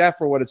 so take that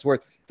for what it's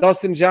worth.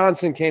 Dustin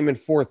Johnson came in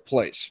 4th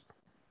place.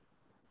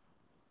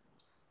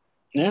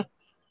 Yeah.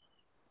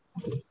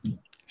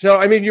 So,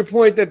 I mean, your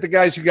point that the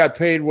guys who got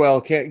paid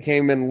well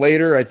came in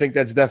later, I think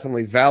that's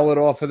definitely valid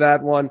off of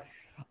that one.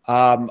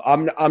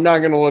 I'm not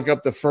going to look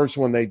up the first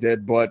one they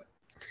did, but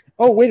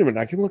wait a minute,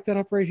 I can look that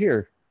up right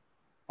here.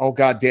 Oh,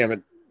 God damn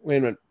it! Wait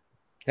a minute,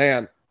 hang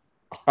on.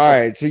 All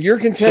right, so your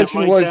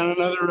contention was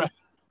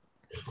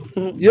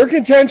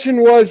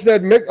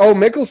that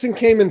Mickelson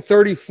came in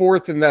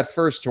 34th in that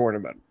first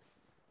tournament.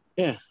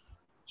 Yeah.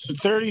 So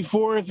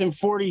 34th and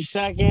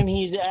 42nd,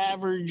 he's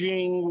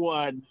averaging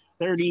what,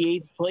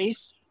 38th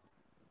place?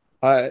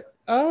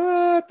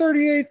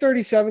 38,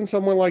 37,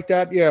 somewhere like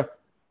that. Yeah.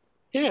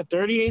 Yeah,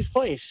 38th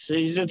place.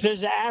 It's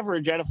his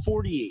average out of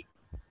 48.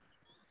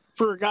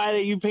 For a guy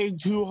that you paid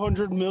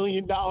 $200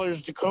 million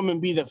to come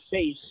and be the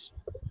face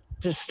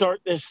to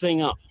start this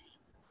thing up.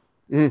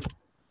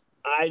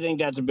 I think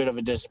that's a bit of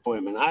a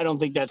disappointment. I don't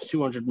think that's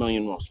 $200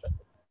 million well spent.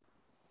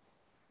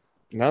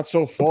 Not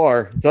so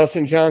far.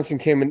 Dustin Johnson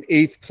came in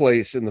 8th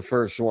place in the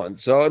first one.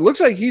 So it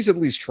looks like he's at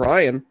least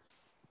trying.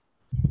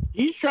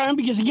 He's trying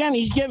because, again,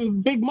 he's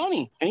getting big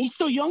money. And he's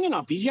still young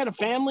enough. He's got a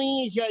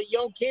family. He's got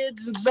young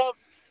kids and stuff.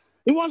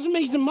 He wants to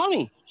make some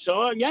money.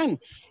 So, again,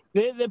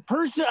 the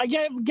person, I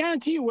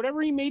guarantee you,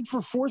 whatever he made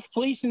for 4th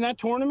place in that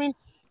tournament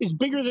is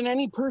bigger than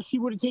any purse he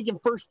would have taken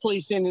 1st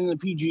place in the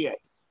PGA.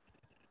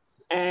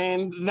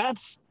 And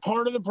that's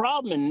part of the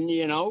problem.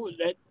 And,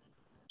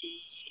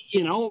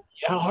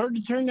 hard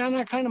to turn down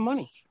that kind of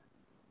money.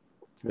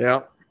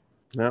 Yeah.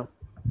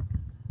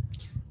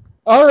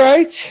 All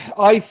right.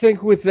 I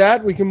think with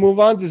that, we can move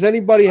on. Does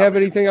anybody have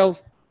anything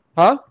else?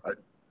 Huh?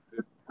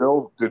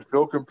 Did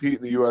Phil compete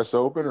in the U.S.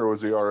 Open, or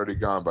was he already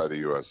gone by the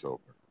U.S.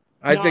 Open?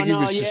 I think he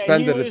was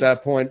suspended at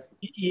that point.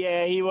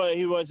 Yeah, he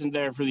wasn't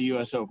there for the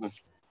U.S. Open.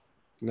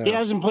 No. He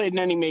hasn't played in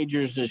any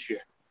majors this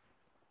year.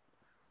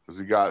 Because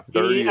he got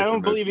 30th. I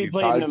don't believe he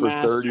played in the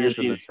Masters.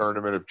 30th in the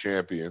Tournament of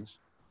Champions,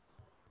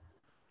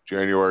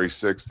 January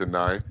 6th and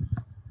 9th.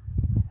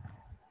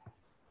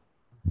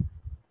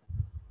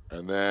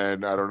 And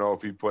then I don't know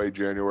if he played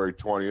January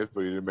 20th,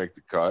 but he didn't make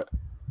the cut.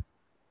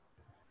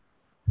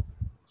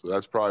 So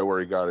that's probably where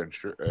he got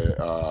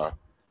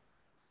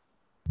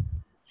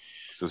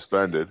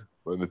suspended.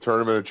 But in the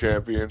Tournament of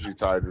Champions, he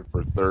tied it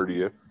for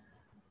 30th.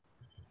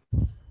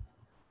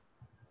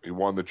 He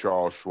won the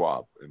Charles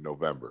Schwab in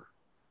November.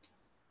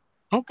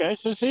 Okay,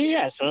 so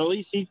at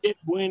least he did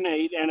win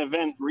an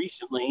event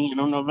recently.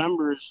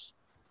 November's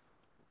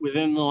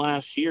within the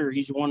last year,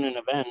 he's won an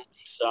event.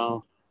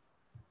 So,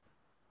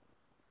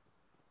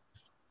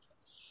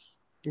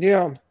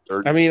 yeah,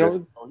 36. I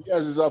mean, he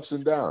has his ups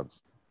and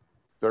downs.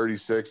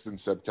 36th in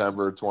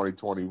September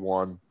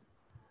 2021.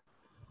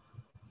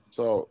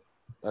 So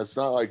that's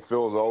not like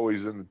Phil's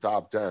always in the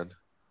top 10.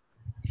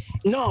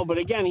 No, but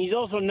again, he's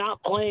also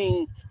not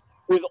playing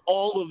with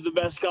all of the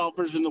best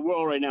golfers in the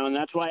world right now, and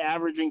that's why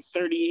averaging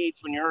 38th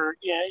when you're,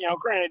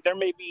 granted, there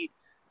may be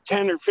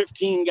 10 or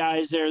 15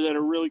 guys there that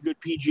are really good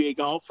PGA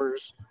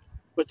golfers,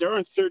 but there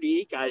aren't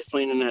 38 guys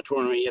playing in that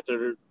tournament yet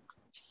that are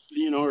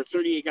or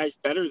 38 guys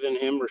better than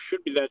him, or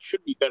should be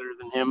better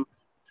than him.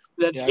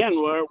 That's Yeah. again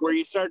where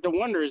you start to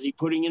wonder: is he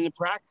putting in the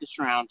practice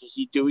rounds? Is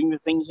he doing the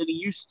things that he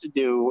used to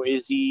do?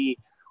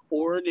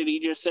 Or did he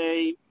just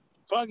say,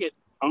 "Fuck it,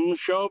 I'm gonna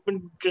show up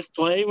and just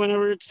play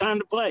whenever it's time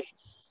to play"?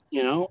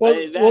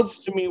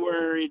 That's to me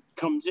where it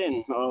comes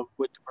in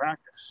with the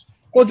practice.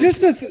 Well,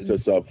 just sets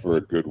us up for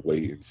a good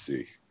wait and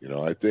see.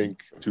 I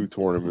think 2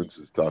 tournaments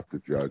is tough to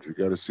judge. You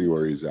got to see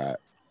where he's at.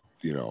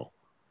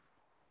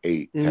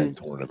 8, 10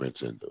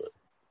 tournaments into it.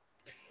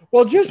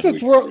 Well, just to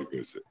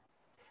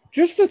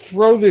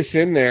throw this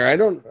in there, I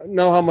don't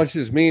know how much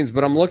this means,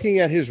 but I'm looking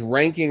at his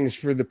rankings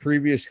for the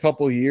previous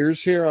couple of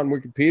years here on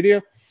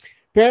Wikipedia.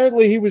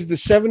 Apparently, he was the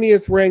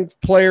 70th ranked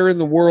player in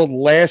the world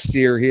last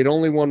year. He had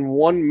only won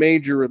one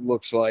major, it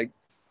looks like.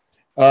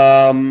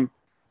 One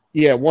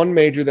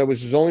major. That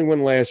was his only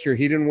win last year.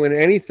 He didn't win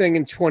anything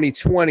in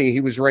 2020.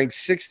 He was ranked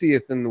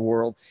 60th in the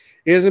world.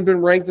 He hasn't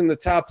been ranked in the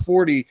top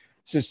 40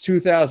 since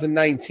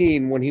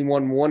 2019 when he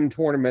won one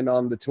tournament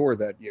on the tour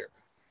that year.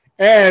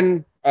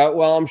 And,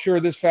 I'm sure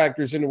this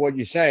factors into what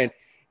you're saying.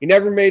 He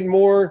never made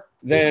more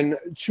than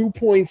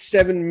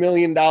 $2.7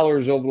 million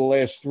over the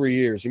last 3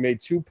 years. He made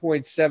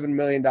 $2.7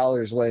 million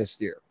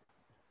last year.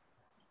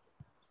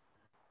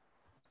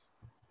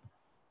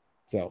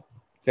 So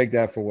take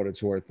that for what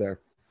it's worth there.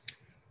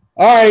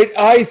 All right,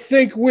 I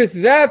think with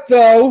that,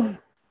 though,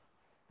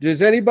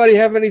 does anybody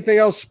have anything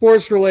else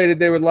sports-related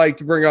they would like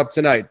to bring up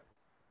tonight?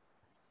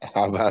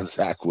 How about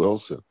Zach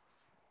Wilson?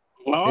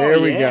 Oh, there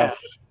we go.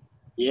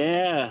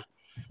 Yeah.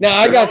 Now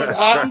I got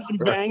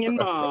banging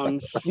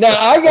moms. Now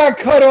I got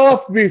cut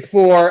off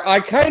before. I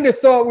kind of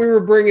thought we were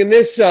bringing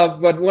this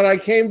up, but when I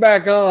came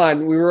back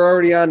on, we were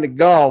already on to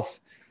golf.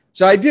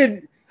 So I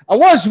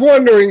was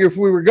wondering if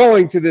we were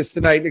going to this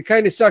tonight. It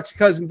kind of sucks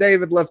cousin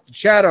David left the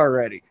chat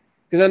already.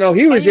 Because I know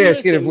he was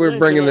asking if we were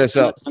bringing this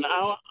up. What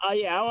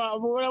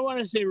I want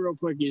to say real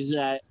quick is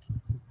that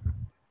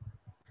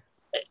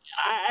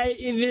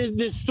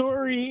the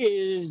story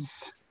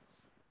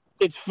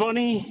it's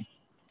funny,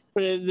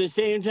 but at the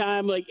same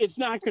time, it's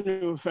not going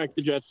to affect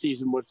the Jets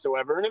season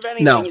whatsoever. And if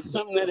anything, it's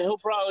something that he'll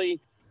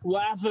probably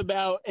laugh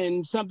about,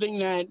 and something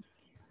that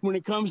when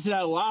it comes to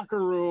that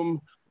locker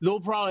room, they'll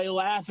probably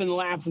laugh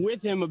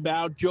with him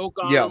about, joke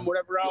on him,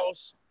 whatever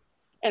else.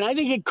 And I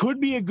think it could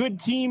be a good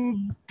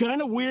team,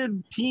 kind of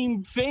weird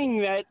team thing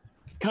that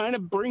kind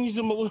of brings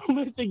them a little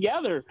bit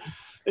together.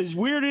 As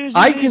weird as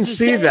I can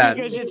see that,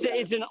 because it's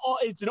an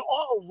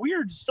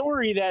weird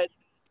story that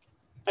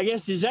I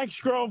guess his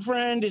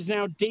ex-girlfriend is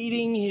now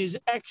dating his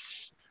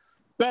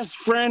ex-best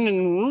friend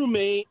and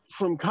roommate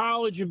from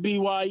college at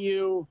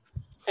BYU,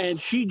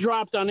 and she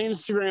dropped on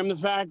Instagram the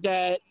fact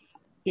that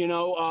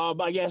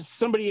I guess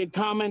somebody had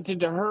commented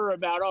to her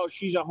about,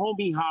 she's a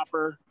homie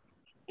hopper,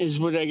 is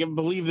what I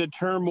believe the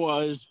term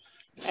was.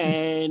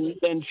 And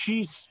then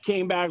she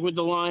came back with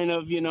the line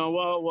of,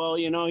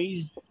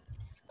 he's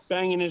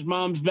banging his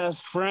mom's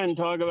best friend,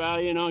 talk about,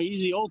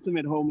 he's the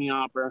ultimate homie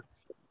hopper.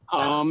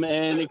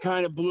 And it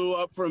kind of blew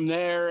up from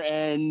there,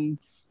 and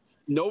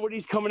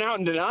nobody's coming out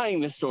and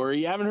denying the story.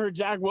 You haven't heard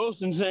Zach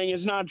Wilson saying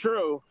it's not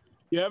true.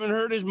 You haven't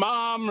heard his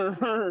mom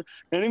or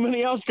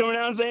anybody else coming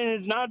out and saying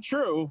it's not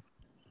true.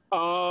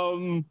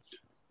 So,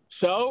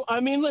 I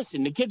mean,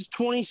 listen, the kid's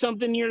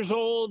 20-something years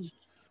old.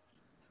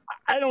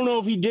 I don't know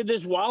if he did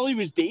this while he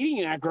was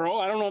dating that girl.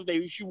 I don't know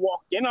if she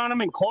walked in on him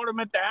and caught him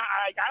at that.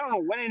 I don't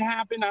know when it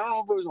happened. I don't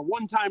know if it was a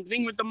one-time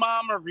thing with the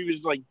mom or if he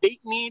was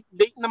dating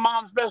the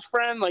mom's best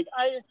friend.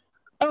 I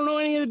don't know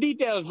any of the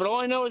details, but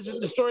all I know is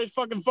that the story is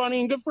fucking funny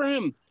and good for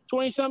him.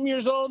 20-something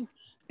years old.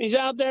 He's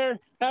out there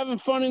having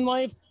fun in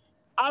life.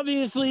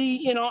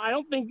 Obviously, I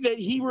don't think that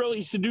he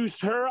really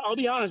seduced her. I'll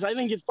be honest. I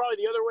think it's probably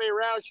the other way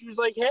around. She was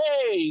like,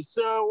 hey,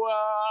 so,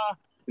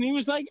 and he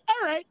was like,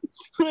 all right.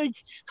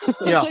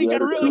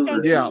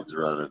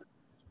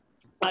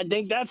 I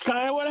think that's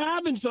kind of what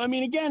happened. So, I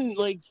mean, again,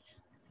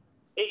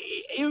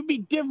 it would be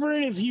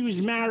different if he was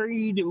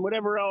married and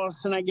whatever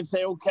else. And I could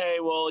say, okay,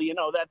 well,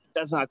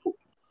 that's not cool.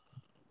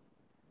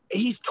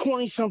 He's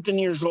 20-something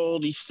years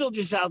old. He's still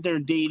just out there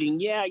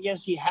dating. Yeah, I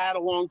guess he had a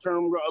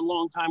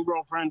long-time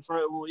girlfriend for,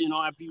 at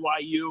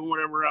BYU and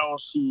whatever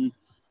else. And,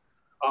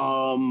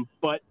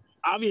 but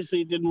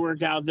obviously it didn't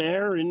work out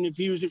there. And if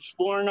he was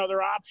exploring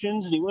other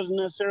options and he wasn't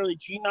necessarily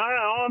cheating, I don't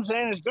know. All I'm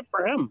saying is good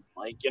for him.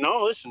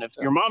 Listen, if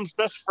your mom's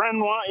best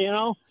friend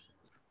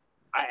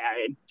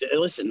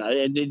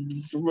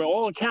listen, for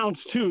all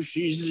accounts too,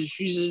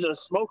 she's a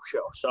smoke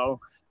show. So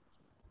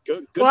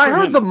good. Well, I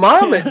heard the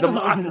mom.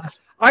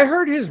 I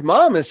heard his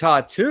mom is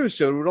hot too,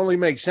 so it would only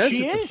make sense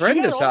if the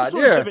friend is hot. She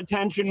got all sorts of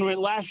attention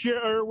last year,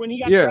 or when he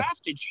got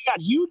drafted. She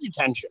got huge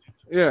attention.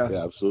 Yeah,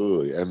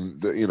 absolutely.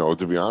 And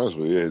to be honest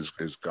with you,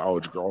 his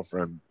college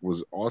girlfriend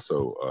was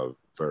also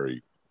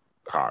very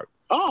hot.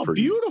 Oh,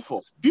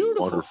 beautiful,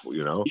 wonderful.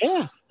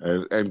 Yeah,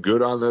 and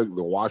good on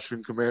the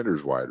Washington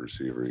Commanders wide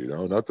receiver.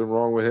 Nothing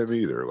wrong with him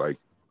either.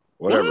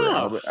 Whatever.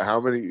 Yeah. How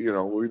many? We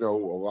know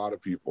a lot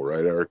of people,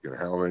 right, Eric? And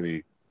how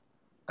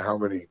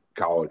many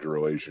college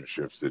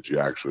relationships did you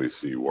actually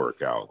see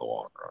work out in the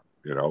long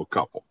run?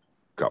 Couple.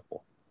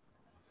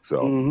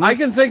 So I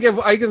can think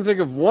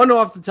of one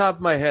off the top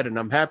of my head, and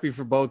I'm happy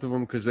for both of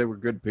them because they were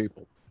good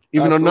people.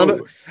 Even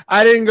though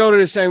I didn't go to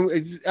the same.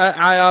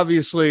 I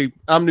obviously,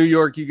 I'm New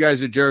York, you guys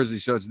are Jersey,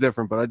 so it's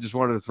different. But I just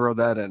wanted to throw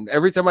that in.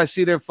 Every time I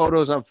see their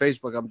photos on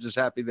Facebook, I'm just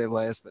happy they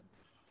lasted.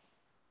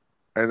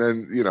 And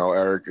then, you know,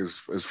 Eric,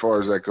 as far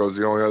as that goes,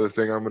 the only other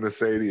thing I'm going to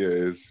say to you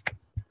is,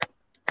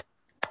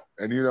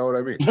 and you know what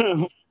I mean.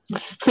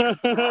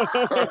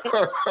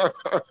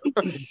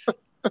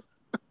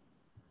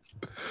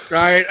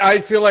 Right, I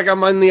feel like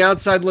I'm on the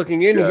outside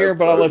looking in here,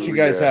 but I'll let you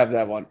guys have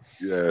that one.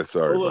 Yeah,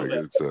 sorry, Mike.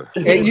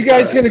 And you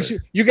guys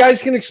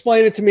can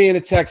explain it to me in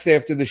a text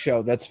after the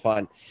show. That's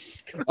fine.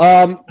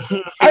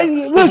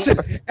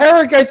 Listen,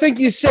 Eric. I think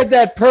you said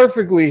that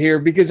perfectly here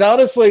because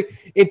honestly,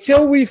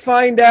 until we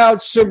find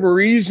out some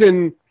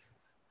reason,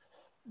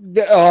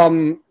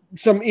 some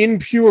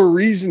impure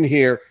reason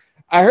here,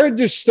 I heard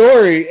this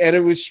story and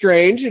it was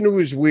strange and it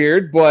was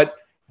weird, but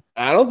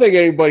I don't think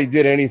anybody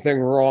did anything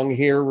wrong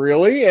here,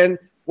 really. And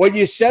what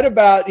you said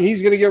about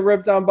he's going to get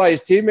ripped on by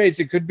his teammates,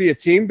 it could be a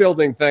team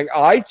building thing.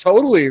 I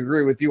totally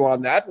agree with you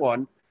on that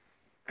one.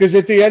 Because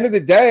at the end of the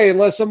day,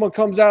 unless someone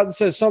comes out and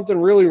says something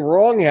really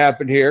wrong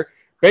happened here,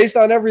 based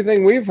on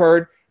everything we've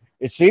heard,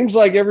 it seems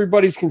like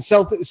everybody's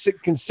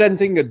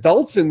consenting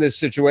adults in this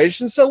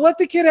situation. So let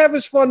the kid have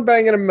his fun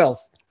banging a MILF.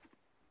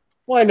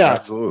 Why not?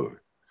 Absolutely.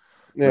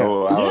 Yeah.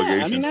 No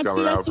allegations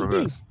coming out from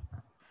this.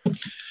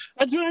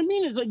 That's what I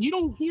mean. Is like you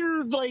don't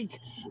hear like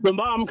the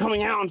mom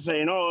coming out and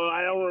saying, "Oh,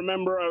 I don't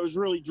remember. I was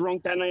really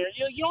drunk that night."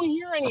 You don't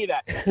hear any of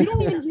that. You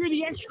don't even hear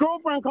the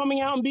ex-girlfriend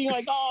coming out and being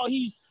like, "Oh,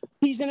 he's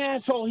an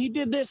asshole. He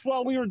did this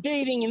while we were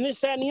dating and this,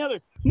 that, and the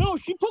other." No,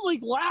 she put like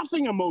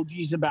laughing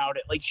emojis about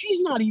it. Like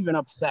she's not even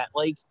upset.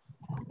 Like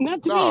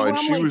not to no, me. and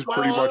she was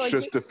pretty much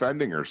just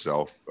defending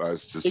herself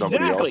as to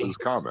somebody else's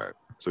comment.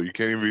 So you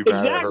can't even be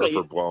mad at her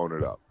for blowing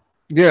it up.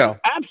 Yeah,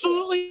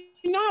 absolutely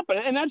not.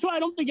 And that's why I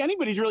don't think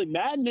anybody's really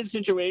mad in this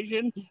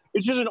situation.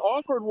 It's just an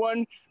awkward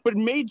one, but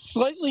made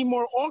slightly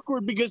more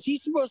awkward because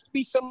he's supposed to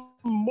be some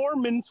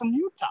Mormon from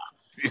Utah.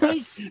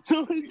 Yes.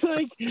 So it's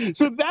like,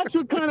 so that's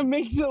what kind of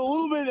makes it a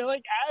little bit, it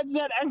like adds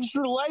that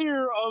extra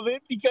layer of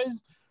it because,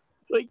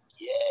 like,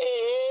 yeah.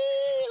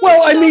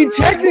 Well, I mean,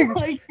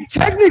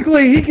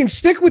 technically, he can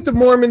stick with the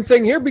Mormon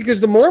thing here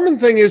because the Mormon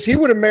thing is he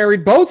would have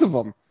married both of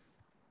them.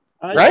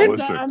 Right?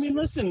 Listen,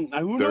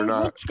 who knows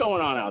what's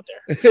going on out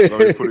there? Let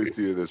me put it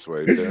to you this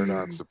way. They're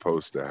not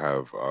supposed to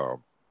have,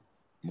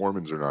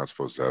 Mormons are not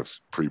supposed to have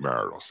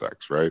premarital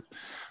sex, right?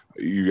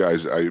 You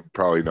guys, I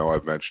probably know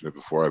I've mentioned it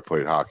before. I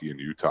played hockey in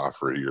Utah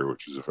for a year,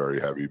 which is a very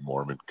heavy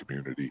Mormon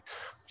community.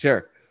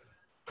 Sure.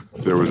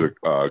 There was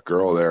a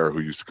girl there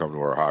who used to come to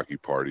our hockey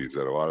parties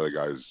that a lot of the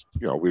guys,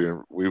 you know, we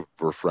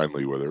were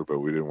friendly with her, but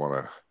we didn't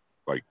want to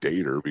like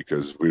date her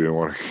because we didn't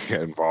want to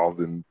get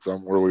involved in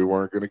somewhere we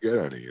weren't going to get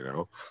any, you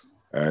know.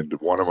 And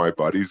one of my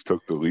buddies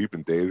took the leap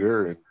and dated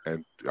her,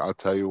 and I'll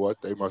tell you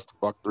what, they must have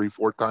fucked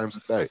 3-4 times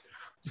a day.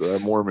 So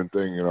that Mormon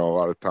thing, you know, a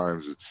lot of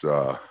times it's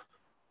all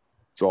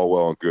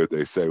well and good.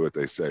 They say what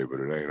they say, but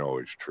it ain't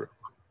always true.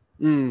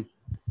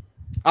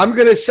 I'm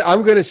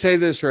gonna say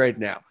this right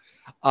now.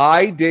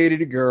 I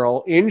dated a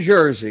girl in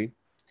Jersey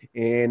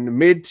in the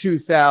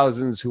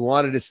mid-2000s who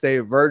wanted to stay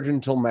a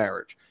virgin till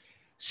marriage.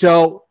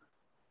 So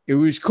it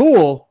was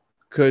cool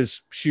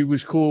because she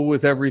was cool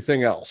with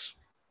everything else.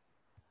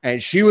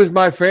 And she was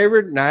my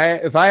favorite. And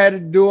if I had to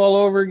do all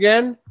over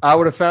again, I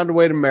would have found a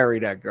way to marry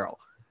that girl.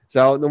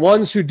 So the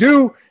ones who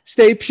do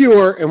stay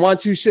pure and want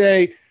to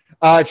say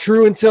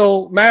true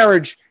until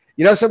marriage,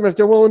 you know something, if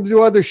they're willing to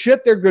do other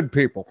shit, they're good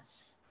people.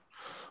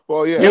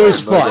 Well, yeah. It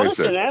was fun.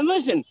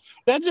 Listen,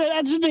 that's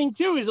the thing,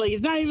 too, is like,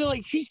 it's not even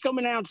like she's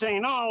coming out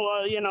saying,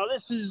 oh, you know,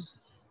 this is,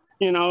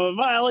 you know, a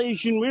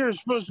violation. We were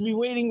supposed to be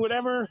waiting,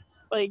 whatever.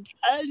 Like,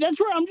 that's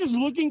where I'm just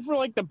looking for,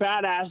 like, the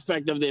bad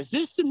aspect of this.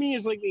 This, to me,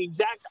 is, like, the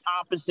exact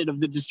opposite of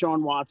the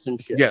Deshaun Watson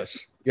shit. Yes.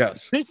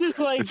 This is,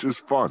 like... It's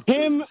just fun.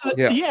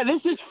 Yeah,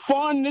 this is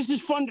fun. This is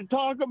fun to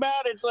talk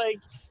about. It's like,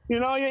 you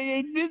know,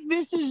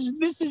 this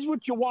is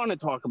what you want to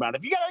talk about.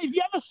 If you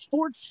have a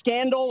sports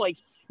scandal, like,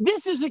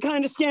 this is the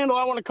kind of scandal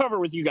I want to cover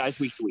with you guys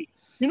week to week.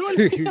 You know what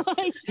I mean?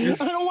 Like,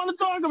 I don't want to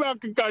talk about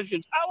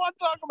concussions. I want to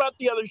talk about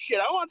the other shit.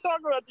 I want to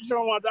talk about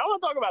Deshaun Watson. I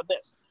want to talk about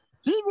this.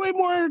 This is way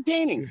more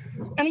entertaining.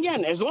 And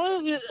again, as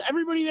long as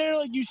everybody there,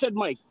 like you said,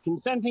 Mike,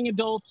 consenting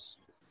adults,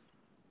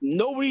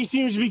 nobody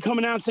seems to be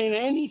coming out saying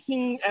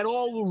anything at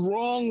all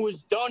wrong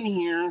was done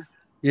here.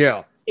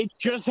 Yeah. It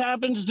just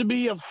happens to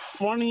be a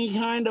funny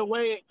kind of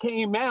way it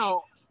came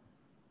out.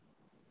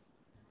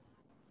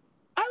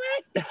 All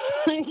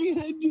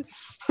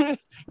right.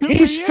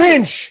 He's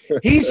Finch.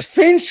 He's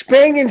Finch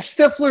banging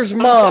Stifler's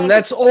mom.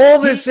 That's all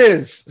this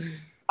is.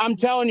 I'm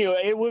telling you,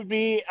 it would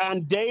be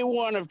on day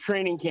one of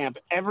training camp.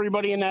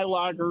 Everybody in that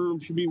locker room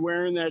should be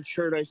wearing that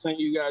shirt I sent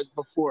you guys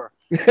before.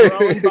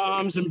 Throwing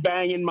bombs and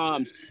banging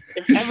moms.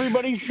 If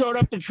everybody showed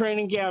up to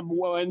training camp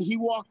and he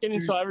walked in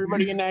and saw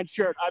everybody in that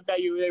shirt, I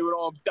bet you they would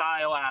all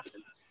die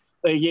laughing.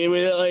 Like,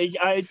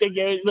 I think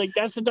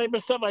that's the type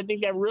of stuff I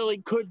think that really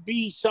could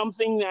be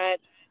something that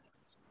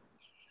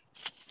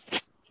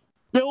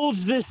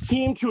builds this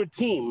team to a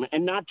team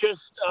and not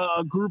just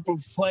a group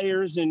of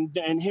players and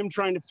him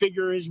trying to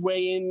figure his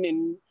way in.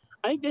 And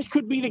I think this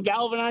could be the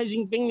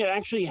galvanizing thing that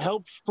actually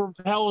helps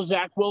propel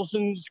Zach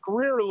Wilson's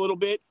career a little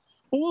bit.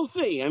 But we'll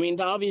see. I mean,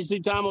 obviously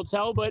time will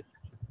tell, but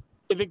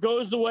if it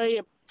goes the way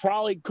it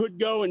probably could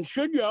go and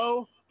should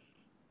go,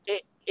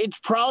 it's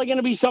probably going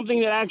to be something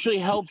that actually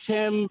helps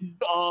him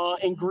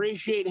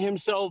ingratiate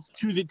himself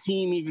to the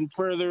team even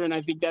further. And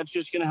I think that's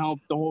just going to help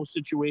the whole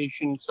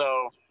situation.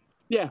 So,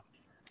 yeah.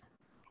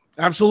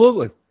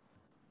 Absolutely.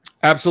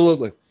 With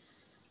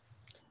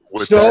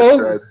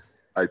that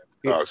said,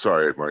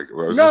 sorry, Mike.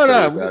 With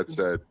that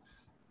said,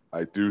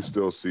 I do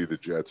still see the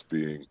Jets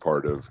being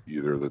part of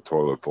either the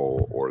toilet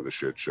bowl or the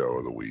shit show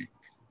of the week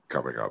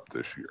coming up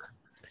this year.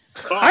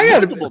 I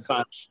got multiple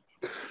times.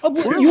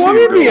 You want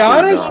me to be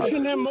honest?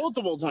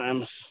 Multiple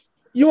times.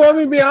 You want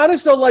me to be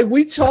honest though? Like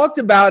we talked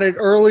about it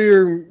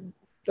earlier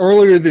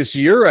this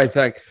year, I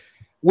think,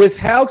 with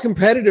how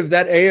competitive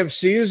that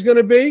AFC is going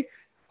to be.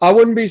 I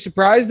wouldn't be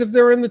surprised if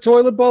they're in the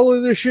toilet bowl or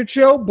the shit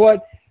show,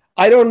 but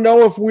I don't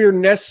know if we're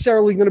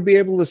necessarily going to be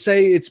able to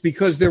say it's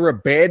because they're a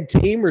bad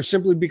team or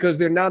simply because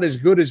they're not as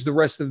good as the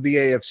rest of the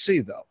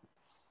AFC, though.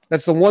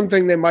 That's the one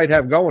thing they might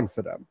have going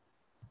for them.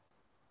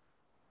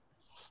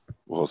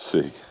 We'll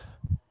see.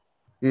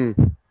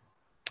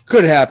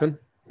 Could happen.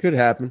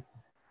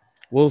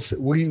 We'll see.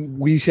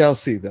 We shall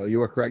see, though.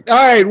 You are correct. All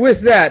right,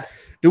 with that,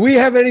 do we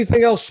have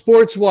anything else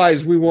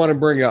sports-wise we want to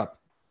bring up?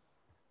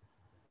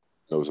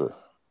 No, sir.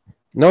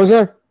 No,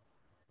 sir.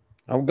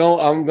 I'm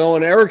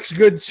going. Eric's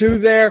good too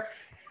there.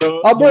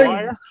 I'll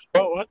bring.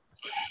 What?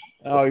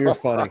 Oh, you're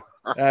funny.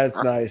 That's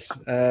nice.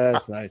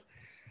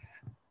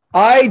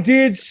 I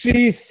did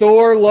see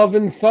Thor: Love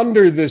and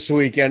Thunder this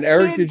weekend.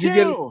 Eric, did you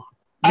get it?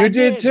 You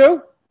did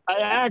too? I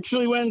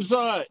actually went and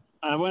saw it.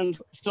 I went and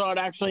saw it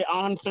actually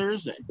on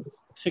Thursday.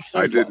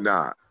 I did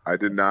not,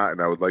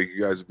 and I would like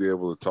you guys to be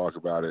able to talk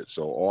about it.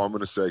 So all I'm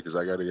going to say, because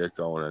I got to get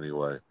going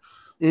anyway,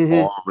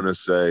 all I'm going to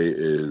say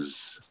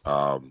is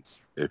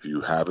if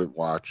you haven't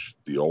watched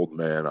The Old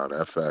Man on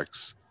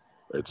FX,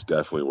 it's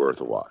definitely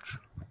worth a watch.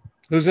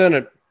 Who's in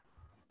it?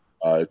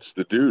 It's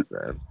the dude,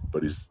 man,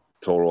 but he's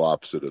total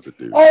opposite of the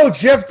dude. Oh,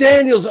 Jeff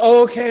Daniels.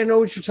 Oh, okay, I know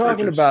what you're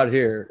talking about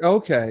here.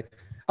 Okay.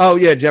 Oh,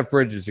 yeah, Jeff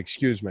Bridges.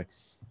 Excuse me.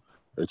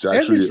 It's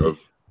actually a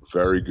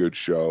very good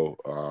show.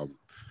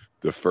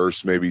 The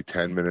first maybe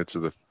 10 minutes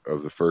of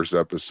the first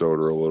episode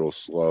are a little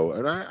slow,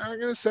 and I'm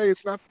gonna say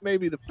it's not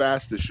maybe the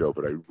fastest show,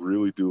 but I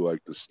really do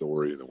like the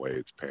story and the way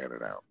it's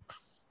panning out.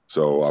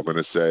 So I'm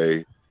gonna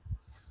say,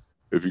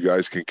 if you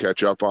guys can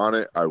catch up on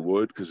it, I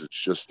would, because it's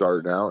just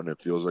starting out and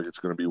it feels like it's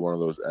going to be one of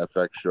those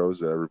FX shows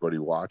that everybody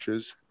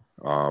watches.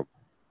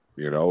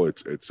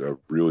 It's a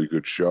really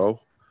good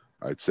show.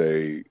 I'd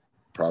say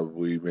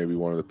probably maybe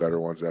one of the better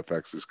ones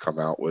FX has come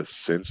out with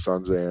since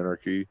Sons of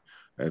Anarchy.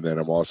 And then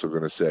I'm also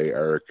going to say,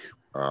 Eric,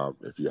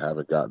 if you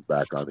haven't gotten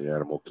back on the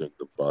Animal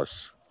Kingdom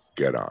bus,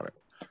 get on it.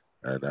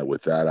 And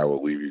with that, I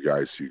will leave you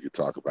guys so you can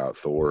talk about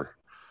Thor.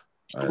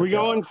 Are we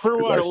going for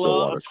what?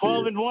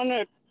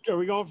 12-1? Are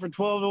we going for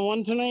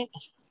 12-1 tonight?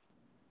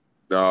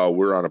 No,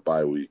 we're on a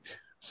bye week.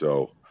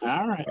 So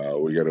all right.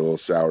 We got a little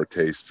sour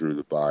taste through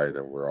the bye,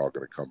 then we're all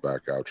going to come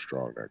back out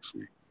strong next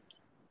week.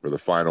 For the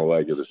final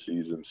leg of the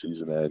season.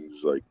 Season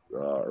ends like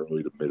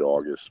early to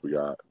mid-August.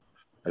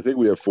 I think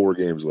we have 4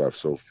 games left.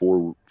 So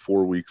 4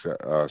 weeks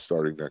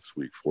starting next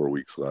week, 4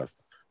 weeks left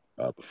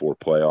before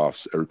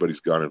playoffs.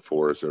 Everybody's gunning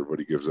for us.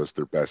 Everybody gives us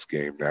their best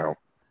game now.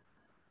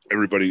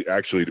 Everybody,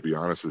 actually, to be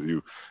honest with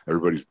you,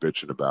 everybody's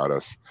bitching about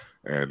us,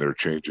 and they're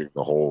changing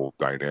the whole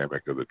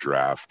dynamic of the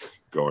draft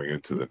going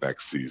into the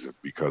next season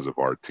because of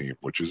our team,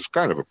 which is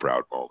kind of a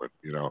proud moment,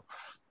 you know.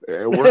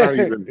 We're not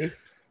even,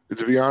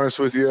 to be honest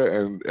with you,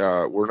 and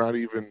we're not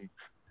even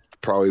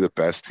probably the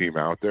best team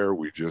out there.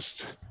 We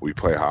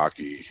play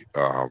hockey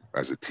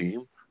as a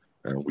team,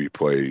 and we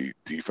play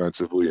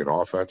defensively and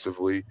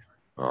offensively.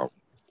 A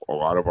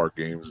lot of our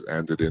games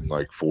ended in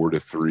like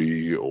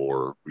 4-3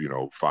 or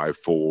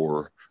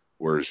 5-4.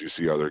 Whereas you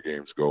see other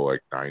games go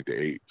like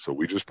 9-8. So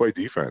we just play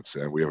defense,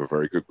 and we have a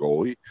very good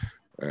goalie,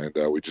 and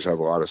we just have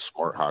a lot of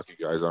smart hockey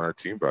guys on our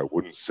team. But I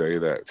wouldn't say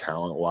that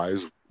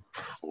talent-wise,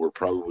 we're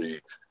probably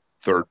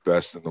third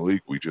best in the league.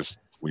 We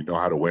know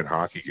how to win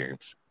hockey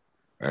games,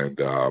 and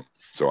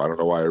so I don't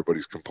know why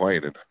everybody's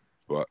complaining,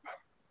 but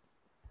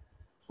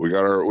we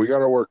got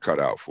our work cut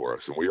out for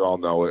us, and we all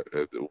know it.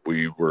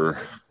 We were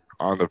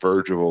on the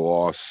verge of a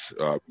loss.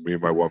 Me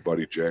and my one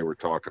buddy Jay were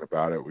talking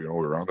about it. We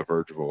were on the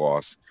verge of a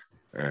loss.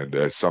 And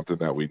it's something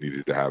that we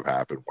needed to have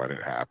happen when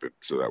it happened,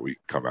 so that we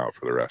come out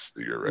for the rest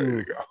of the year ready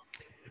to go.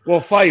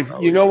 Well, Fife,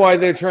 you know why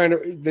they're trying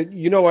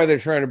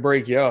to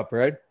break you up,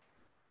 right?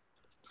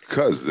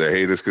 Because they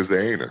hate us because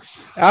they ain't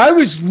us. I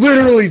was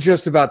literally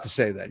just about to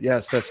say that.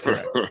 Yes, that's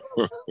correct.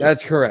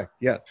 That's correct.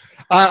 Yes.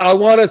 I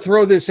want to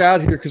throw this out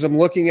here because I'm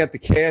looking at the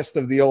cast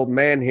of The Old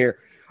Man here.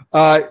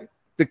 The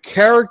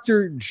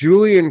character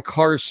Julian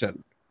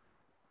Carson.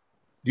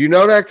 Do you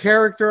know that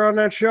character on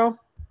that show?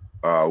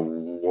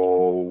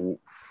 Well,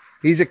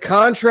 he's a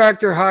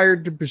contractor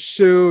hired to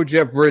pursue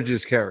Jeff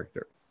Bridges'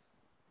 character.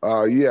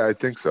 Yeah, I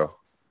think so.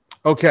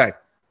 Okay.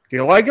 Do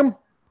you like him?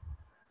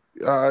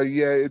 Yeah,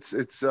 it's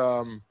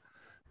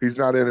he's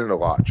not in it a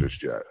lot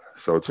just yet,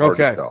 so it's hard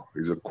to Okay. tell.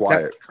 He's a That,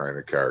 quiet kind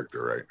of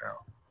character right now.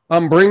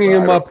 I'm bringing But I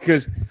him don't.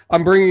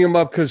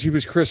 up because he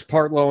was Chris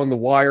Partlow in The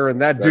Wire,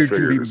 and that I dude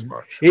figured as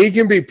much. he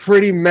can be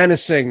pretty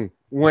menacing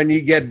when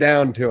you get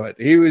down to it.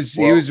 He was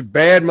a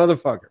bad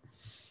motherfucker.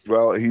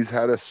 Well, he's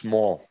had a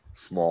small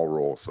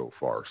role so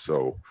far,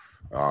 so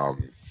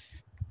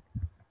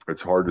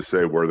it's hard to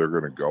say where they're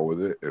going to go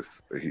with it.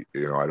 If he,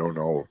 I don't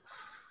know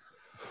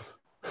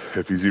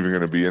if he's even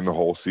going to be in the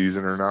whole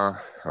season or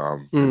not.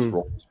 His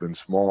role has been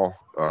small.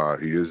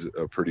 He is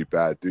a pretty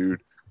bad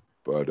dude,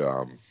 but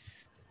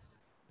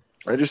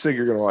I just think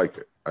you're going to like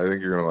it. I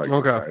think you're going to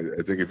like it.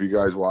 I think if you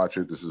guys watch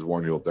it, this is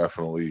one you'll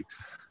definitely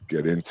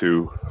get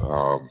into.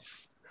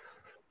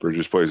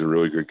 Bridges plays a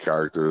really good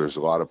character. There's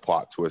a lot of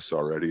plot twists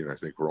already, and I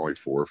think we're only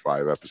 4 or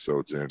 5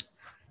 episodes in.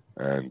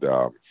 And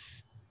the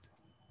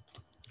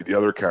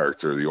other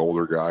character, the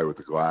older guy with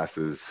the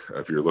glasses,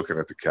 if you're looking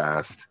at the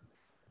cast.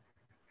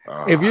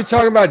 If you're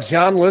talking about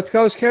John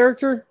Lithgow's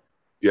character?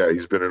 Yeah,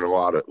 he's been in a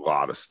lot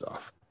of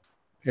stuff.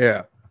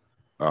 Yeah.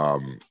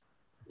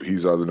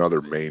 He's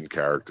another main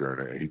character,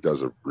 and he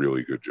does a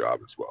really good job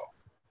as well.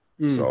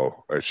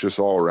 So it's just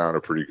all around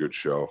a pretty good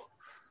show.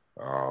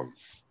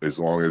 As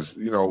long as,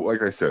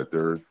 like I said,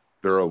 there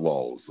are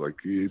lulls. Like,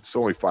 it's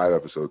only 5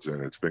 episodes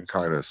in. It's been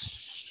kind of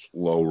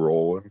slow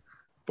rolling,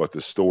 but the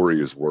story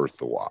is worth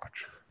the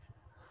watch.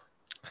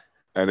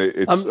 And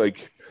it's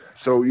like,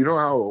 so you know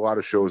how a lot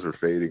of shows are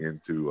fading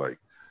into, like,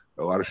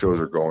 a lot of shows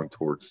are going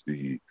towards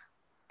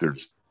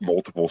there's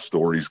multiple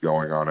stories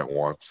going on at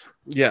once.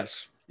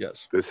 Yes.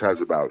 This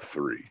has about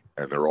 3,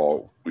 and they're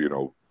all,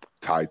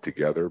 tied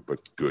together, but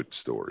good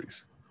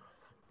stories.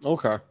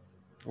 Okay.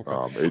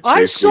 It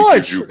basically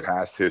gives you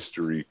past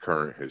history,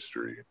 current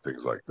history, and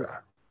things like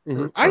that.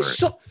 Mm-hmm.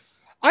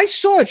 I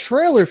saw a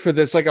trailer for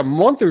this like a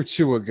month or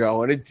 2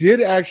 ago, and it did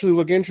actually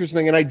look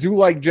interesting. And I do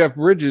like Jeff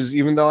Bridges,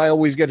 even though I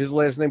always get his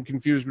last name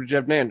confused with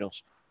Jeff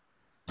Daniels.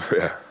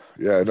 Yeah,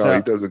 no,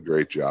 he does a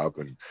great job.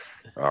 And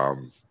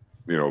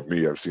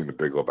me, I've seen The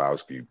Big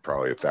Lebowski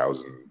probably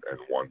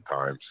 1,001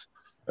 times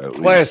at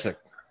least.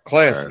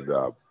 Classic.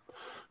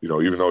 And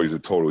even though he's a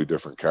totally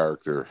different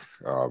character,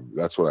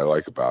 that's what I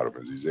like about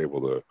him, is he's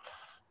able to.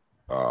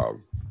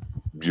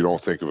 You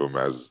don't think of him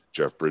as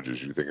Jeff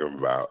Bridges; you think of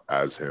him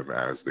as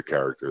the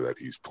character that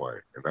he's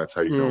playing, and that's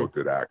how you know a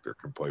good actor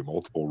can play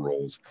multiple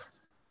roles.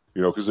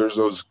 Because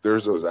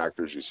there's those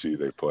actors you see,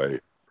 they play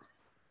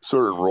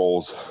certain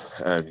roles,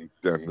 and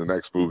then the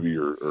next movie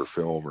or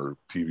film or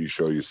TV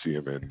show you see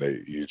him in,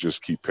 you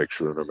just keep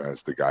picturing him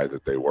as the guy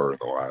that they were in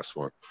the last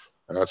one.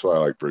 And that's why I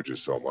like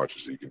Bridges so much,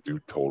 is he can do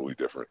totally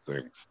different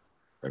things,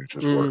 and it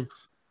just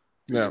works.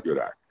 He's a good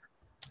actor.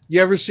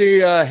 You ever see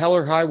Hell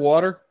or High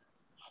Water?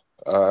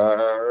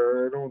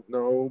 I don't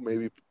know.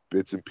 Maybe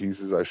bits and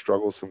pieces. I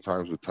struggle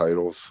sometimes with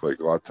titles. Like,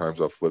 a lot of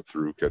times I'll flip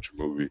through, catch a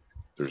movie. If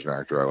there's an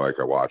actor I like,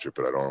 I watch it,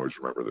 but I don't always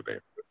remember the name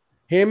of it.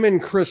 Him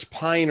and Chris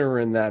Pine are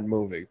in that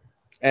movie,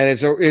 and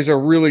it's a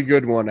really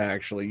good one,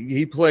 actually.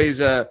 He plays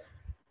a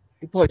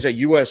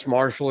U.S.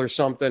 Marshal or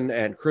something,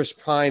 and Chris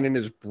Pine and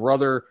his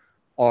brother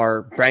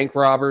are bank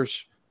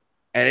robbers,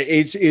 and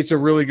it's a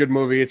really good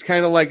movie. It's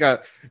kind of like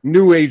a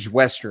new age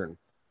Western,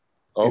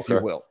 if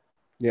you will.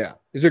 Yeah,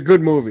 it's a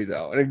good movie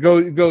though, and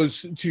it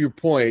goes to your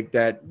point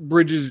that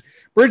Bridges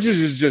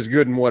is just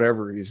good in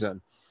whatever he's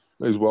in.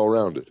 He's well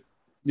rounded.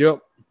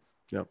 Yep.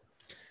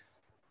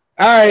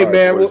 All right,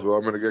 man. Boys, well,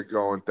 I'm gonna get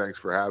going. Thanks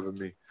for having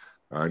me.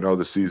 I know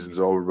the season's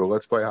over, but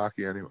let's play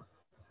hockey anyway.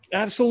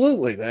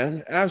 Absolutely,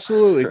 man.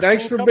 Absolutely.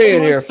 Thanks for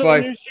being here,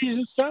 Flay. The new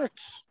season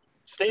starts.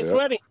 Stay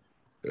sweaty.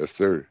 Yes,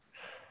 sir.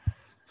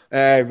 All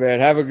right, man.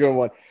 Have a good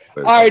one.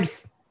 All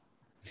right.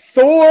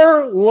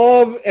 Thor,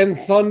 Love, and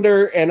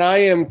Thunder, and I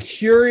am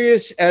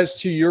curious as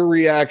to your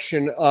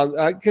reaction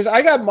because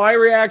I got my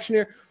reaction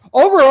here.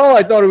 Overall,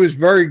 I thought it was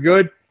very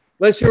good.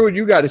 Let's hear what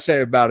you got to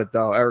say about it,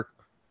 though, Eric.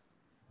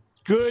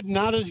 Good,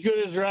 not as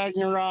good as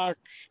Ragnarok,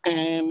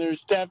 and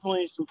there's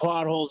definitely some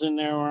plot holes in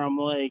there where I'm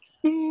like,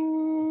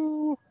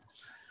 if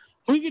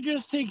we could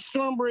just take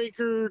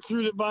Stormbreaker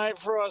through the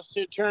Bifrost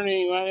to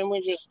eternity, why didn't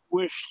we just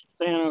wish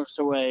Thanos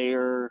away?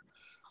 Or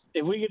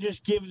if we could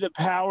just give the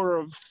power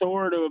of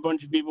Thor to a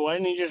bunch of people, why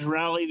didn't he just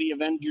rally the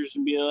Avengers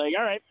and be like,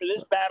 all right, for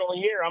this battle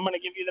here, I'm going to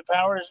give you the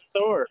powers of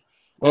Thor?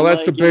 Well, and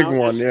that's the big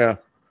one, yeah.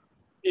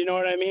 You know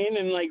what I mean?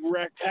 And like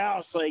Wrecked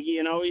House, like,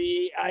 I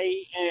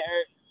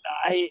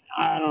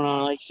don't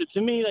know. Like, so to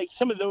me, like,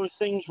 some of those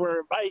things where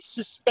if I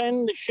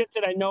suspend the shit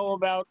that I know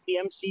about the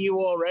MCU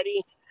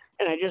already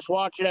and I just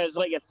watch it as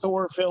like a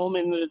Thor film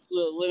in the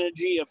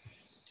lineage of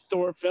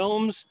Thor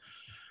films,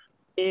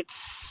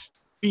 it's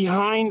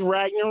behind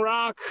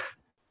Ragnarok,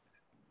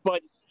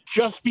 but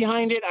just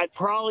behind it, I'd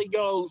probably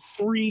go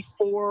 3,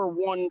 4,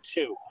 1,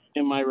 2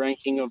 in my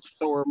ranking of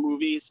Thor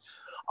movies.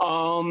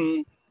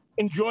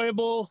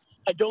 Enjoyable.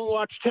 I don't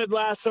watch Ted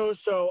Lasso,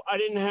 so I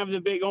didn't have the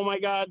big, oh my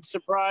God,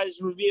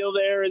 surprise reveal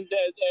there in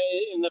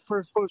the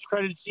first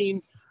post-credit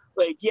scene.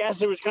 Like,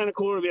 yes, it was kind of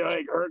cool to be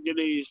like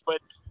Hercules, but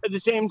at the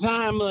same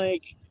time,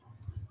 like,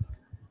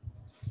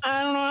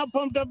 I don't know how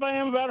pumped up I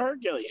am about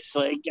Hercules.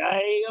 Like,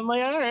 I'm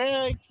like, all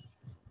right, like,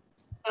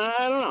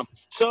 I don't know.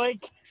 So,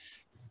 like,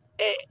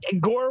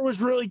 Gore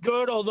was really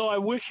good, although I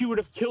wish he would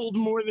have killed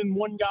more than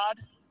one god.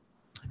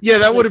 Yeah,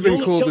 that would Like, have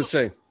been cool to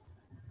see.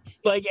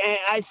 Like,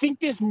 I think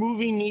this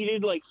movie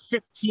needed like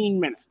 15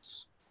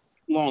 minutes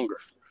longer.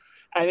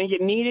 I think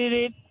it needed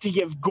it to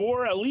give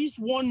Gore at least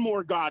one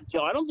more god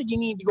kill. I don't think he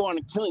needed to go on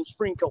a killing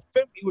spree and kill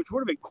 50, which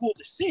would have been cool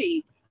to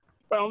see,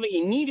 but I don't think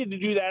he needed to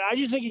do that. I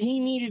just think he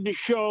needed to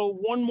show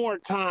one more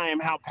time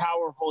how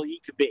powerful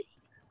he could be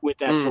with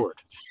that sword.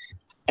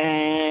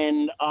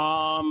 And,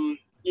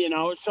 you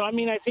know, so, I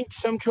mean, I think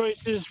some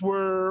choices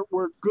were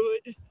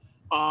good.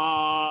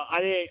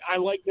 I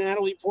like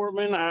Natalie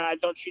Portman. I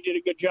thought she did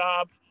a good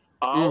job.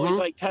 I always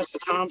like Tessa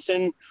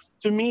Thompson.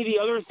 To me, the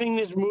other thing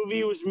this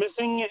movie was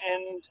missing,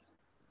 and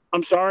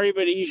I'm sorry,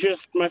 but he's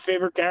just my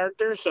favorite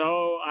character.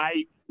 So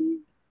I,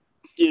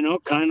 you know,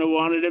 kind of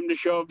wanted him to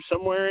show up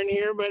somewhere in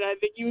here, but I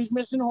think he was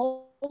missing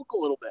Hulk a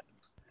little bit.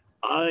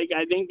 I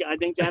think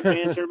that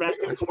banter back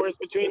and forth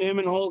between him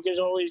and Hulk is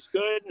always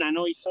good. And I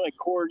know he saw like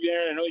Korg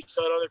there. I know he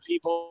saw other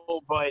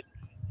people, but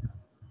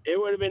it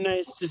would have been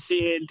nice to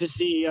see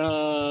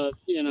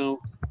you know,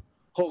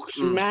 Hulk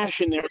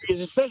smash in there, because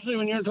especially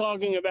when you're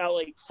talking about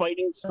like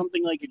fighting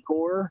something like a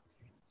Gore.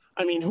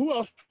 I mean, who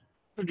else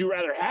would you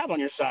rather have on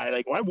your side?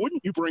 Like, why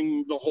wouldn't you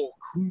bring the Hulk,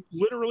 who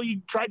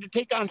literally tried to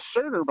take on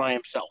Surtur by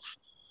himself?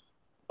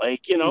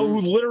 Like, you know,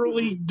 who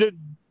literally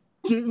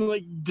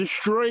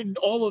destroyed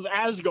all of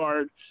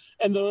Asgard,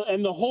 and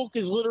the Hulk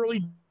is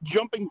literally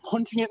jumping,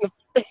 punching it in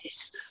the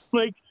face.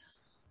 Like,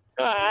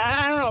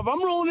 I don't know, if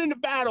I'm rolling into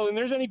battle and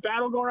there's any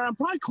battle going on, I'm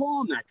probably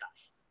calling that guy.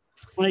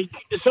 Like,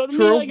 so to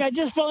me, like, I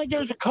just felt like there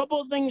was a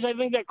couple of things I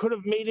think that could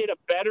have made it a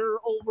better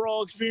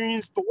overall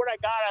experience. But what I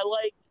got, I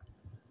liked.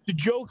 The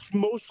jokes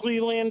mostly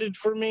landed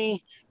for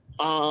me.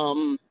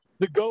 The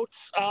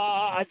goats,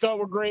 I thought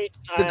were great.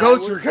 The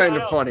goats were kind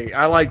of funny.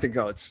 I like the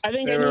goats. I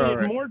think I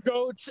needed more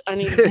goats. I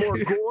needed more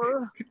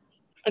gore.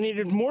 I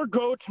needed more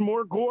goats,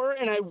 more gore.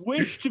 And I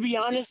wish, to be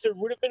honest, there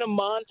would have been a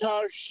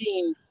montage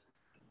scene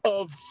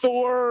of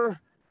Thor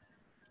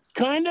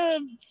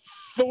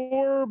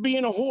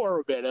being a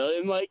whore a bit,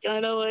 and like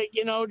kind of like,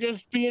 you know,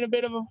 just being a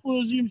bit of a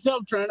floozy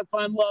himself, trying to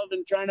find love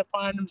and trying to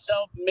find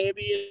himself.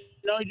 Maybe,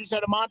 you know, he just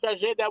had a montage.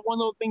 He had that one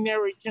little thing there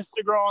where he kissed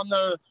the girl on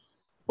the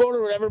boat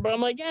or whatever. But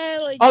I'm like,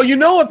 like, oh, you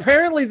know,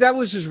 apparently that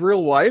was his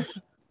real wife.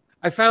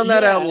 I found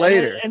that out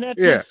later. And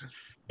that's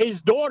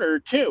his daughter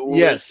too.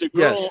 Yes, the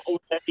girl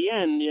at the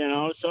end, you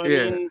know. So I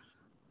mean,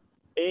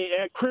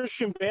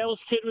 Christian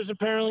Bale's kid was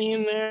apparently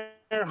in there.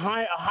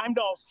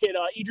 Heimdall's kid,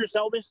 Idris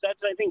Elba,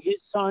 that's, I think,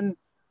 his son.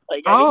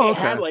 Like, I think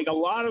they had, like, a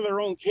lot of their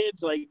own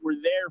kids, like, were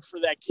there for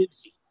that kid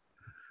scene.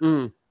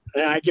 And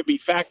I could be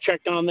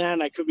fact-checked on that,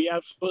 and I could be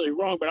absolutely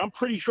wrong, but I'm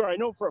pretty sure, I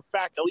know for a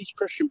fact, at least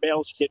Christian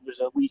Bale's kid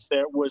was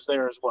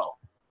there as well.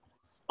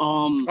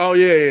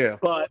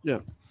 But,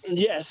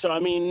 so, I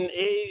mean,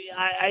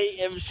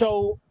 I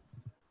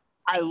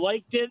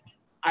liked it.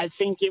 I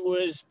think it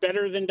was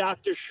better than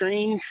Doctor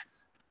Strange.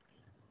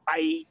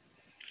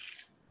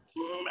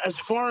 As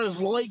far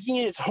as liking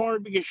it, it's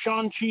hard because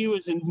Shang-Chi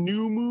was a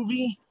new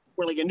movie,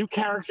 where like a new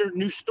character,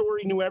 new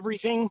story, new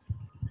everything.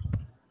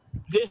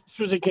 This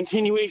was a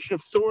continuation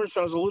of Thor, so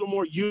I was a little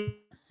more used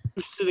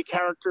to the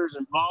characters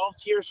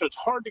involved here. So it's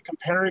hard to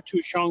compare it to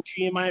a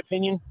Shang-Chi, in my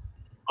opinion.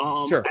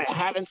 I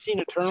haven't seen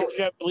Eternals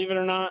yet, believe it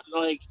or not.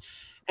 Like,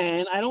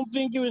 and I don't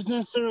think it was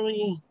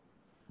necessarily.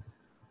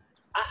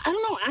 I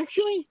don't know.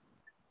 Actually,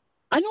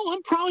 I know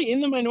I'm probably in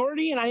the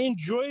minority, and I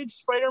enjoyed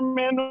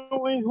Spider-Man No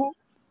Way Home.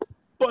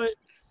 But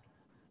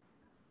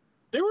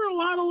there were a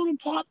lot of little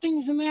plot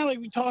things in there, like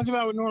we talked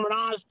about with Norman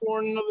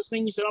Osborn and other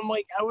things that I'm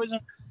like, I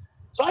wasn't.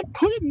 So I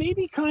put it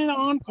maybe kind of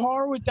on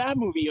par with that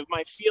movie of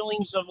my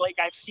feelings of like,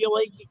 I feel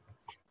like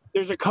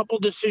there's a couple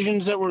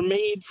decisions that were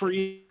made for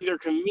either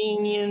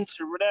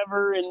convenience or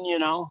whatever. And, you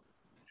know,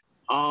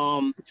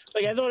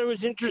 like I thought it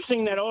was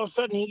interesting that all of a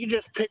sudden he could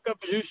just pick up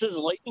Zeus's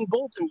lightning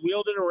bolt and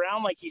wield it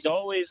around like he's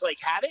always like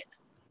had it.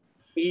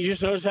 He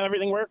just knows how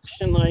everything works.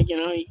 And like, you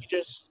know, he could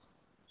just.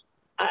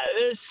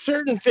 There's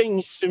certain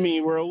things to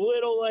me were a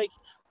little like,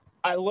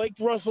 I liked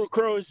Russell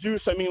Crowe as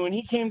Zeus. I mean, when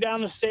he came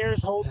down the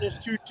stairs holding his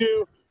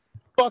tutu,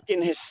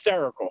 fucking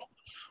hysterical.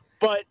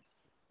 But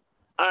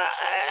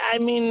I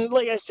mean,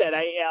 like I said,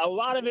 a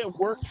lot of it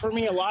worked for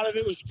me. A lot of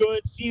it was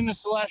good. Seeing the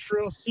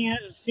Celestials, seeing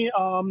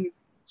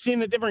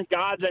the different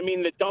gods. I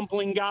mean, the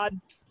dumpling god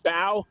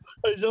Bao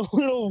was a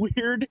little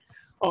weird.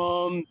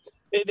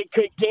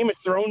 The Game of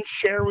Thrones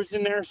share was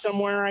in there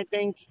somewhere, I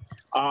think.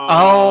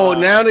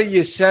 Now that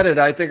you said it,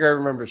 I think I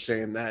remember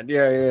saying that.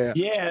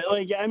 Yeah.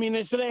 Like, I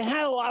mean, so they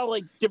had a lot of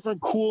like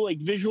different cool like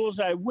visuals.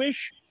 I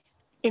wish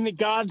in the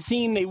God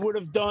scene they would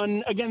have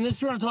done. Again, this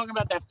is what I'm talking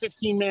about. That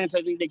 15 minutes,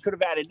 I think they could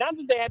have added. Not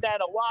that they had to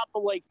add a lot,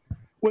 but like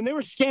when they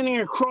were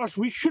standing across,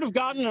 we should have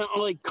gotten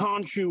like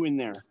Khonshu in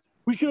there.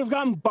 We should have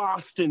gotten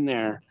Bast in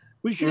there.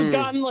 We should have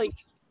gotten like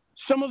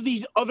some of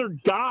these other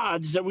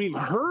gods that we've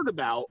heard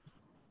about.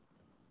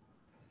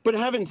 but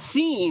haven't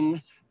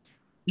seen.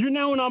 You're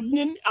now an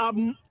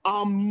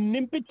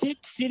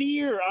omnipotent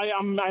city, or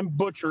I'm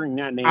butchering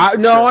that name. No,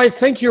 sure. I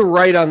think you're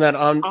right on that.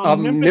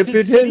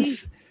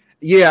 Omnipotence.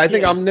 Yeah, I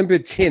think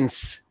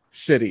omnipotence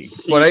city.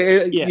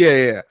 But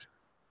yeah.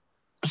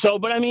 So,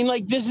 but I mean,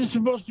 like, this is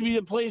supposed to be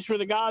the place where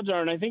the gods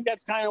are, and I think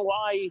that's kind of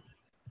why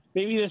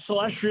maybe the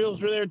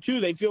Celestials were there too.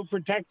 They feel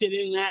protected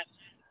in that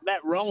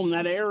realm,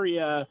 that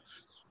area.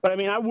 But I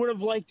mean, I would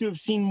have liked to have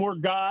seen more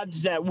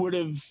gods that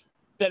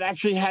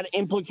actually had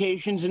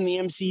implications in the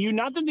MCU.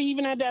 Not that they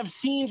even had to have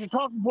scenes or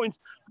talking points,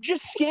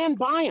 just scan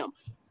by them.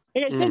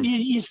 Like I said,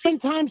 you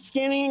spend time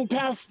scanning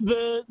past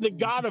the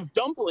god of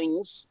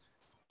dumplings,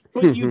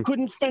 but you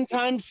couldn't spend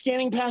time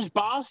scanning past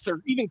Bost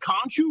or even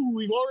Khonshu, who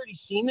we've already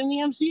seen in the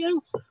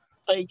MCU.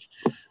 Like,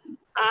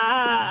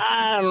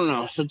 I don't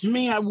know. So to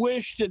me, I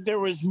wish that there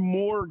was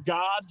more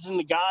gods in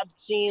the god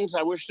scenes.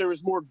 I wish there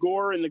was more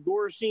gore in the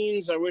gore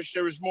scenes. I wish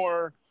there was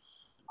more,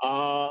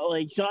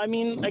 so I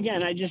mean,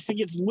 again, I just think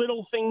it's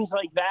little things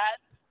like that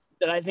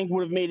I think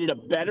would have made it a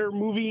better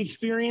movie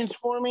experience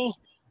for me.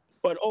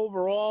 But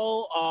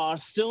overall,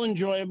 still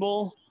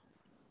enjoyable.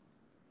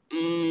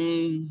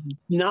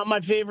 Not my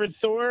favorite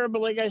Thor, but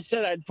like I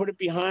said, I'd put it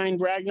behind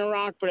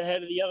Ragnarok, but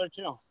ahead of the other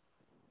two.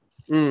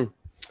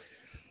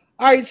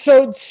 All right,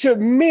 so to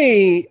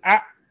me,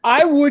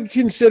 I would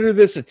consider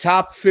this a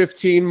top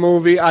 15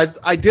 movie.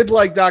 I did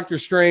like Doctor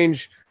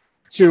Strange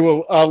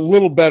to a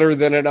little better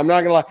than it. I'm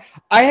not going to lie.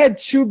 I had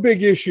two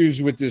big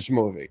issues with this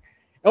movie.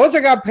 And once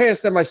I got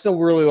past them, I still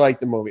really liked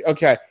the movie.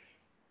 Okay.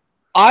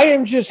 I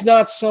am just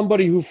not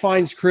somebody who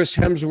finds Chris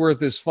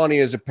Hemsworth as funny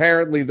as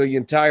apparently the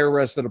entire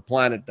rest of the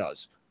planet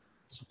does.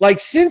 Like,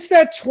 since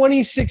that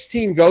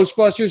 2016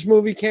 Ghostbusters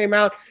movie came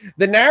out,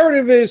 the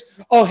narrative is,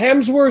 oh,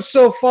 Hemsworth's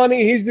so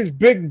funny. He's this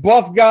big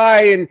buff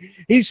guy, and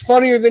he's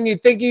funnier than you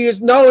think he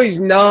is. No, he's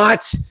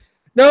not.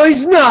 No,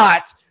 he's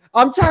not.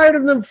 I'm tired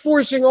of them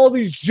forcing all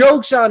these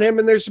jokes on him,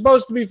 and they're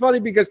supposed to be funny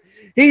because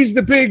he's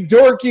the big,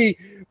 dorky,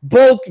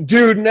 bulk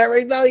dude and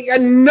everything. Like,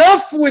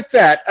 enough with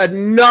that.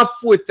 Enough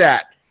with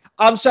that.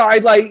 I'm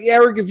sorry. Like,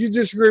 Eric, if you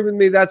disagree with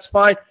me, that's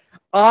fine.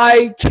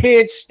 I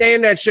can't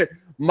stand that shit.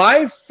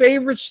 My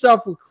favorite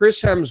stuff with Chris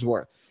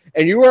Hemsworth,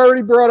 and you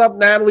already brought up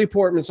Natalie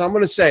Portman, so I'm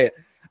going to say it.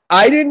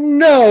 I didn't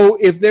know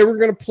if they were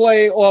going to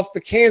play off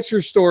the cancer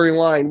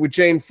storyline with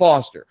Jane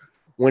Foster.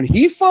 When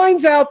he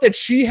finds out that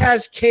she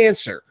has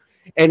cancer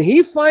and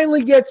he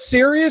finally gets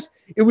serious,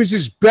 it was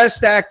his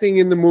best acting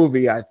in the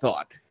movie, I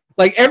thought.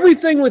 Like,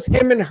 everything with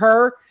him and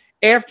her,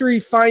 after he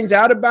finds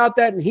out about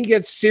that and he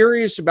gets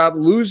serious about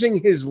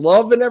losing his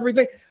love and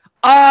everything,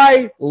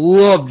 I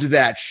loved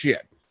that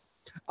shit.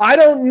 I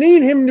don't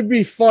need him to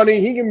be funny.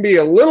 He can be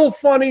a little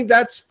funny.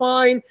 That's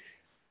fine.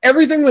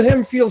 Everything with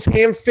him feels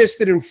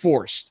ham-fisted and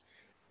forced.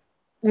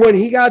 When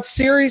he got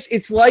serious,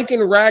 it's like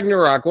in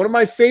Ragnarok. One of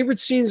my favorite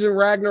scenes in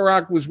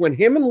Ragnarok was when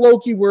him and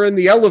Loki were in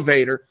the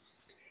elevator.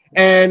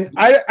 And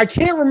I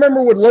can't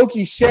remember what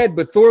Loki said,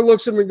 but Thor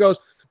looks at him and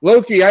goes,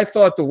 Loki, I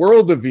thought the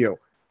world of you.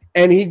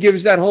 And he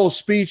gives that whole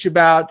speech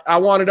about, I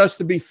wanted us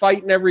to be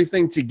fighting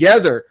everything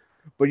together,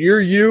 but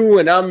you're you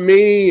and I'm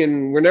me,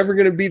 and we're never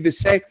going to be the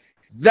same.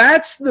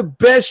 That's the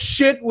best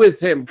shit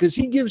with him because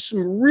he gives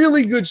some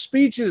really good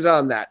speeches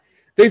on that.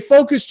 They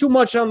focus too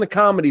much on the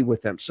comedy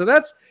with him. So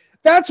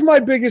that's my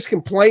biggest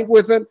complaint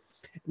with him.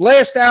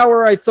 Last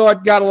hour, I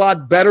thought, got a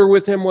lot better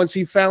with him once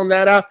he found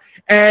that out.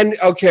 And,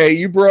 okay,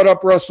 you brought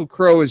up Russell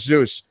Crowe as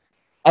Zeus.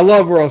 I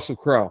love Russell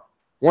Crowe.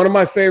 One of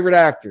my favorite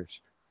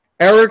actors.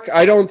 Eric,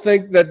 I don't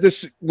think that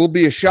this will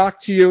be a shock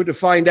to you to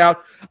find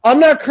out. I'm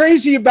not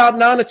crazy about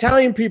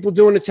non-Italian people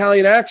doing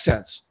Italian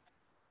accents.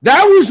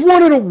 That was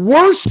one of the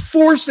worst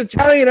forced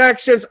Italian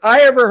accents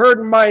I ever heard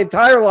in my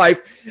entire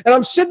life. And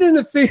I'm sitting in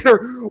the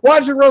theater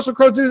watching Russell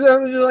Crowe do that.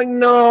 I'm just like,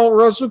 no,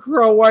 Russell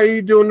Crowe, why are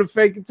you doing the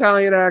fake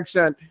Italian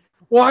accent?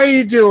 Why are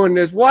you doing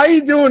this? Why are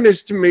you doing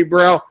this to me,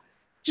 bro?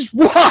 Just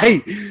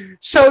why?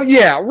 So,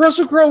 yeah,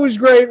 Russell Crowe was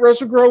great.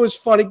 Russell Crowe was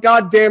funny.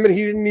 God damn it,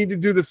 he didn't need to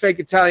do the fake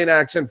Italian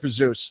accent for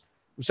Zeus.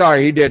 I'm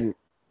sorry, he didn't.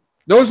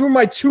 Those were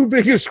my two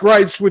biggest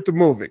gripes with the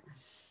movie.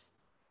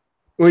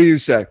 What do you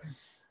say?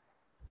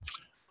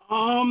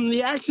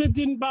 The accent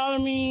didn't bother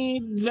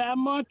me that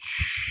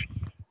much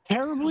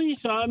terribly.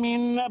 So, I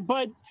mean,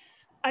 but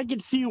I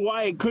could see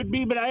why it could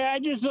be. But I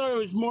just thought it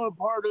was more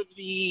part of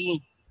the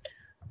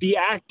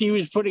act he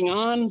was putting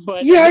on.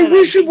 But yeah, I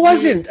wish it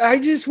wasn't. I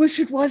just wish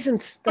it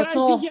wasn't. That's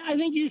all. I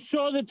think you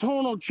saw the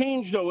tonal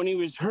change, though, when he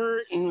was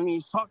hurt and when he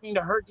was talking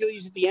to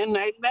Hercules at the end.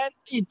 That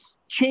it's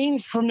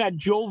changed from that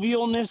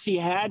jovialness he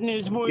had in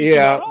his voice.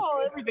 Yeah. About,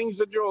 oh,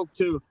 everything's a joke,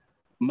 too.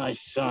 My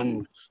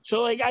son. So,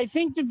 like, I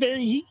think that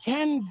he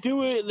can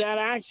do it, that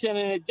accent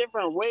in a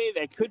different way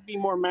that could be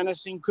more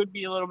menacing, could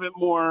be a little bit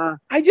more.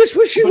 I just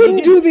wish he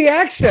wouldn't do the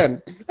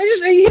accent. He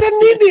doesn't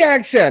need the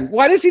accent.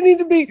 Why does he need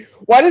to be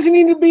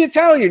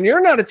Italian?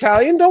 You're not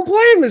Italian. Don't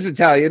play him as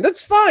Italian.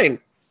 That's fine.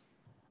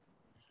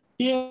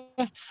 Yeah,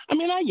 I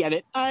mean, I get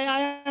it.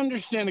 I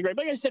understand the great.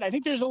 Like I said, I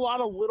think there's a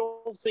lot of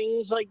little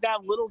things like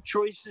that, little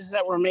choices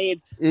that were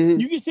made. Mm-hmm.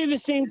 You could say the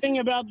same thing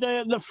about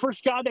the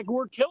first god that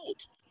Gore killed.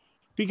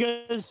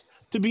 Because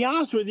To be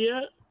honest with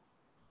you,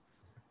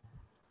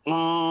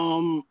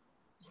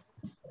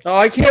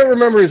 I can't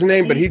remember his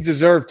name, but he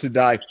deserved to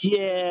die.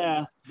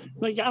 Yeah.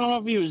 Like, I don't know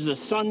if he was the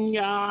sun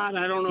god.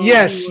 I don't know.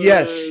 Yes.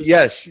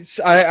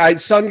 I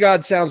Sun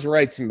God sounds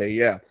right to me.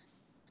 Yeah.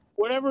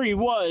 Whatever he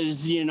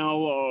was,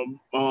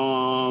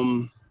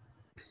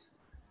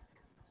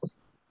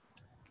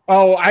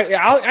 Oh,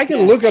 I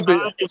can look up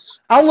it.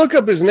 I'll look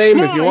up his name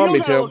if you want me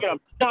to. Look it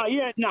up.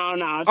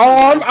 No.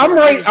 Oh,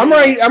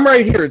 I'm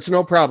right here. It's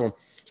no problem.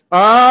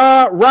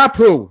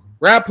 Rapu.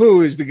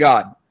 Rapu is the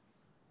god.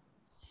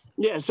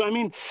 Yeah, so I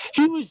mean,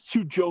 he was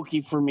too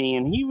jokey for me,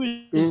 and he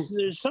was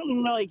there's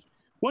something like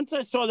once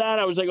I saw that,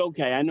 I was like,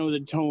 okay, I know the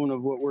tone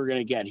of what we're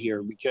gonna get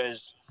here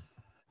because,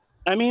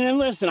 I mean, and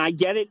listen, I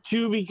get it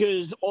too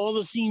because all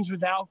the scenes with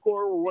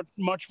Alcor were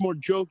much more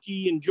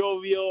jokey and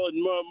jovial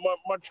and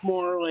much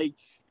more like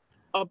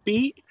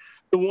upbeat.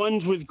 The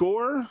ones with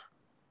Gore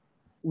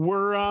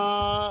were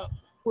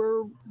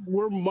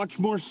much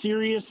more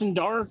serious and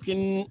dark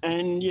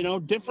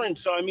and different.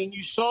 So I mean,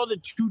 you saw the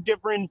two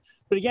different.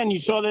 But again, you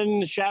saw that in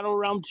the Shadow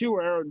Realm too,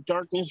 where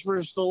darkness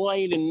versus the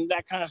light and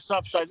that kind of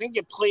stuff. So I think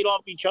it played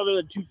off each other,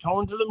 the two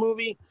tones of the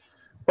movie.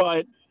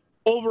 But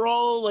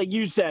overall, like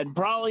you said,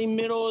 probably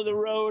middle of the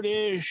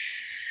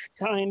road-ish,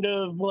 kind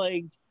of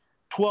like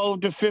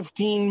 12 to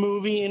 15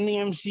 movie in the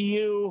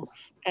MCU.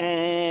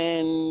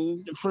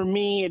 And for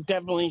me, it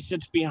definitely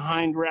sits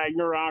behind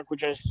Ragnarok,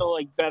 which I still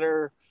like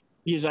better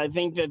because I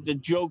think that the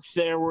jokes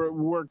there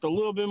worked a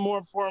little bit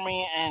more for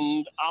me,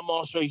 and I'm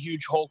also a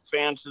huge Hulk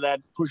fan, so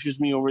that pushes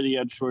me over the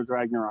edge towards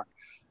Ragnarok.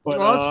 But,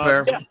 that's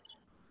fair.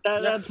 Yeah,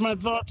 that's my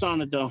thoughts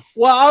on it, though.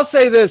 Well, I'll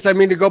say this. I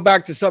mean, to go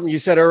back to something you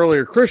said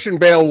earlier, Christian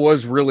Bale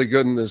was really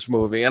good in this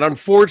movie, and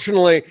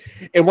unfortunately,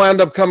 it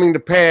wound up coming to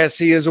pass.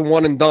 He is a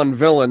one-and-done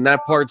villain.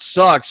 That part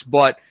sucks,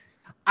 but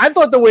I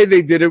thought the way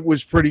they did it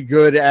was pretty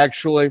good,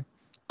 actually.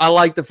 I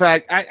like the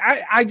fact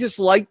I just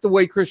like the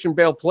way Christian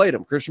Bale played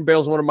him. Christian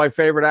Bale's one of my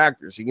favorite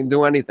actors. He can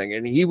do anything,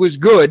 and he was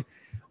good.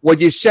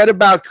 What you said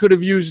about could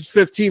have used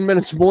 15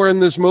 minutes more in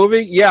this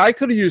movie, yeah, I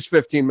could have used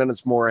 15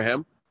 minutes more of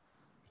him.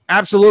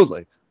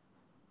 Absolutely.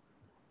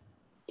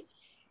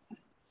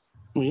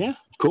 Well, yeah,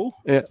 cool.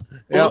 Yeah.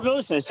 Well,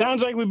 listen, it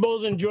sounds like we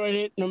both enjoyed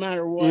it no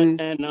matter what,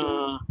 and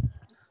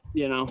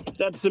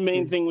that's the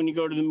main thing when you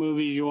go to the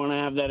movies. You want to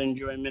have that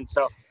enjoyment.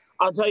 So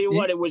I'll tell you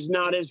what, it was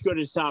not as good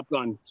as Top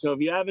Gun. So if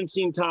you haven't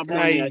seen Top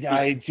Gun yet,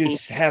 I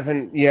just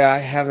haven't. Yeah, I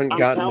haven't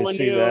gotten to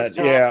see that.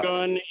 Top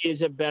Gun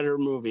is a better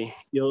movie.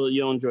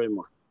 You'll enjoy it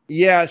more.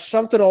 Yeah,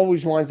 something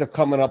always winds up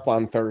coming up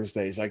on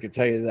Thursdays. I can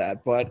tell you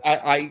that, but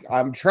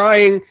I'm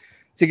trying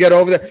to get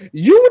over there.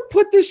 You would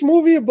put this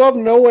movie above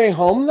No Way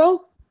Home,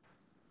 though?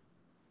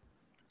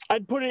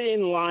 I'd put it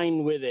in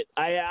line with it.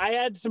 I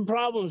had some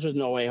problems with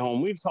No Way Home.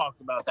 We've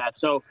talked about that,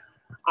 so.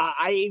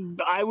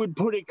 I would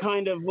put it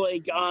kind of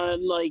like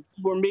on like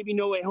where maybe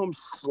No Way Home's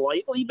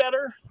slightly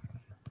better.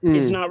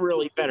 It's not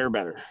really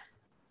better.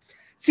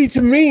 See,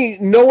 to me,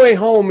 No Way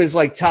Home is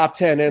like top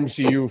 10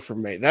 MCU for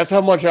me. That's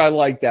how much I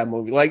like that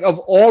movie. Like of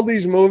all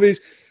these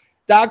movies,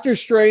 Doctor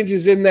Strange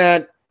is in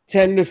that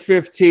 10 to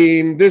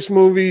 15. This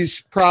movie's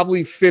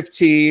probably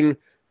 15.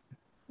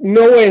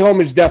 No Way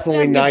Home is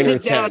definitely 9 or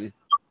 10.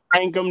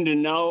 Rank them to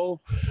know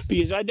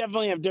because I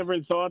definitely have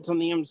different thoughts on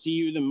the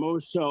MCU than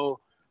most. So.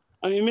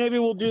 I mean, maybe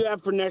we'll do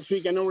that for next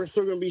week. I know we're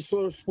still going to be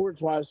slow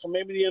sports-wise, so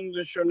maybe the end of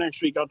the show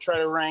next week, I'll try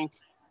to rank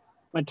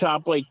my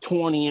top, 20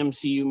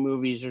 MCU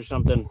movies or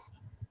something.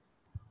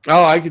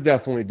 Oh, I could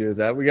definitely do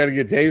that. We got to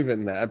get Dave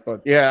in that,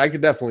 but yeah, I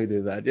could definitely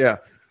do that, yeah.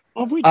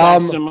 Well, if we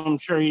text him, I'm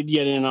sure he'd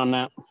get in on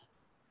that.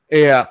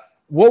 Yeah.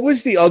 What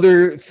was the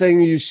other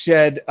thing you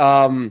said?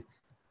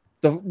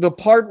 The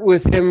part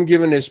with him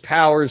giving his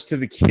powers to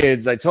the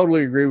kids, I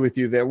totally agree with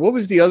you there. What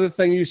was the other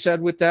thing you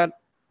said with that?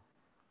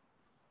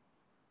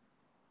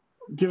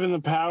 Giving the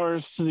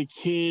powers to the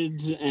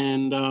kids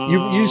and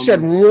you said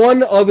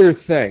one other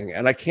thing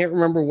and I can't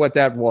remember what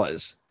that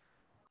was.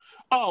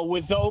 Oh,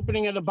 with the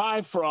opening of the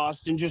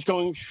Bifrost and just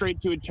going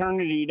straight to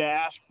eternity to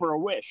ask for a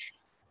wish.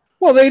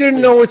 Well, they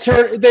didn't know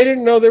they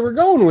didn't know they were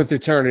going with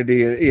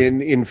eternity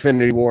in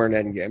Infinity War and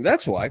Endgame.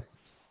 That's why.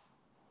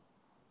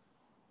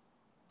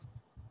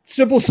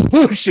 Simple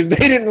solution.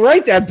 They didn't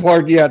write that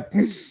part yet.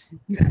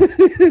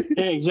 Yeah,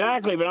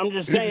 exactly, but I'm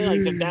just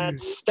saying like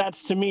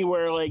that's to me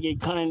where like it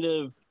kind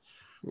of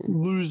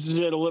loses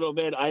it a little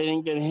bit. I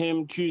think that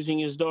him choosing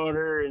his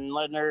daughter and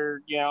letting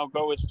her,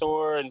 go with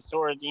Thor and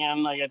Thor at the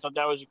end, like I thought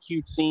that was a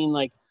cute scene.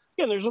 Like,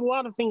 yeah, there's a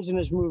lot of things in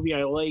this movie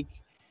I like.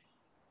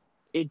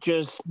 It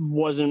just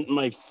wasn't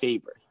my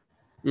favorite.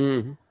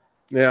 Mm-hmm.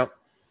 Yeah,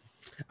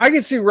 I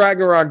can see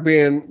Ragnarok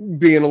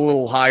being a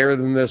little higher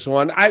than this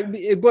one.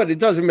 But it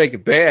doesn't make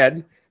it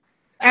bad.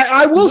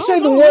 I will say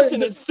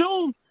listen, it's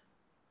still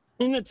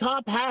in the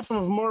top half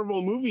of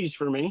Marvel movies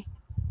for me.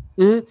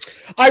 Mm-hmm.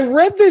 I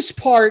read this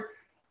part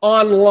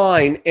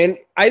online, and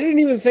I didn't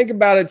even think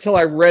about it until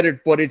I read it,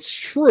 but it's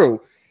true.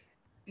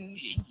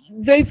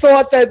 They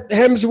thought that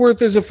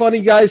Hemsworth is a funny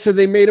guy, so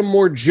they made him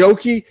more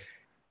jokey.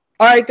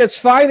 All right, that's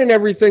fine and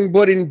everything,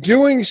 but in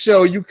doing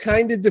so, you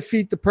kind of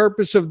defeat the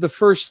purpose of the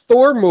first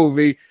Thor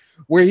movie,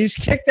 where he's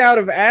kicked out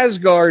of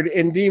Asgard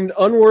and deemed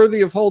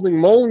unworthy of holding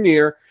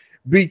Mjolnir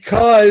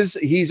because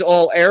he's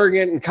all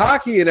arrogant and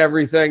cocky and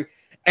everything.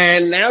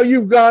 And now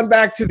you've gone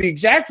back to the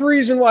exact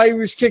reason why he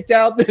was kicked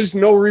out. There's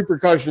no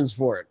repercussions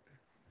for it.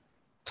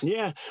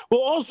 Yeah. Well,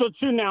 also,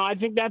 too, now, I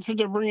think that's what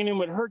they're bringing in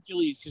with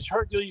Hercules, because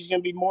Hercules is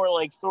going to be more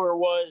like Thor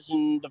was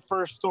in the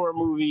first Thor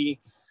movie,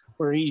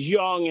 where he's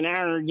young and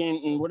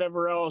arrogant and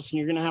whatever else, and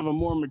you're going to have a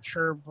more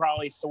mature,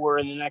 probably, Thor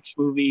in the next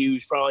movie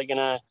who's probably going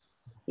to,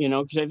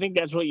 because I think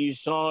that's what you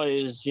saw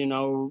is, there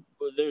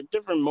are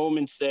different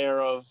moments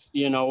there of,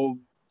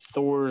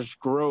 Thor's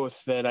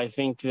growth that I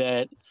think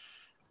that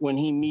when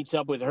he meets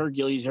up with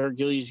Hercules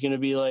is going to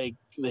be like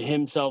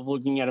himself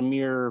looking at a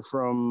mirror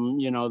from,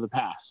 the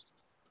past.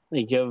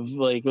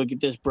 Look at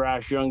this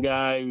brash young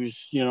guy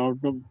who's,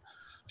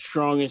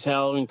 strong as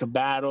hell and can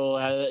battle,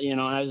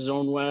 has his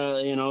own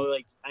way,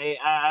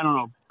 I don't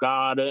know,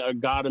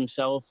 God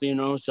himself,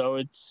 so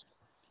it's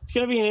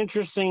going to be an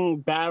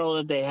interesting battle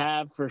that they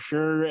have for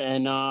sure.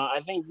 And I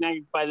think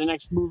by the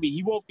next movie,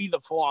 he won't be the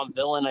full-on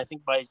villain. I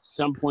think by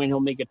some point he'll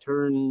make a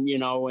turn,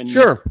 and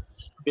sure,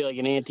 be like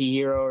an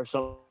anti-hero or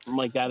something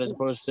like that, as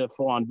opposed to a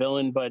full-on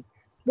villain. But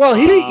well,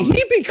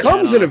 he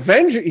becomes an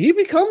Avenger. He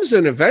becomes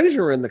an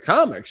Avenger in the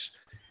comics.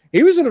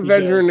 He was an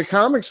Avenger in the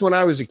comics when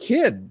I was a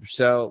kid.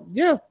 So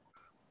yeah.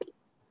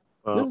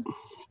 Well,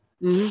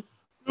 Good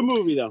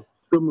movie though.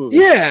 Good movie.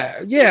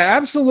 Yeah,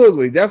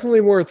 absolutely.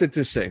 Definitely worth it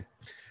to see.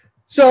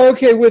 So,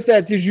 okay, with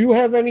that, did you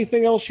have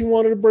anything else you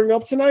wanted to bring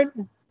up tonight?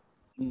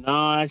 No,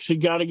 I actually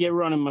got to get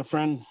running, my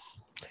friend.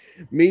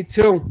 Me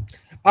too.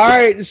 All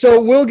right, so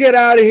we'll get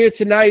out of here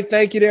tonight.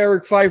 Thank you to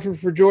Eric Pfeiffer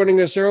for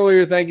joining us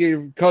earlier. Thank you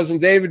to Cousin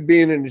David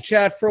being in the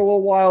chat for a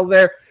little while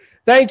there.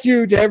 Thank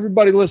you to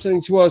everybody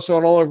listening to us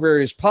on all our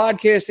various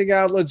podcasting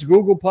outlets,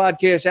 Google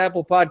Podcasts,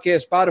 Apple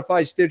Podcasts,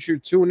 Spotify, Stitcher,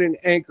 TuneIn,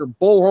 Anchor,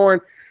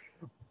 Bullhorn.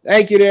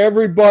 Thank you to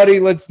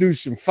everybody. Let's do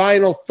some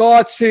final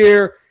thoughts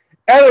here.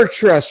 Eric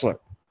Tressler.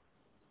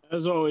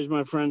 As always,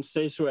 my friend,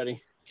 stay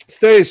sweaty.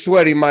 Stay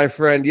sweaty, my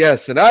friend.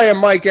 Yes, and I am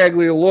Mike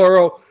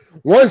Aglioloro.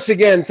 Once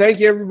again, thank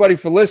you, everybody,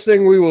 for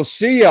listening. We will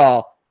see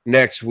y'all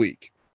next week.